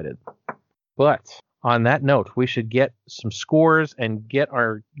really excited. But on that note, we should get some scores and get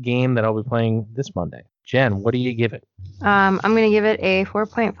our game that I'll be playing this Monday. Jen, what do you give it? I'm going to give it a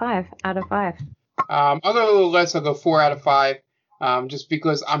 4.5 out of 5. I'll go a little less. I'll go 4 out of 5. Just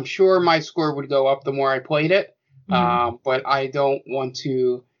because I'm sure my score would go up the more I played it. But I don't want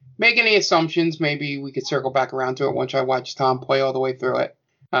to make any assumptions. Maybe we could circle back around to it once I watch Tom play all the way through it.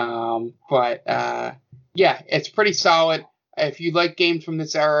 Yeah, it's pretty solid. If you like games from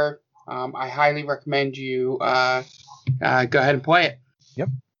this era, I highly recommend you go ahead and play it. Yep.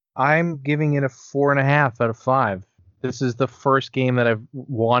 I'm giving it a 4.5 out of 5. This is the first game that I've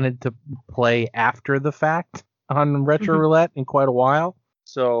wanted to play after the fact on Retro Roulette in quite a while.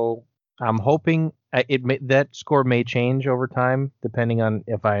 So I'm hoping that score may change over time, depending on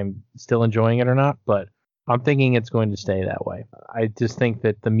if I'm still enjoying it or not. But I'm thinking it's going to stay that way. I just think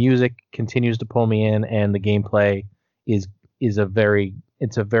that the music continues to pull me in, and the gameplay is a very good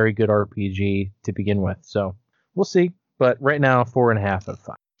RPG to begin with. So we'll see. But right now, 4.5 out of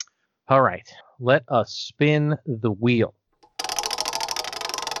 5. All right, let us spin the wheel.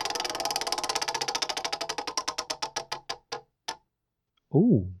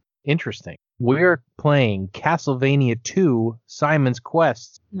 Ooh, interesting. We're playing Castlevania 2 Simon's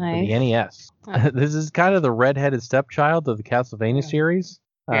Quest for the NES. This is kind of the redheaded stepchild of the Castlevania series.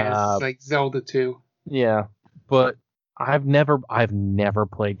 Yeah, it's like Zelda 2. Yeah, but I've never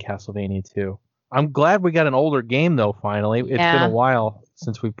played Castlevania 2. I'm glad we got an older game, though, finally. It's been a while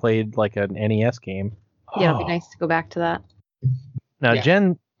since we played like an NES game. Yeah, it'll be nice to go back to that. Now,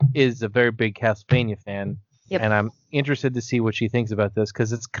 Jen is a very big Castlevania fan. Yep. And I'm interested to see what she thinks about this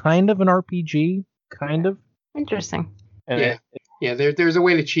because it's kind of an RPG, kind of. Interesting. And Yeah. There's a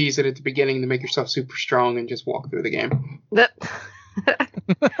way to cheese it at the beginning to make yourself super strong and just walk through the game.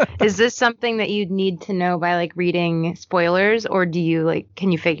 Is this something that you'd need to know by like reading spoilers, or do you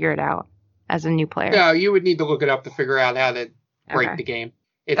can you figure it out as a new player? No, you would need to look it up to figure out how to break the game.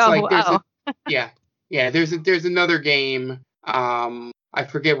 It's there's another game. I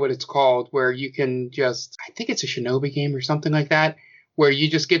forget what it's called, where you can I think it's a Shinobi game or something like that, where you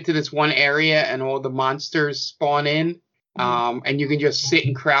just get to this one area and all the monsters spawn in, and you can just sit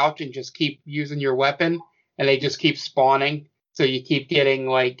and crouch and just keep using your weapon, and they just keep spawning. So you keep getting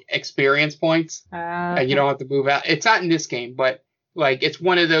like experience points, and you don't have to move out. It's not in this game, but like it's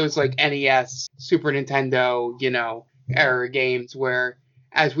one of those like NES, Super Nintendo, era games where,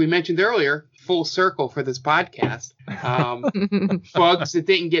 as we mentioned earlier, full circle for this podcast, bugs that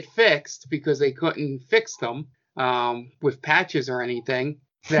didn't get fixed because they couldn't fix them with patches or anything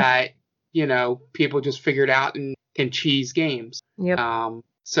that people just figured out and can cheese games. Yep.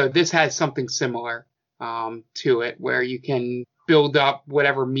 So this has something similar to it, where you can build up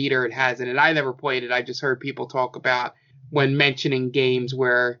whatever meter it has in it. I never played it. I just heard people talk about when mentioning games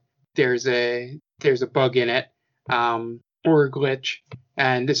where there's a bug in it or a glitch.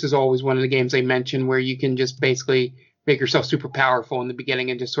 And this is always one of the games they mention where you can just basically make yourself super powerful in the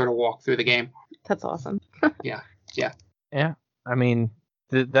beginning and just sort of walk through the game. That's awesome. Yeah. I mean,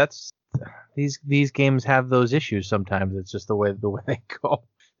 that's these games have those issues sometimes. It's just the way they go.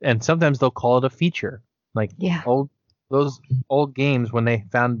 And sometimes they'll call it a feature. Like those old games, when they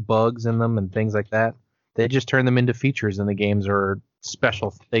found bugs in them and things like that, they just turn them into features, and the games are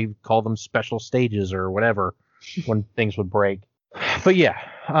special. They call them special stages or whatever when things would break. But yeah,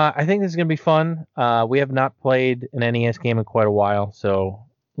 I think this is going to be fun. We have not played an NES game in quite a while, so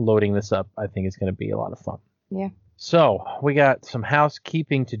loading this up, I think, is going to be a lot of fun. Yeah. So we got some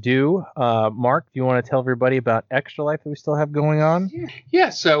housekeeping to do. Mark, do you want to tell everybody about Extra Life that we still have going on? Yeah.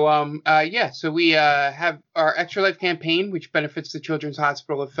 So we have our Extra Life campaign, which benefits the Children's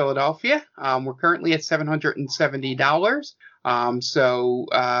Hospital of Philadelphia. We're currently at $770. So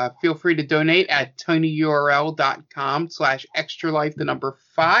feel free to donate at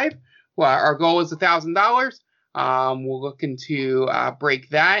tinyurl.com/extralife5. Well, our goal is $1,000. We're looking to break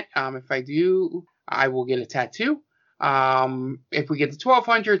that. If I do, I will get a tattoo. If we get to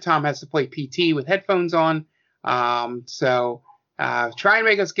 1,200, Tom has to play PT with headphones on. So try and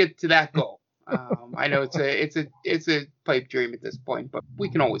make us get to that goal. I know it's a pipe dream at this point, but we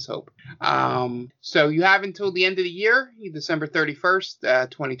can always hope. So you have until the end of the year, December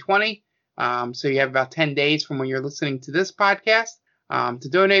 31st, 2020. So you have about 10 days from when you're listening to this podcast to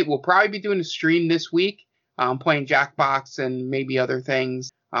donate. We'll probably be doing a stream this week, playing Jackbox and maybe other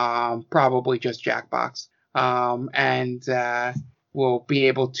things. Probably just Jackbox. And we'll be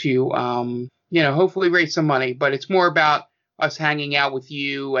able to, hopefully raise some money. But it's more about us hanging out with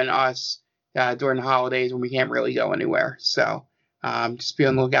you and us during the holidays when we can't really go anywhere. So just be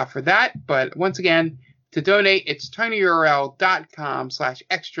on the lookout for that. But once again, to donate, it's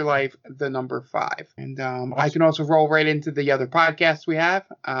tinyurl.com/extralife5. And awesome. I can also roll right into the other podcasts we have.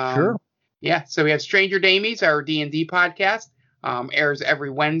 Sure. Yeah, so we have Stranger Damies, our D&D podcast, airs every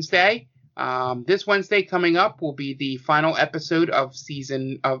Wednesday. This Wednesday coming up will be the final episode of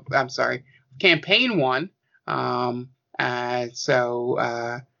campaign 1.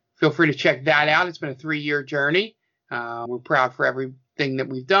 So feel free to check that out. It's been a 3-year journey. We're proud for everything that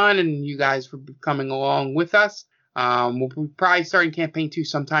we've done and you guys for coming along with us. We'll be probably starting campaign 2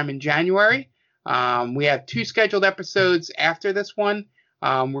 sometime in January. We have 2 scheduled episodes after this one.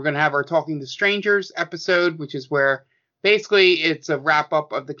 We're going to have our Talking to Strangers episode, which is where basically it's a wrap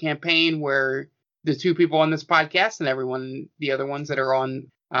up of the campaign where the 2 people on this podcast and everyone, the other ones that are on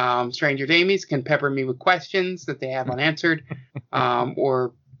Stranger Damies, can pepper me with questions that they have unanswered,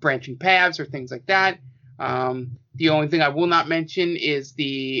 or branching paths or things like that. The only thing I will not mention is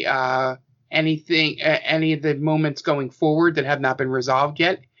the any of the moments going forward that have not been resolved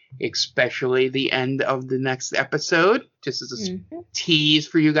yet, especially the end of the next episode, just as a tease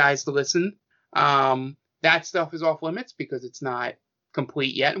for you guys to listen. That stuff is off limits because it's not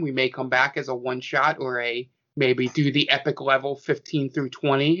complete yet, and we may come back as a one-shot or maybe do the epic level 15 through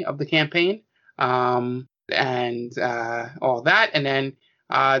 20 of the campaign, and all that. And then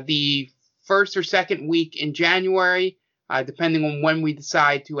the first or second week in January, depending on when we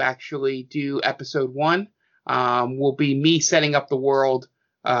decide to actually do episode 1, will be me setting up the world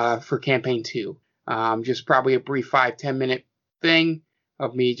for campaign 2. Just probably a brief 5-10 minute thing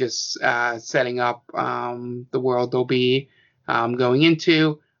of me just setting up the world they'll be going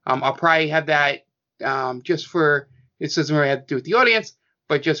into. I'll probably have that just for, this doesn't really have to do with the audience,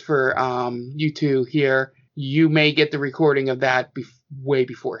 but just for you two here, you may get the recording of that way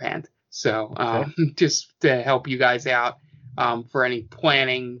beforehand. So just to help you guys out for any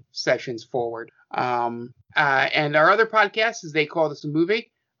planning sessions forward. And our other podcast is They Call This a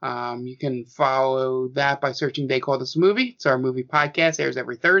Movie. You can follow that by searching They Call This a Movie. It's our movie podcast, airs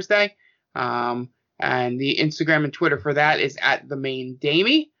every Thursday. And the Instagram and Twitter for that is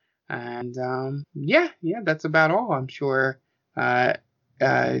 @TheMainDamie. And that's about all. I'm sure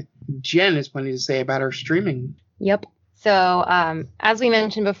Jen has plenty to say about our streaming. Yep. So as we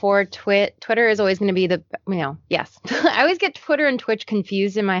mentioned before, Twitter is always going to be yes. I always get Twitter and Twitch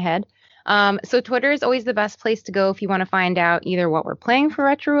confused in my head. So Twitter is always the best place to go if you want to find out either what we're playing for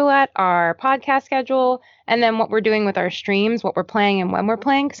Retro Roulette, our podcast schedule, and then what we're doing with our streams, what we're playing and when we're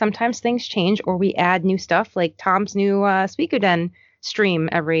playing. Sometimes things change or we add new stuff, like Tom's new Suikoden stream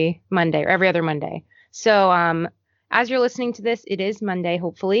every Monday or every other Monday. So as you're listening to this, it is Monday,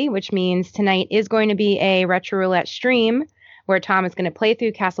 hopefully, which means tonight is going to be a Retro Roulette stream where Tom is going to play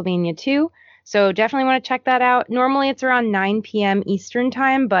through Castlevania 2. So definitely want to check that out. Normally it's around 9 p.m. Eastern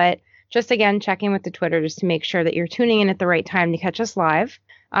time, but just again, check in with the Twitter just to make sure that you're tuning in at the right time to catch us live.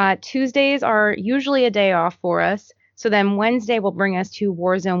 Tuesdays are usually a day off for us. So then Wednesday will bring us to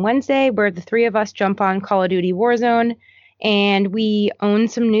Warzone Wednesday, where the three of us jump on Call of Duty Warzone. And we own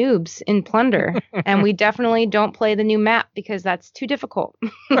some noobs in Plunder. And we definitely don't play the new map because that's too difficult.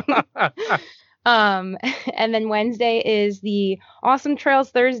 And then Wednesday is the Awesome Trails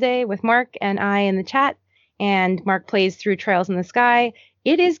Thursday with Mark and I in the chat. And Mark plays through Trails in the Sky.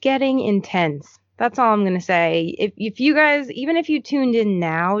 It is getting intense. That's all I'm going to say. If you guys, even if you tuned in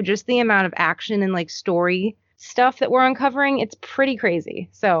now, just the amount of action and like story stuff that we're uncovering, it's pretty crazy.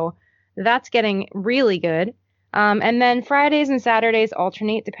 So that's getting really good. And then Fridays and Saturdays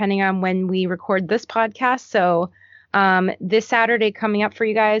alternate depending on when we record this podcast. So this Saturday coming up for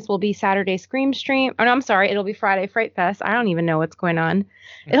you guys will be Saturday Scream Stream. Oh, no, I'm sorry. It'll be Friday Fright Fest. I don't even know what's going on.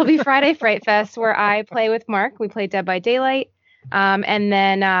 It'll be Friday Fright Fest where I play with Mark. We play Dead by Daylight. And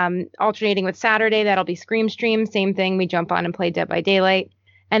then alternating with Saturday, that'll be Scream Stream. Same thing. We jump on and play Dead by Daylight.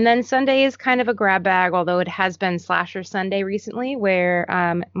 And then Sunday is kind of a grab bag, although it has been Slasher Sunday recently where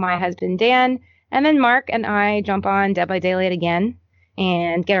my husband Dan and then Mark and I jump on Dead by Daylight again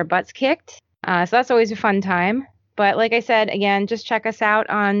and get our butts kicked. So that's always a fun time. But like I said, again, just check us out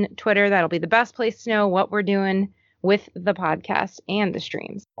on Twitter. That'll be the best place to know what we're doing with the podcast and the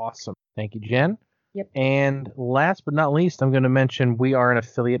streams. Awesome. Thank you, Jen. Yep. And last but not least, I'm going to mention we are an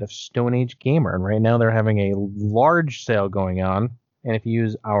affiliate of Stone Age Gamer. And right now they're having a large sale going on. And if you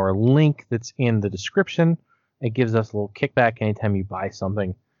use our link that's in the description, it gives us a little kickback anytime you buy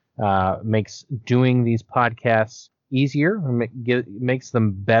something. Makes doing these podcasts easier, makes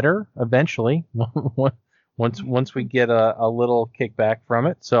them better eventually once we get a little kickback from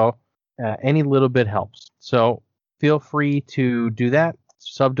it. So any little bit helps. So feel free to do that.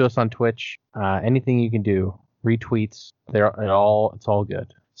 Sub to us on Twitch. Anything you can do, retweets, it's all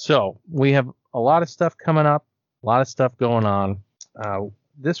good. So we have a lot of stuff coming up, a lot of stuff going on.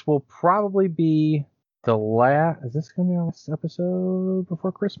 This will probably be is this going to be our last episode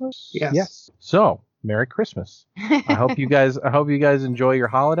before Christmas? Yes. So, Merry Christmas. I hope you guys enjoy your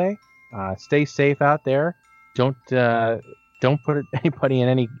holiday. Stay safe out there. Don't put anybody in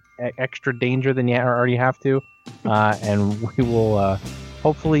any extra danger than you already have to. And we will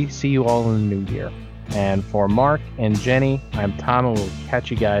hopefully see you all in the new year. And for Mark and Jenny, I'm Tom, and we'll catch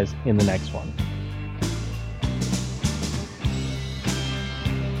you guys in the next one.